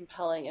tell a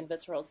compelling and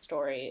visceral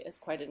story is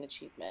quite an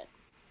achievement.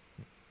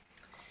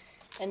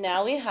 And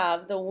now we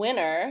have the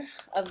winner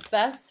of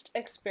Best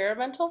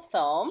Experimental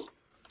Film.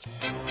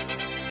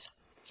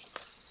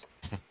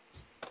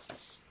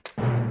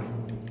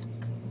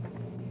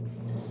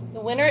 The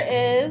winner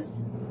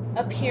is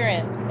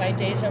Appearance by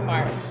Daja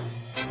Marks.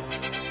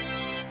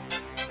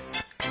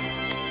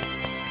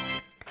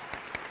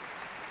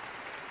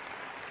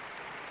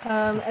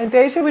 And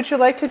Daja, would you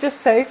like to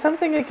just say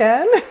something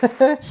again?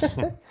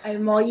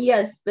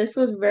 Yes, this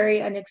was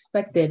very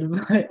unexpected,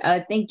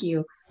 but thank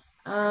you.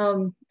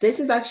 This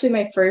is actually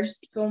my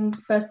first film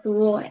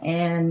festival,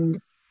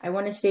 and I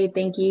want to say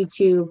thank you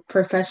to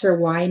Professor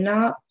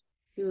Wynot,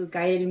 who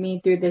guided me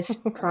through this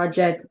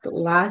project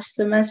last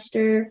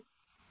semester,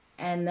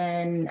 and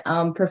then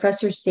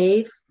Professor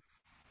Safe,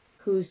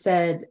 who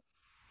said,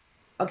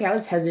 okay, I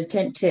was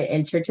hesitant to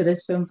enter to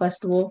this film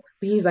festival,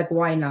 but he's like,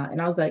 why not?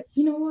 And I was like,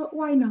 you know what,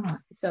 why not?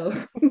 So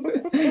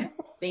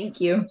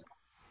thank you.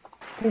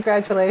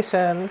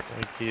 Congratulations.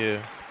 Thank you.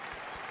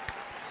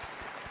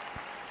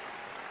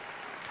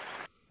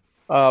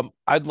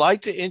 I'd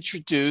like to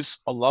introduce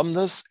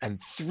alumnus and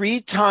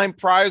 3-time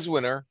prize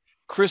winner,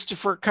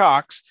 Christopher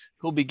Cox,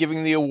 who'll be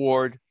giving the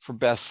award for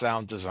Best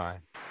Sound Design.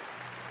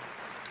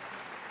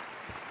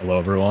 Hello,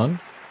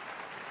 everyone.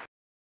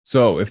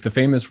 So, if the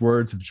famous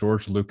words of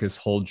George Lucas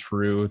hold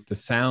true, the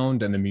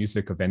sound and the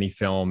music of any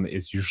film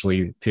is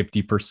usually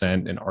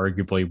 50% and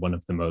arguably one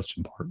of the most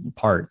important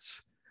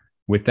parts.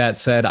 With that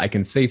said, I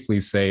can safely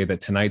say that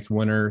tonight's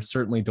winner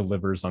certainly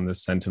delivers on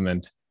this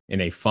sentiment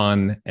in a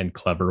fun and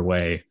clever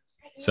way.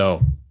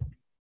 So,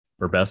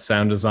 for Best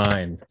Sound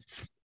Design,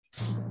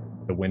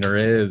 the winner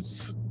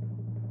is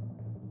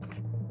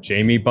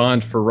Jamie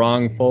Bunt for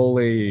Wrong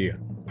Foley.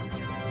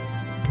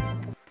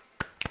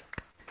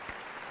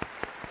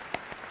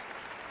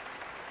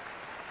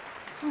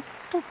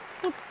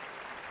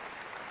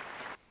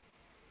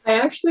 I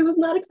actually was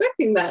not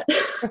expecting that.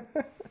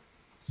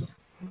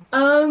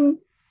 I don't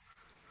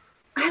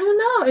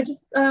know. I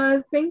just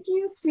thank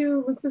you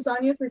to Luke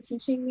Bisogna for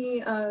teaching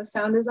me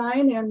sound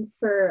design and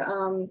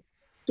for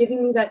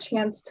giving me that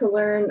chance to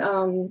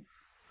learn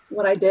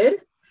what I did.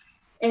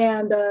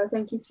 And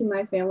thank you to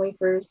my family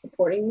for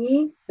supporting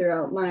me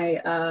throughout my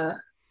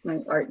my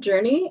art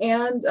journey.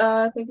 And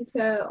thank you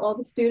to all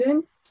the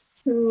students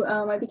who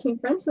I became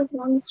friends with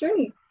along this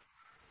journey.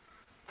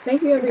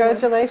 Thank you, everyone.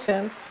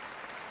 Congratulations.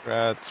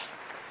 Congrats.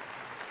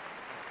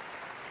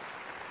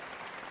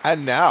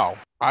 And now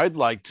I'd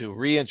like to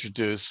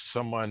reintroduce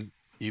someone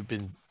you've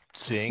been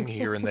seeing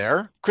here and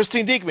there,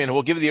 Christine Diekman, who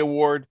will give the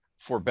award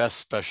for Best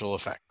Special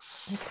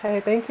Effects.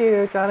 Okay, thank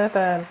you,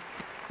 Jonathan.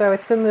 So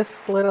it's in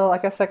this little, I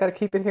guess I got to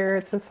keep it here.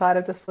 It's inside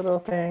of this little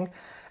thing.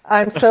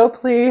 I'm so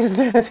pleased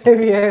to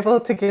be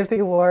able to give the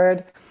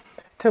award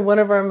to one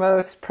of our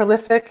most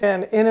prolific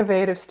and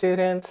innovative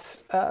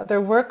students.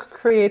 Their work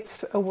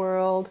creates a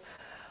world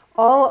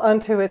all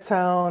unto its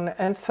own.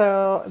 And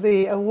so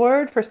the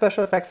award for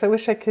special effects, I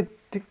wish I could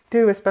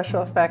do a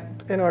special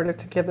effect in order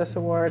to give this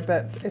award,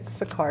 but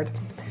it's a card.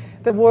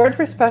 The award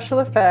for special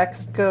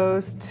effects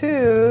goes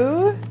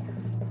to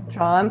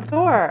John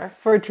Thor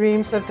for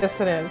Dreams of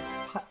Dissonance,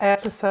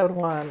 episode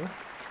 1.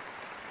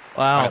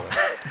 Wow.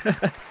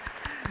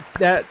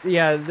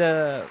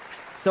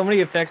 So many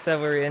effects that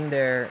were in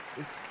there.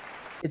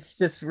 It's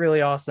just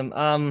really awesome.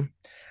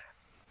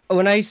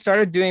 When I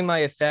started doing my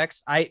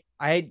effects, I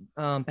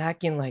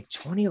back in like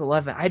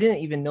 2011, I didn't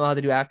even know how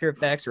to do After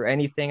Effects or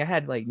anything. I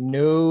had like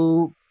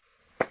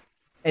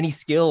any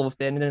skill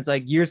with it. And then it's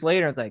like years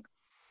later, it's like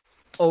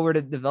over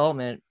to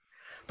development.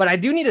 But I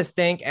do need to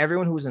thank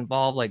everyone who was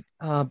involved, like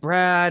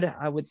Brad,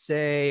 I would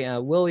say,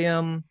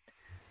 William,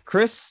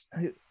 Chris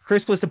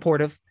was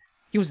supportive.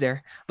 He was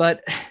there,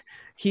 but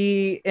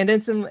and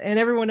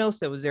everyone else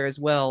that was there as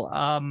well.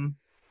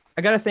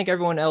 I got to thank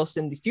everyone else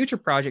in the future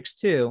projects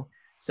too.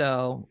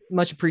 So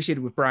much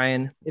appreciated with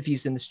Brian, if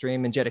he's in the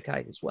stream, and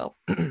Jedediah as well.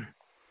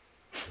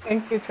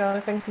 Thank you,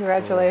 Jonathan.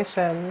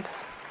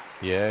 Congratulations.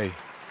 Yay.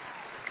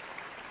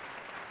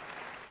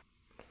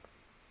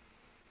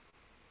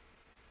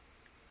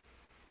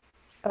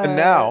 And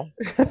now.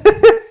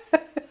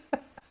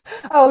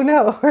 Oh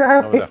no, where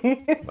are we? No.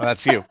 Well,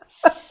 that's you.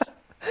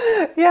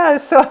 Yeah,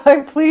 so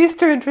I'm pleased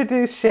to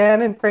introduce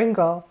Shannon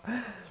Pringle.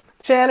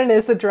 Shannon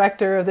is the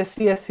director of the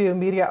CSU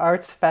Media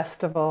Arts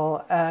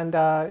Festival,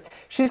 and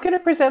she's going to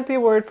present the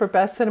award for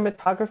Best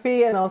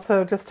Cinematography and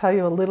also just tell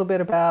you a little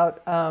bit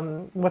about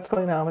what's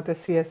going on with the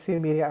CSU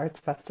Media Arts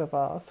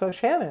Festival. So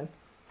Shannon.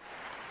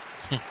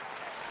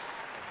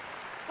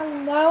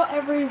 Hello,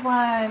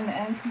 everyone,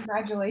 and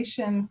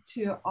congratulations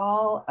to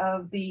all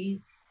of the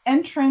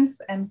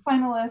entrants and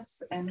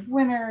finalists and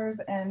winners,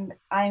 and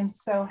I am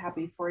so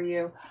happy for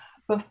you.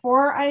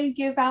 Before I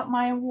give out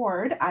my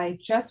award, I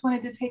just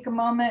wanted to take a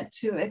moment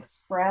to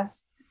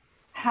express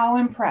how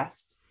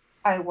impressed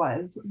I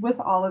was with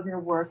all of your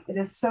work. It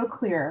is so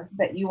clear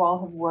that you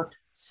all have worked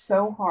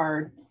so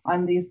hard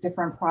on these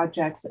different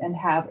projects and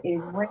have a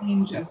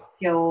range of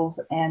skills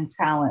and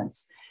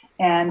talents.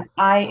 And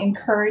I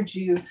encourage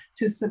you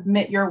to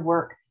submit your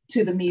work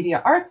to the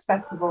Media Arts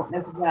Festival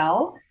as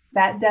well.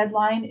 That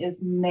deadline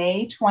is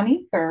May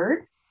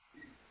 23rd.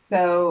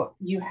 So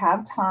you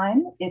have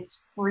time.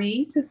 It's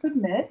free to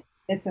submit.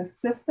 It's a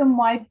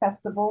system-wide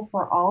festival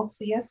for all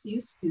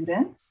CSU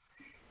students.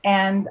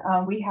 And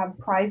we have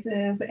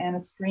prizes and a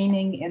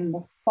screening in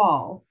the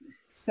fall.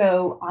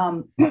 So,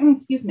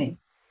 excuse me,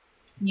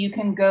 you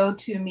can go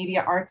to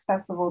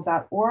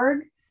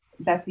mediaartsfestival.org.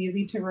 That's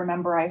easy to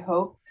remember, I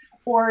hope.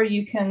 Or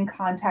you can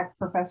contact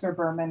Professor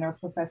Berman or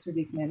Professor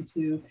Diekman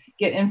to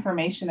get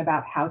information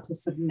about how to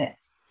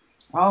submit.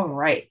 All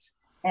right.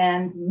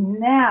 And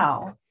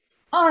now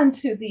on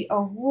to the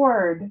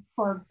award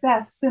for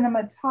Best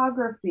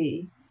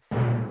Cinematography.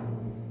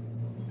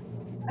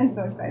 I'm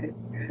so excited.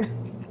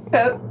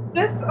 So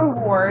this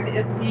award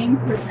is being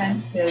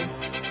presented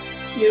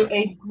to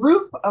a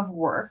group of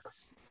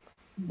works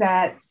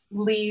that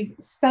leave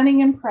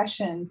stunning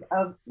impressions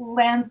of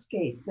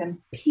landscape and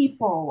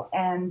people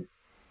and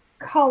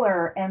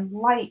color and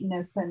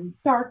lightness and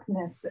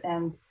darkness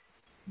and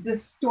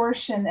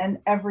distortion and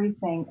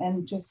everything,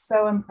 and just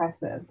so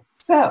impressive.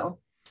 So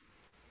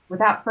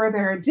without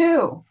further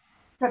ado,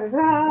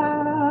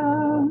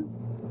 ta-da-da!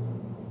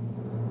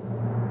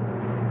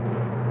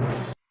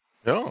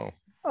 Oh.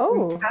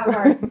 We have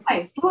our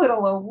nice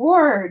little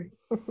award.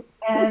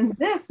 And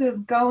this is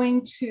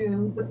going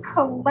to the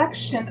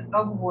collection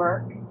of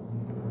work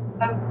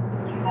of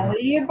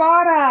Kelly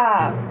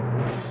Ibarra.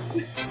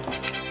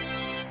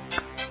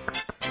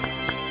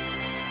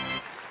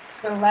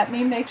 So let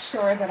me make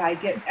sure that I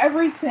get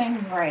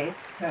everything right.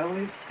 So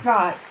we've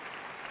got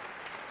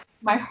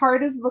My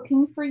Heart is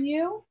Looking for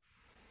You,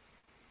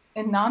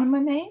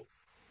 Anonymate,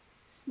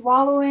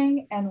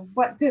 Swallowing, and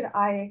What Did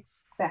I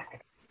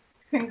Expect?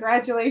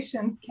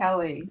 Congratulations,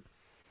 Kelly.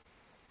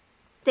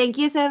 Thank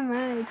you so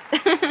much.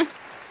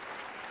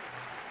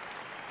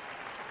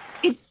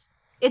 It's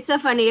so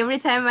funny. Every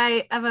time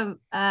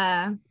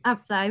I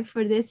apply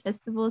for these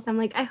festivals, I'm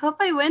like, I hope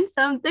I win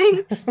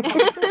something.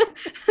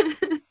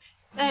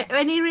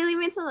 And it really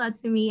means a lot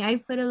to me. I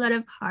put a lot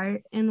of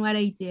heart in what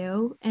I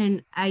do,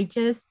 and I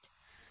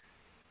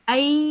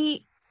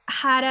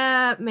had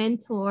a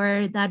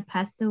mentor that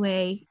passed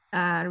away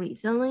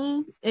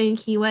recently, and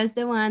he was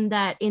the one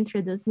that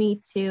introduced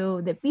me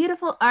to the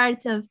beautiful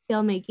art of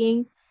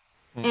filmmaking.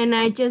 And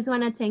I just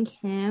want to thank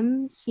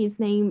him. His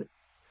name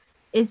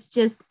is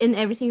just in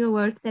every single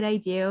work that I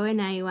do.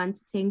 And I want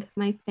to thank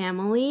my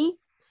family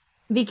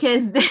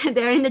because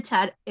they're in the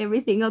chat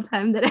every single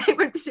time that I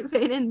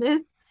participate in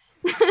this.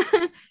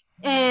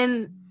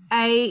 And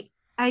I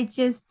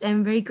just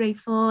am very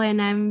grateful, and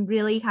I'm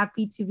really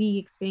happy to be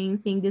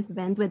experiencing this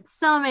event with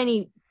so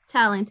many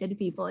talented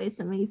people. It's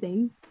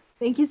amazing.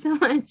 Thank you so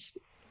much.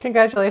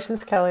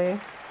 Congratulations, Kelly.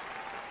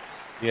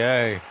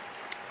 Yay.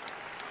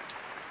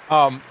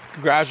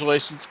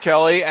 Congratulations,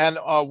 Kelly. And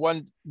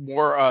one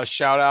more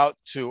shout out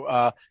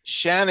to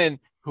Shannon,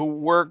 who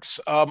works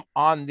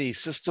on the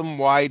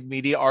System-Wide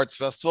Media Arts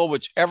Festival,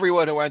 which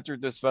everyone who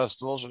entered this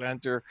festival should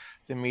enter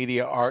the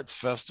Media Arts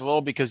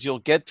Festival, because you'll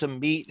get to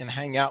meet and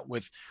hang out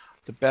with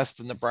the best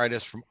and the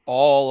brightest from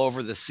all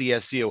over the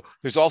CSU.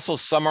 There's also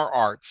Summer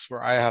Arts,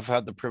 where I have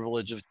had the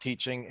privilege of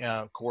teaching,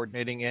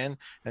 coordinating in,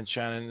 and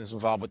Shannon is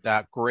involved with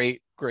that.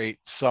 Great, great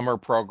summer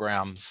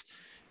programs,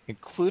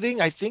 including,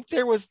 I think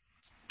there was,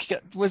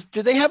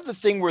 did they have the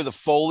thing where the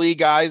Foley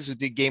guys who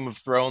did Game of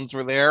Thrones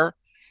were there?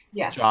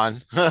 Yes. John,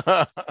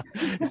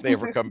 if they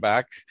ever come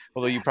back,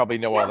 although you probably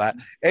know all that.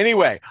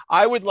 Anyway,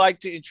 I would like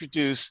to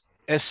introduce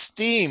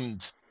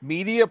esteemed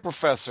media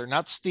professor,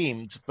 not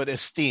steamed, but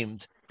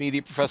esteemed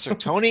media professor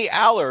Tony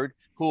Allard,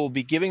 who will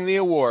be giving the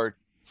award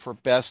for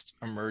Best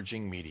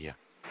Emerging Media.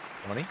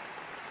 Tony?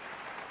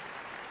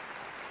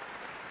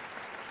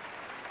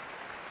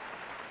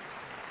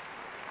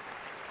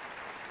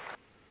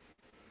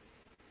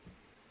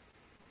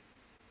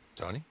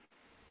 Tony?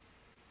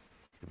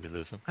 Did we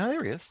lose him? Oh,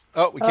 there he is.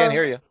 Oh, we can't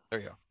hear you. There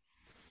you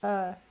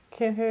go.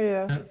 Can't hear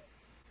you.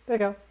 There you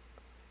go.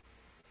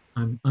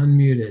 I'm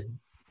unmuted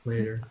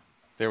later.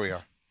 There we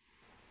are.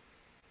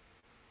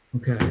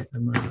 Okay.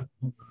 Hold on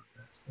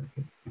a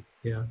second.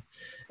 Yeah.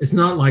 It's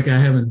not like I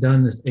haven't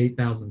done this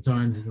 8,000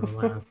 times in the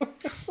last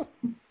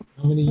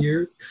how many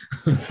years?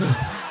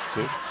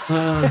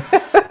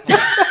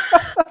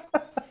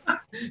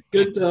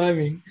 Good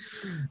timing.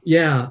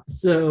 Yeah.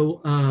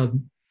 So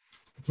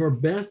for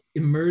Best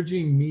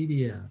Emerging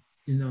Media,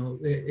 you know,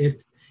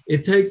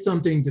 it takes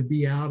something to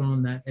be out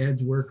on that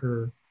edge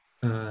worker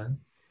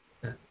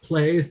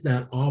place,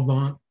 that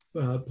avant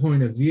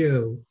point of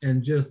view,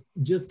 and just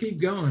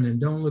keep going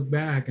and don't look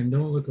back and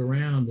don't look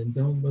around and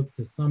don't look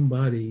to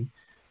somebody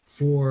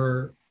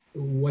for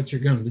what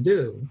you're going to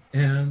do.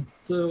 And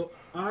so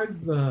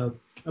I've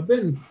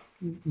been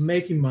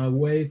making my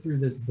way through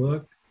this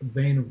book,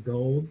 Vein of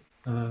Gold,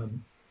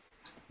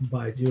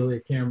 by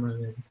Julia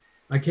Cameron, and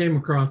I came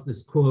across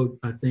this quote,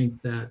 I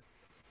think, that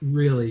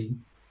really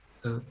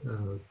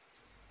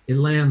it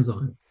lands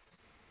on it.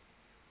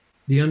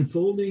 The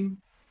unfolding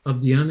of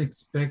the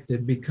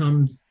unexpected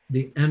becomes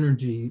the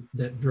energy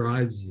that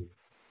drives you.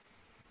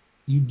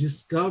 You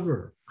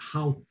discover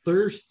how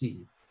thirsty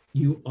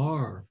you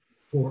are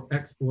for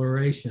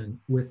exploration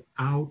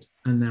without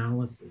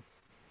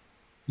analysis.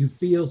 You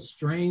feel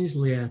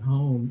strangely at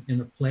home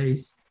in a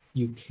place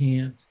you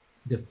can't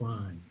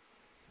define.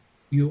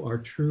 You are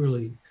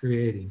truly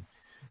creating.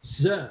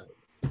 So,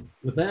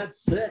 with that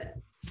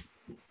said,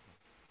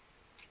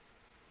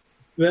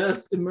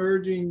 best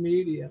emerging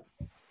media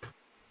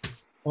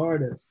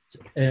artist,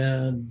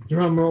 and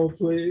drum roll,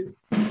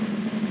 please.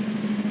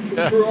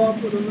 The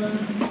prophet of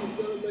that is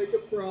gonna make a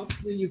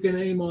prophecy. You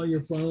can aim all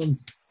your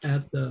phones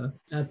at the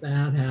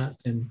hat,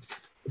 and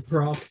the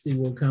prophecy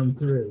will come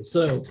through.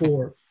 So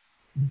for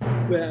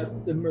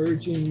best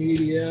emerging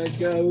media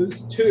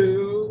goes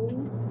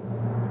to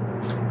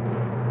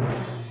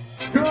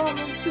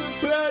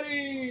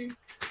Confetti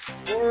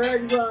or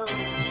Exile.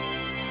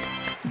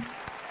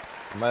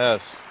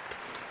 Mess.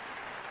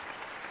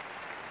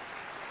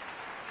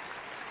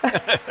 Oh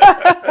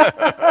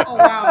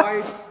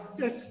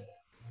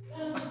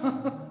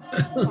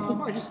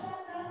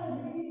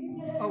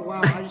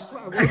wow! I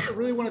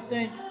really want to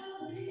thank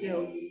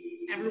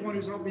everyone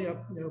who's helped me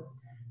up.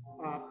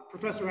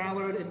 Professor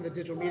Allard in the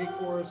digital media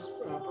course,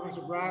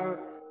 Professor Breyer,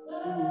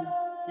 who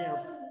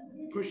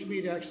pushed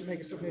me to actually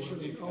make a submission.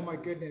 And oh my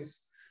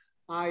goodness,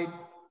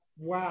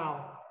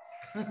 wow.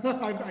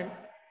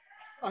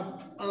 I'm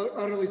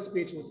utterly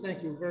speechless.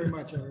 Thank you very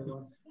much,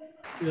 everyone.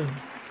 Yeah.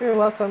 You're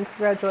welcome.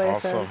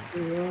 Congratulations.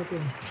 Awesome. You're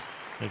welcome.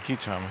 Thank you,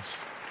 Thomas.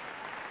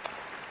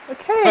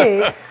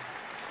 Okay.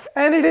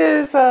 And it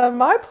is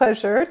my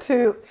pleasure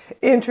to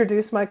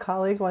introduce my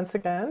colleague once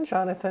again,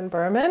 Jonathan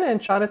Berman.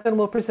 And Jonathan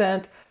will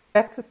present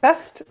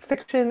Best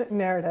Fiction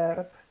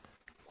Narrative.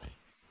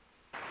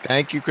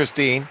 Thank you,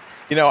 Christine.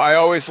 I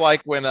always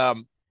like when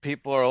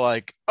people are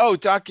like, oh,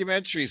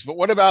 documentaries, but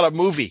what about a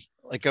movie?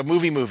 Like a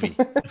movie.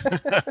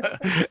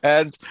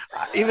 And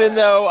even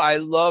though I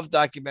love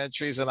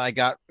documentaries and I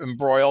got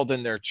embroiled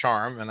in their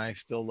charm and I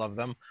still love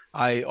them,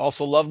 I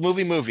also love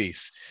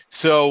movies.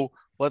 So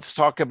let's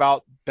talk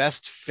about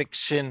best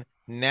fiction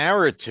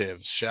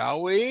narratives,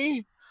 shall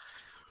we?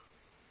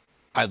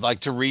 I'd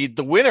like to read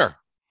the winner.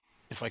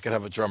 If I could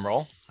have a drum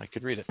roll, I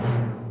could read it.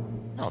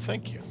 Oh,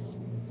 thank you.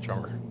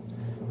 Drummer.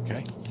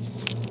 Okay.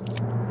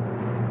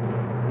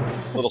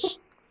 Hold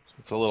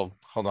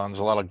on, there's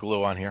a lot of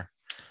glue on here.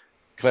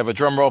 Could I have a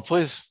drum roll,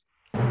 please?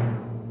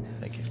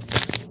 Thank you.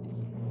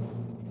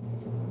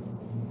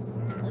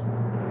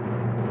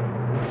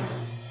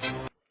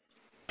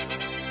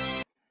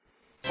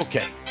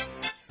 Okay.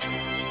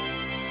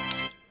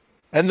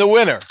 And the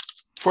winner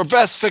for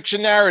Best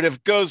Fiction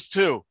Narrative goes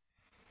to...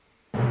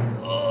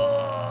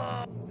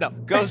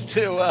 goes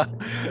to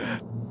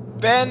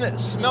Ben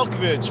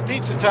Smelkovich.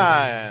 Pizza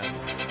time.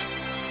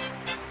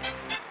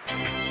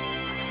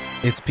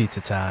 It's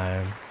pizza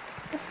time.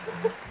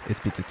 It's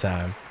pizza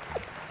time.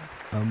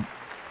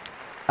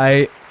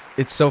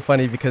 It's so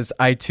funny because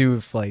I too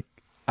have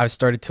I've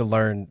started to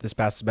learn this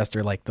past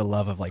semester the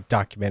love of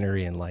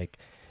documentary and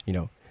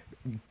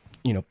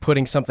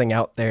putting something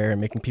out there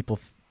and making people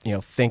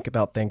think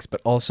about things,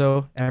 but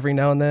also every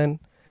now and then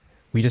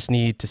we just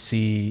need to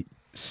see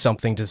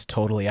something just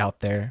totally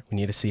out there. We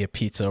need to see a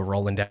pizza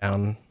rolling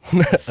down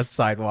a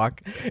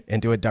sidewalk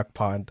into a duck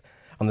pond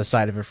on the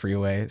side of a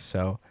freeway.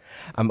 So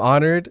I'm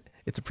honored.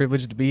 It's a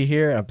privilege to be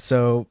here. I'm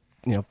so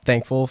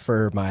thankful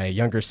for my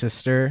younger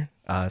sister,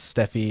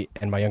 Steffi,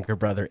 and my younger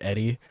brother,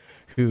 Eddie,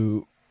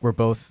 who were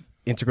both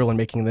integral in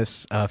making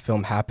this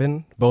film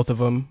happen. Both of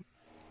them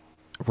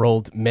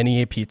rolled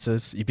many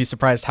pizzas. You'd be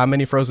surprised how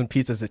many frozen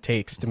pizzas it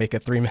takes to make a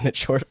 3-minute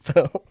short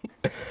film.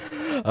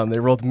 They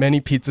rolled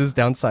many pizzas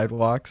down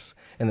sidewalks.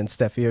 And then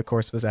Steffi, of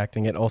course, was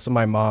acting it. Also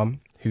my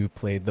mom, who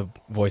played the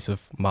voice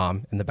of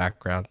Mom in the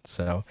background.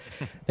 So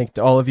thank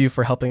to all of you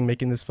for helping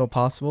making this film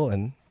possible.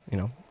 And,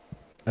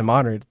 I'm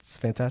honored. It's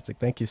fantastic.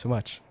 Thank you so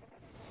much.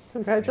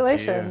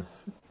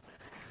 Congratulations.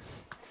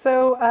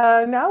 So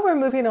now we're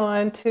moving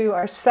on to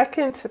our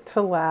second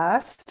to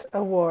last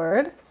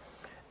award.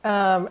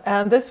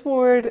 And this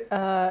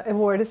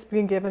award is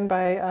being given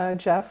by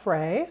Jeff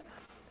Ray.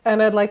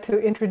 And I'd like to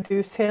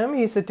introduce him.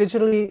 He's a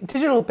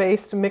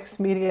digital-based mixed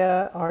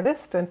media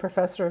artist and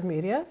professor of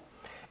media.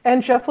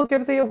 And Jeff will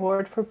give the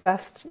award for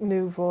Best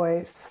New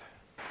Voice.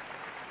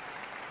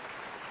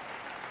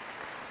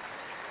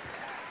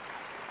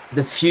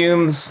 The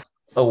Fumes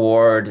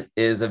Award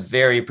is a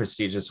very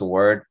prestigious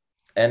award.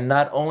 And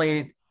not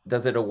only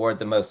does it award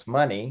the most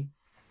money,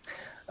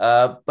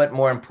 but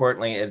more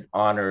importantly, it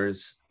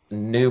honors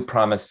new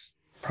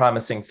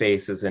promising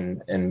faces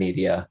in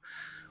media.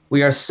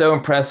 We are so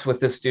impressed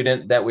with this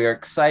student that we are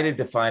excited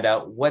to find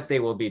out what they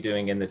will be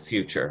doing in the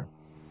future.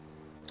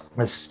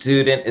 The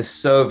student is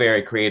so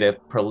very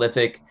creative,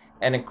 prolific,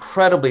 and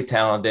incredibly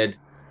talented.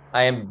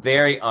 I am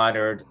very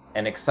honored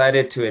and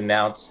excited to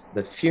announce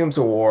the Fumes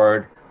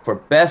Award for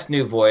Best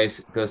New Voice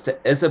goes to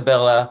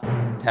Isabella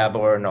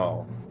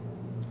Tabornal.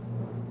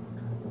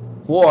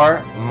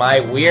 For My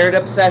Weird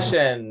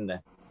Obsession,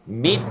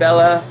 Meet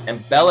Bella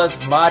and Bella's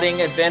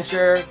Modding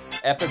Adventure,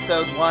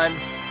 Episode 1,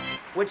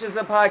 which is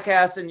a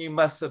podcast and you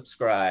must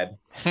subscribe.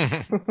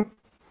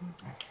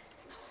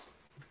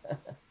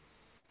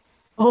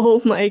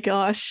 Oh my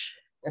gosh.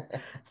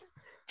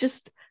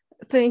 Just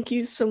Thank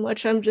you so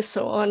much. I'm just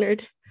so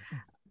honored.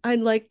 I'd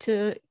like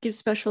to give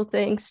special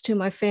thanks to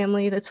my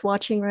family that's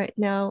watching right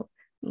now,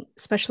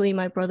 especially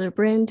my brother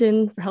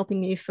Brandon for helping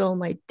me film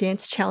my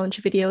dance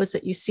challenge videos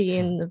that you see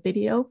in the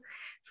video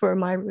for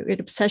my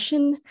weird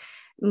obsession.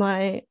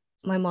 My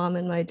mom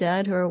and my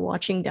dad who are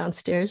watching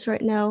downstairs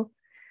right now.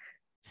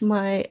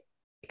 My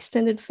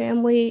extended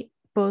family,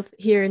 both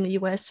here in the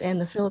US and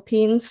the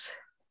Philippines.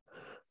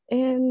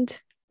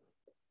 And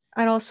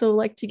I'd also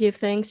like to give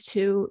thanks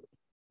to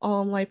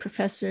all my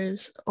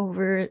professors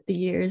over the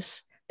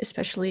years,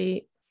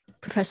 especially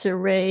Professor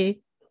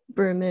Ray,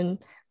 Berman,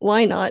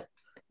 Why Not,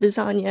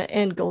 Bizania,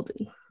 and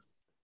Golden.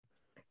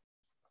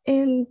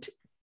 And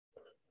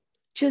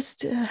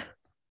just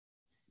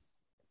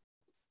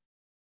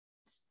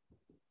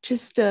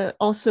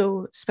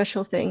also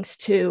special thanks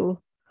to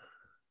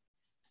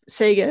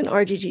Sega and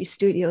RGG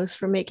Studios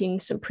for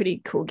making some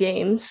pretty cool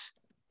games.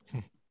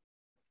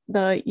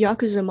 The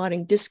Yakuza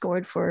Modding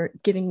Discord for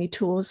giving me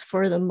tools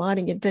for the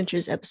Modding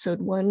Adventures Episode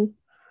 1.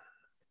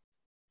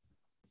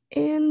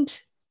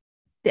 And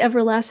the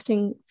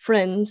everlasting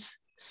friends,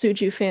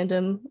 Suju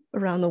fandom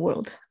around the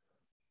world.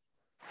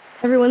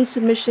 Everyone's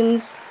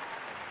submissions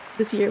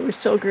this year were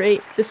so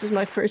great. This is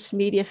my first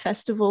media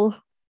festival.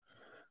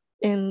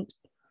 And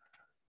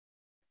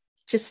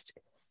just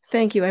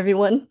thank you,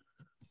 everyone.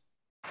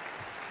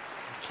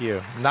 Thank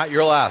you. Not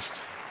your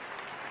last.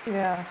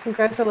 Yeah,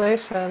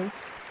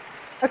 congratulations.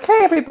 Okay,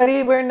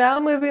 everybody, we're now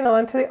moving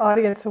on to the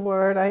audience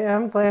award. I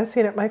am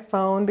glancing at my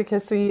phone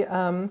because the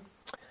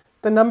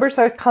numbers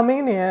are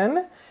coming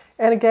in.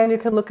 And again, you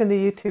can look in the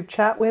YouTube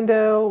chat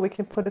window. We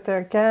can put it there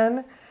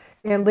again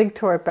and link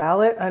to our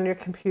ballot on your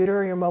computer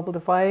or your mobile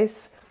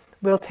device.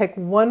 We'll take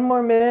one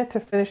more minute to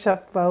finish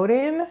up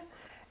voting.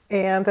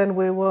 And then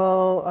we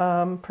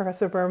will,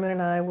 Professor Berman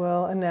and I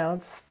will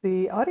announce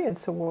the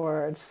audience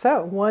awards.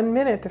 So 1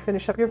 minute to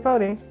finish up your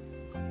voting.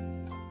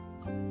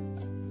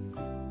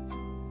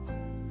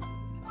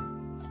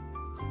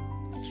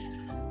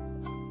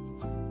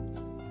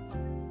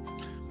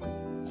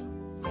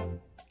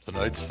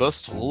 Tonight's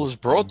festival is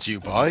brought to you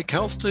by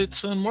Cal State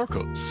San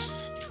Marcos,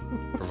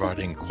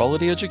 providing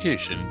quality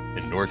education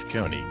in North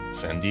County,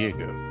 San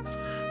Diego.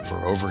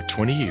 For over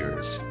 20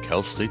 years,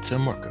 Cal State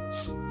San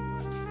Marcos.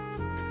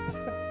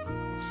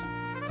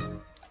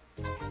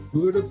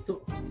 Who would have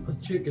thought a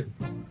chicken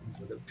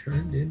would have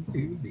turned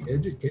into the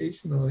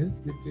educational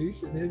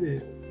institution it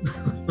is?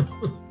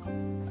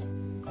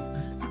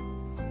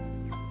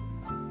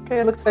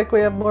 Okay, it looks like we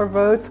have more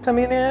votes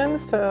coming in,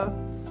 so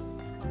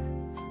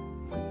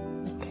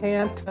we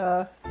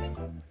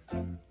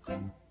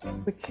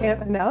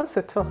can't announce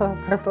it till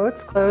our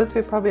votes closed.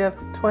 We probably have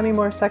 20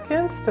 more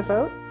seconds to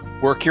vote.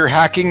 Work your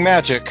hacking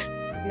magic.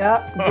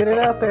 Yeah, get it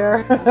out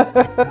there.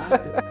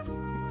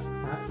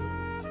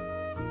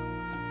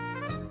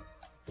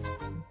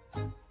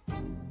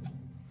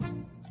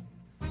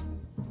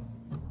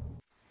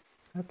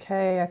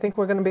 Okay, I think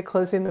we're going to be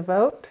closing the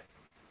vote.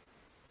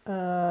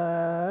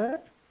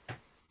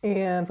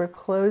 And we're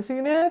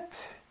closing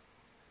it.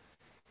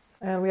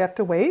 And we have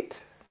to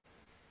wait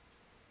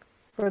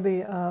for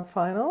the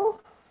final.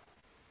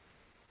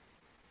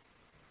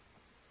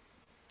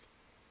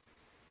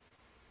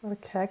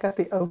 Okay, I got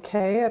the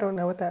okay. I don't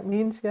know what that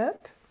means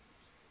yet.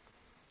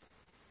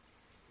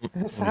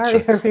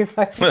 Sorry,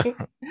 everybody.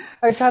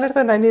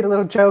 Jonathan, I need a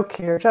little joke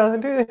here.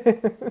 Jonathan,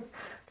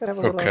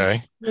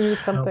 okay. We need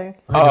something.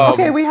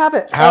 Okay, we have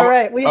it. All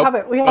right, we have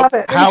it. We have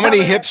it. How many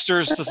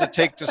hipsters does it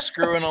take to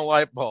screw in a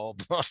light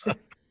bulb?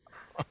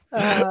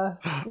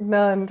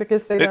 None,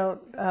 because they don't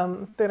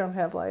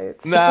have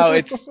lights. No,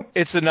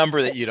 it's a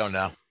number that you don't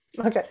know.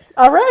 Okay.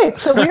 All right.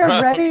 So we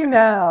are ready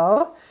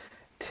now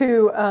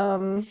to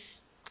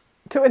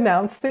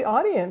announce the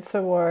audience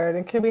award.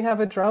 And can we have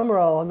a drum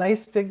roll? A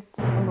nice big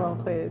drum roll,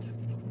 please.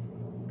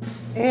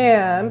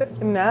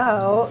 And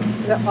now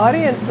the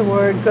audience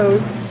award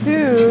goes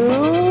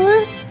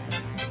to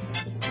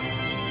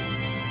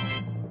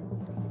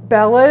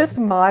Bella's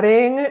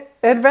Modding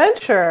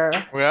Adventure.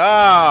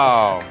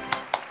 Wow.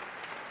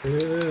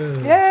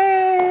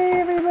 Yay,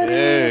 everybody.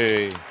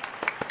 Yay.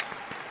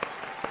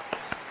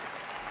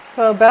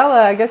 So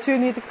Bella, I guess you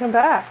need to come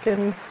back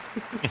and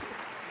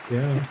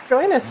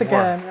join us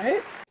again,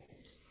 right?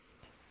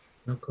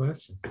 No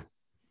question.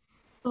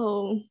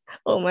 Oh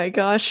my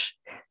gosh.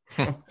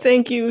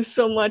 Thank you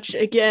so much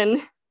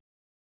again.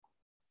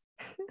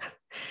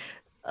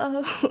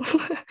 I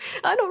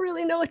don't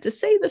really know what to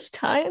say this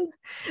time.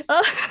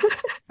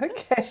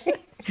 Okay.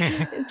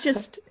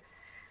 Just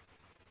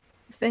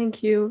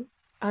thank you.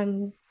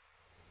 I'm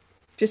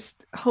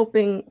just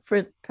hoping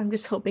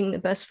the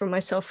best for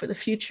myself for the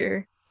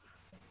future.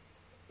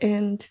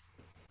 And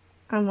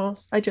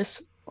I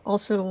just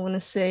also want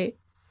to say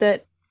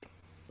that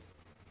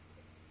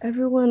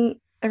everyone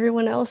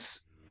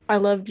else, I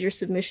loved your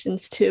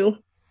submissions too.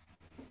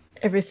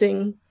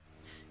 Everything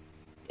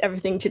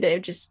today,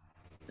 I'm just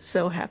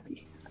so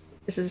happy.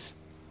 This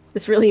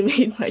really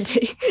made my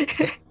day.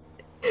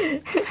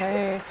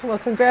 Okay, well,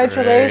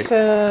 congratulations.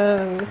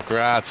 Great.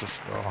 Congrats as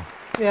well.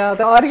 Yeah,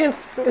 the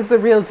audience is the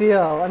real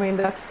deal. I mean,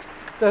 those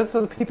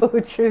are the people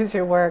who choose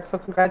your work. So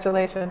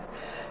congratulations.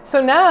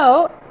 So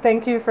now,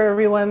 thank you for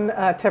everyone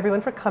to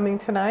everyone for coming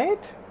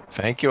tonight.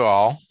 Thank you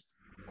all.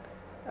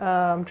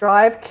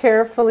 Drive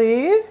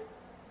carefully.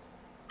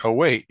 Oh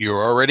wait,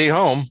 you're already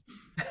home.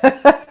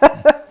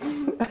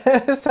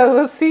 So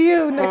we'll see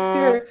you next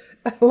year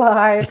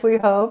live, we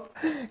hope.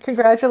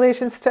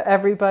 Congratulations to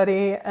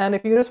everybody. And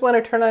if you just want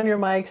to turn on your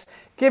mics,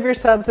 give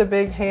yourselves a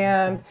big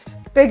hand.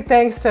 Big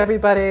thanks to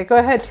everybody. Go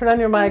ahead, turn on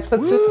your mics.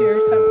 Let's just hear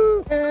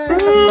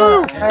some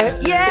love, right?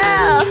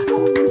 Yeah.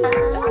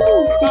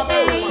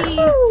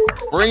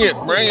 Bring it.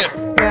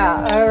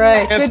 Yeah, all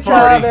right. Dance Good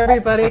party. job,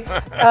 everybody.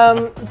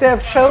 The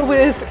show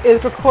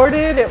is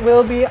recorded. It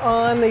will be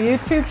on the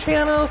YouTube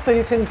channel, so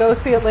you can go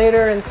see it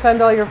later and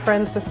send all your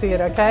friends to see it,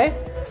 okay?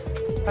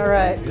 All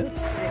right.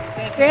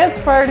 Dance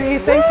party.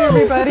 Thank you,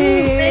 everybody.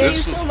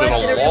 This has been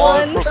a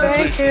long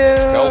presentation. Thank you.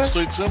 Cal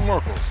State San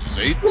Marcos'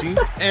 18th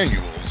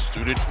Annual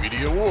Student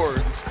Media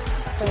Awards.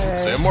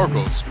 San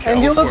Marcos, California.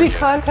 And you will be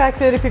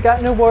contacted if you got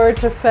an award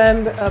to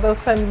send. They'll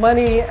send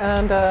money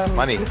and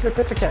Money. a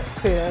certificate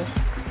to you.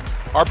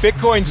 Our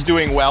Bitcoin's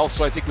doing well,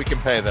 so I think we can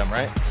pay them,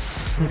 right?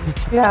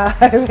 Yeah,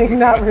 I think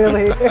not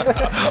really.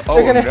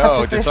 Oh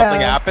no! Did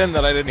something happen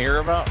that I didn't hear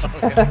about?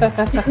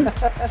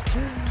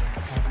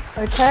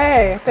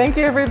 Okay, thank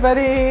you,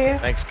 everybody.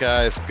 Thanks,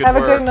 guys. Good Have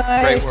work. a good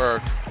night. Great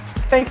work.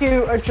 Thank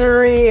you, our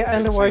jury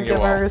and award seeing you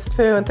all. givers,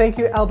 too. And thank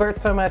you, Albert,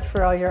 so much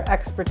for all your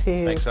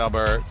expertise. Thanks,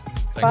 Albert.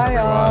 Thanks, Bye,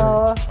 everyone.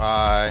 all.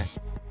 Bye.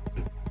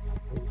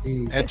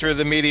 Enter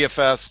the Media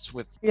Fest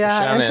with Enter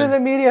Shannon. the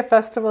Media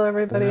Festival,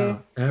 everybody. Yeah,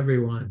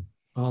 everyone,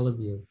 all of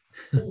you.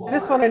 I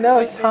just want to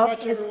know, Tom,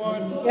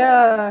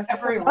 yeah,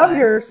 I love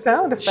your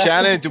sound effects.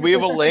 Shannon, do we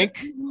have a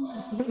link?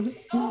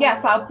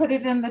 Yes, I'll put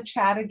it in the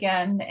chat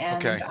again, and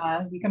Okay.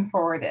 you can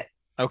forward it.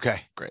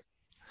 Okay, great.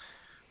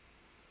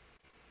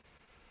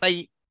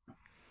 Bye.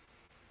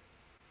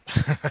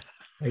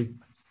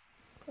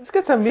 Let's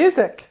get some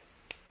music.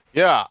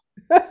 Yeah.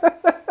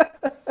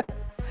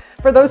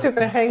 For those who are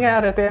going to hang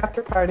out at the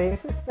after party.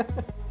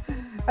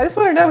 I just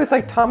want to know, is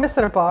like Thomas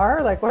at a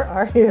bar? Like, where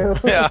are you?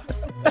 Yeah.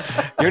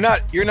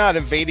 You're not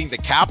invading the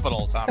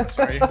Capitol, Thomas,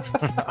 are you?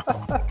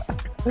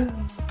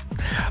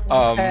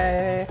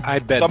 Okay. I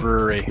bet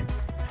brewery.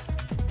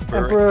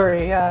 A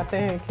brewery, yeah, I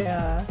think,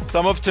 yeah.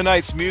 Some of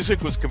tonight's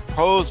music was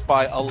composed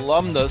by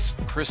alumnus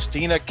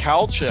Christina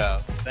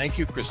Kalchev. Thank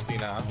you,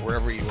 Christina,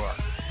 wherever you are.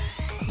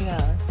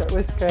 Yeah, that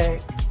was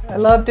great. I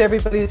loved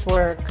everybody's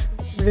work.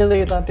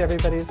 Really loved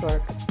everybody's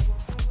work.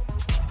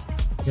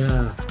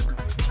 Yeah,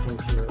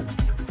 for sure.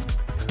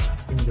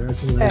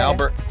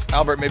 Congratulations.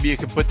 Albert, maybe you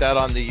could put that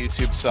on the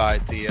YouTube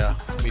side, the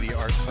Media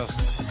Arts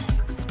Festival.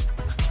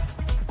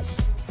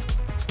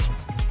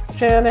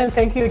 Shannon,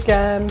 thank you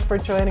again for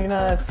joining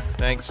us.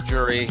 Thanks,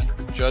 jury,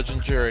 judge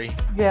and jury.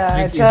 Yeah,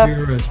 Thank you, Jeff,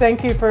 Vera.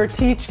 thank you for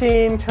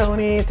teaching.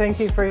 Tony, thank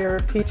you for your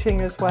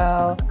teaching as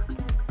well.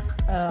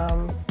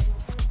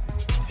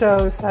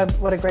 Shows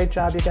what a great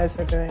job you guys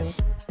are doing.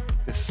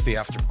 This is the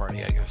after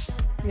party, I guess.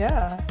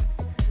 Yeah.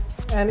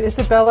 And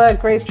Isabella,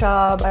 great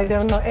job. I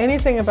don't know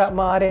anything about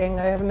modding.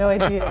 I have no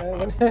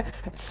idea.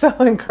 It's so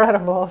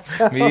incredible.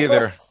 So, Me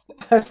either.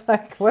 I was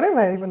like, what am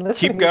I even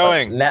listening Keep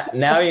going.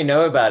 Now you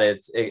know about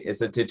it.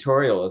 It's a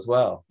tutorial as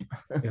well.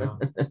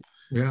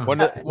 Yeah. One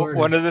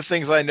of the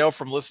things I know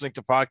from listening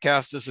to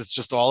podcasts is it's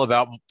just all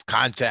about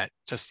content.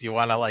 Just you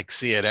want to like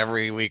see it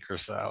every week or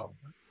so.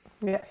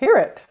 Yeah, hear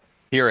it.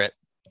 Hear it.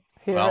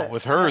 Hear Well, it.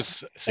 with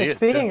hers, see And it.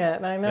 seeing too.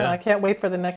 it. I know. Yeah. I can't wait for the next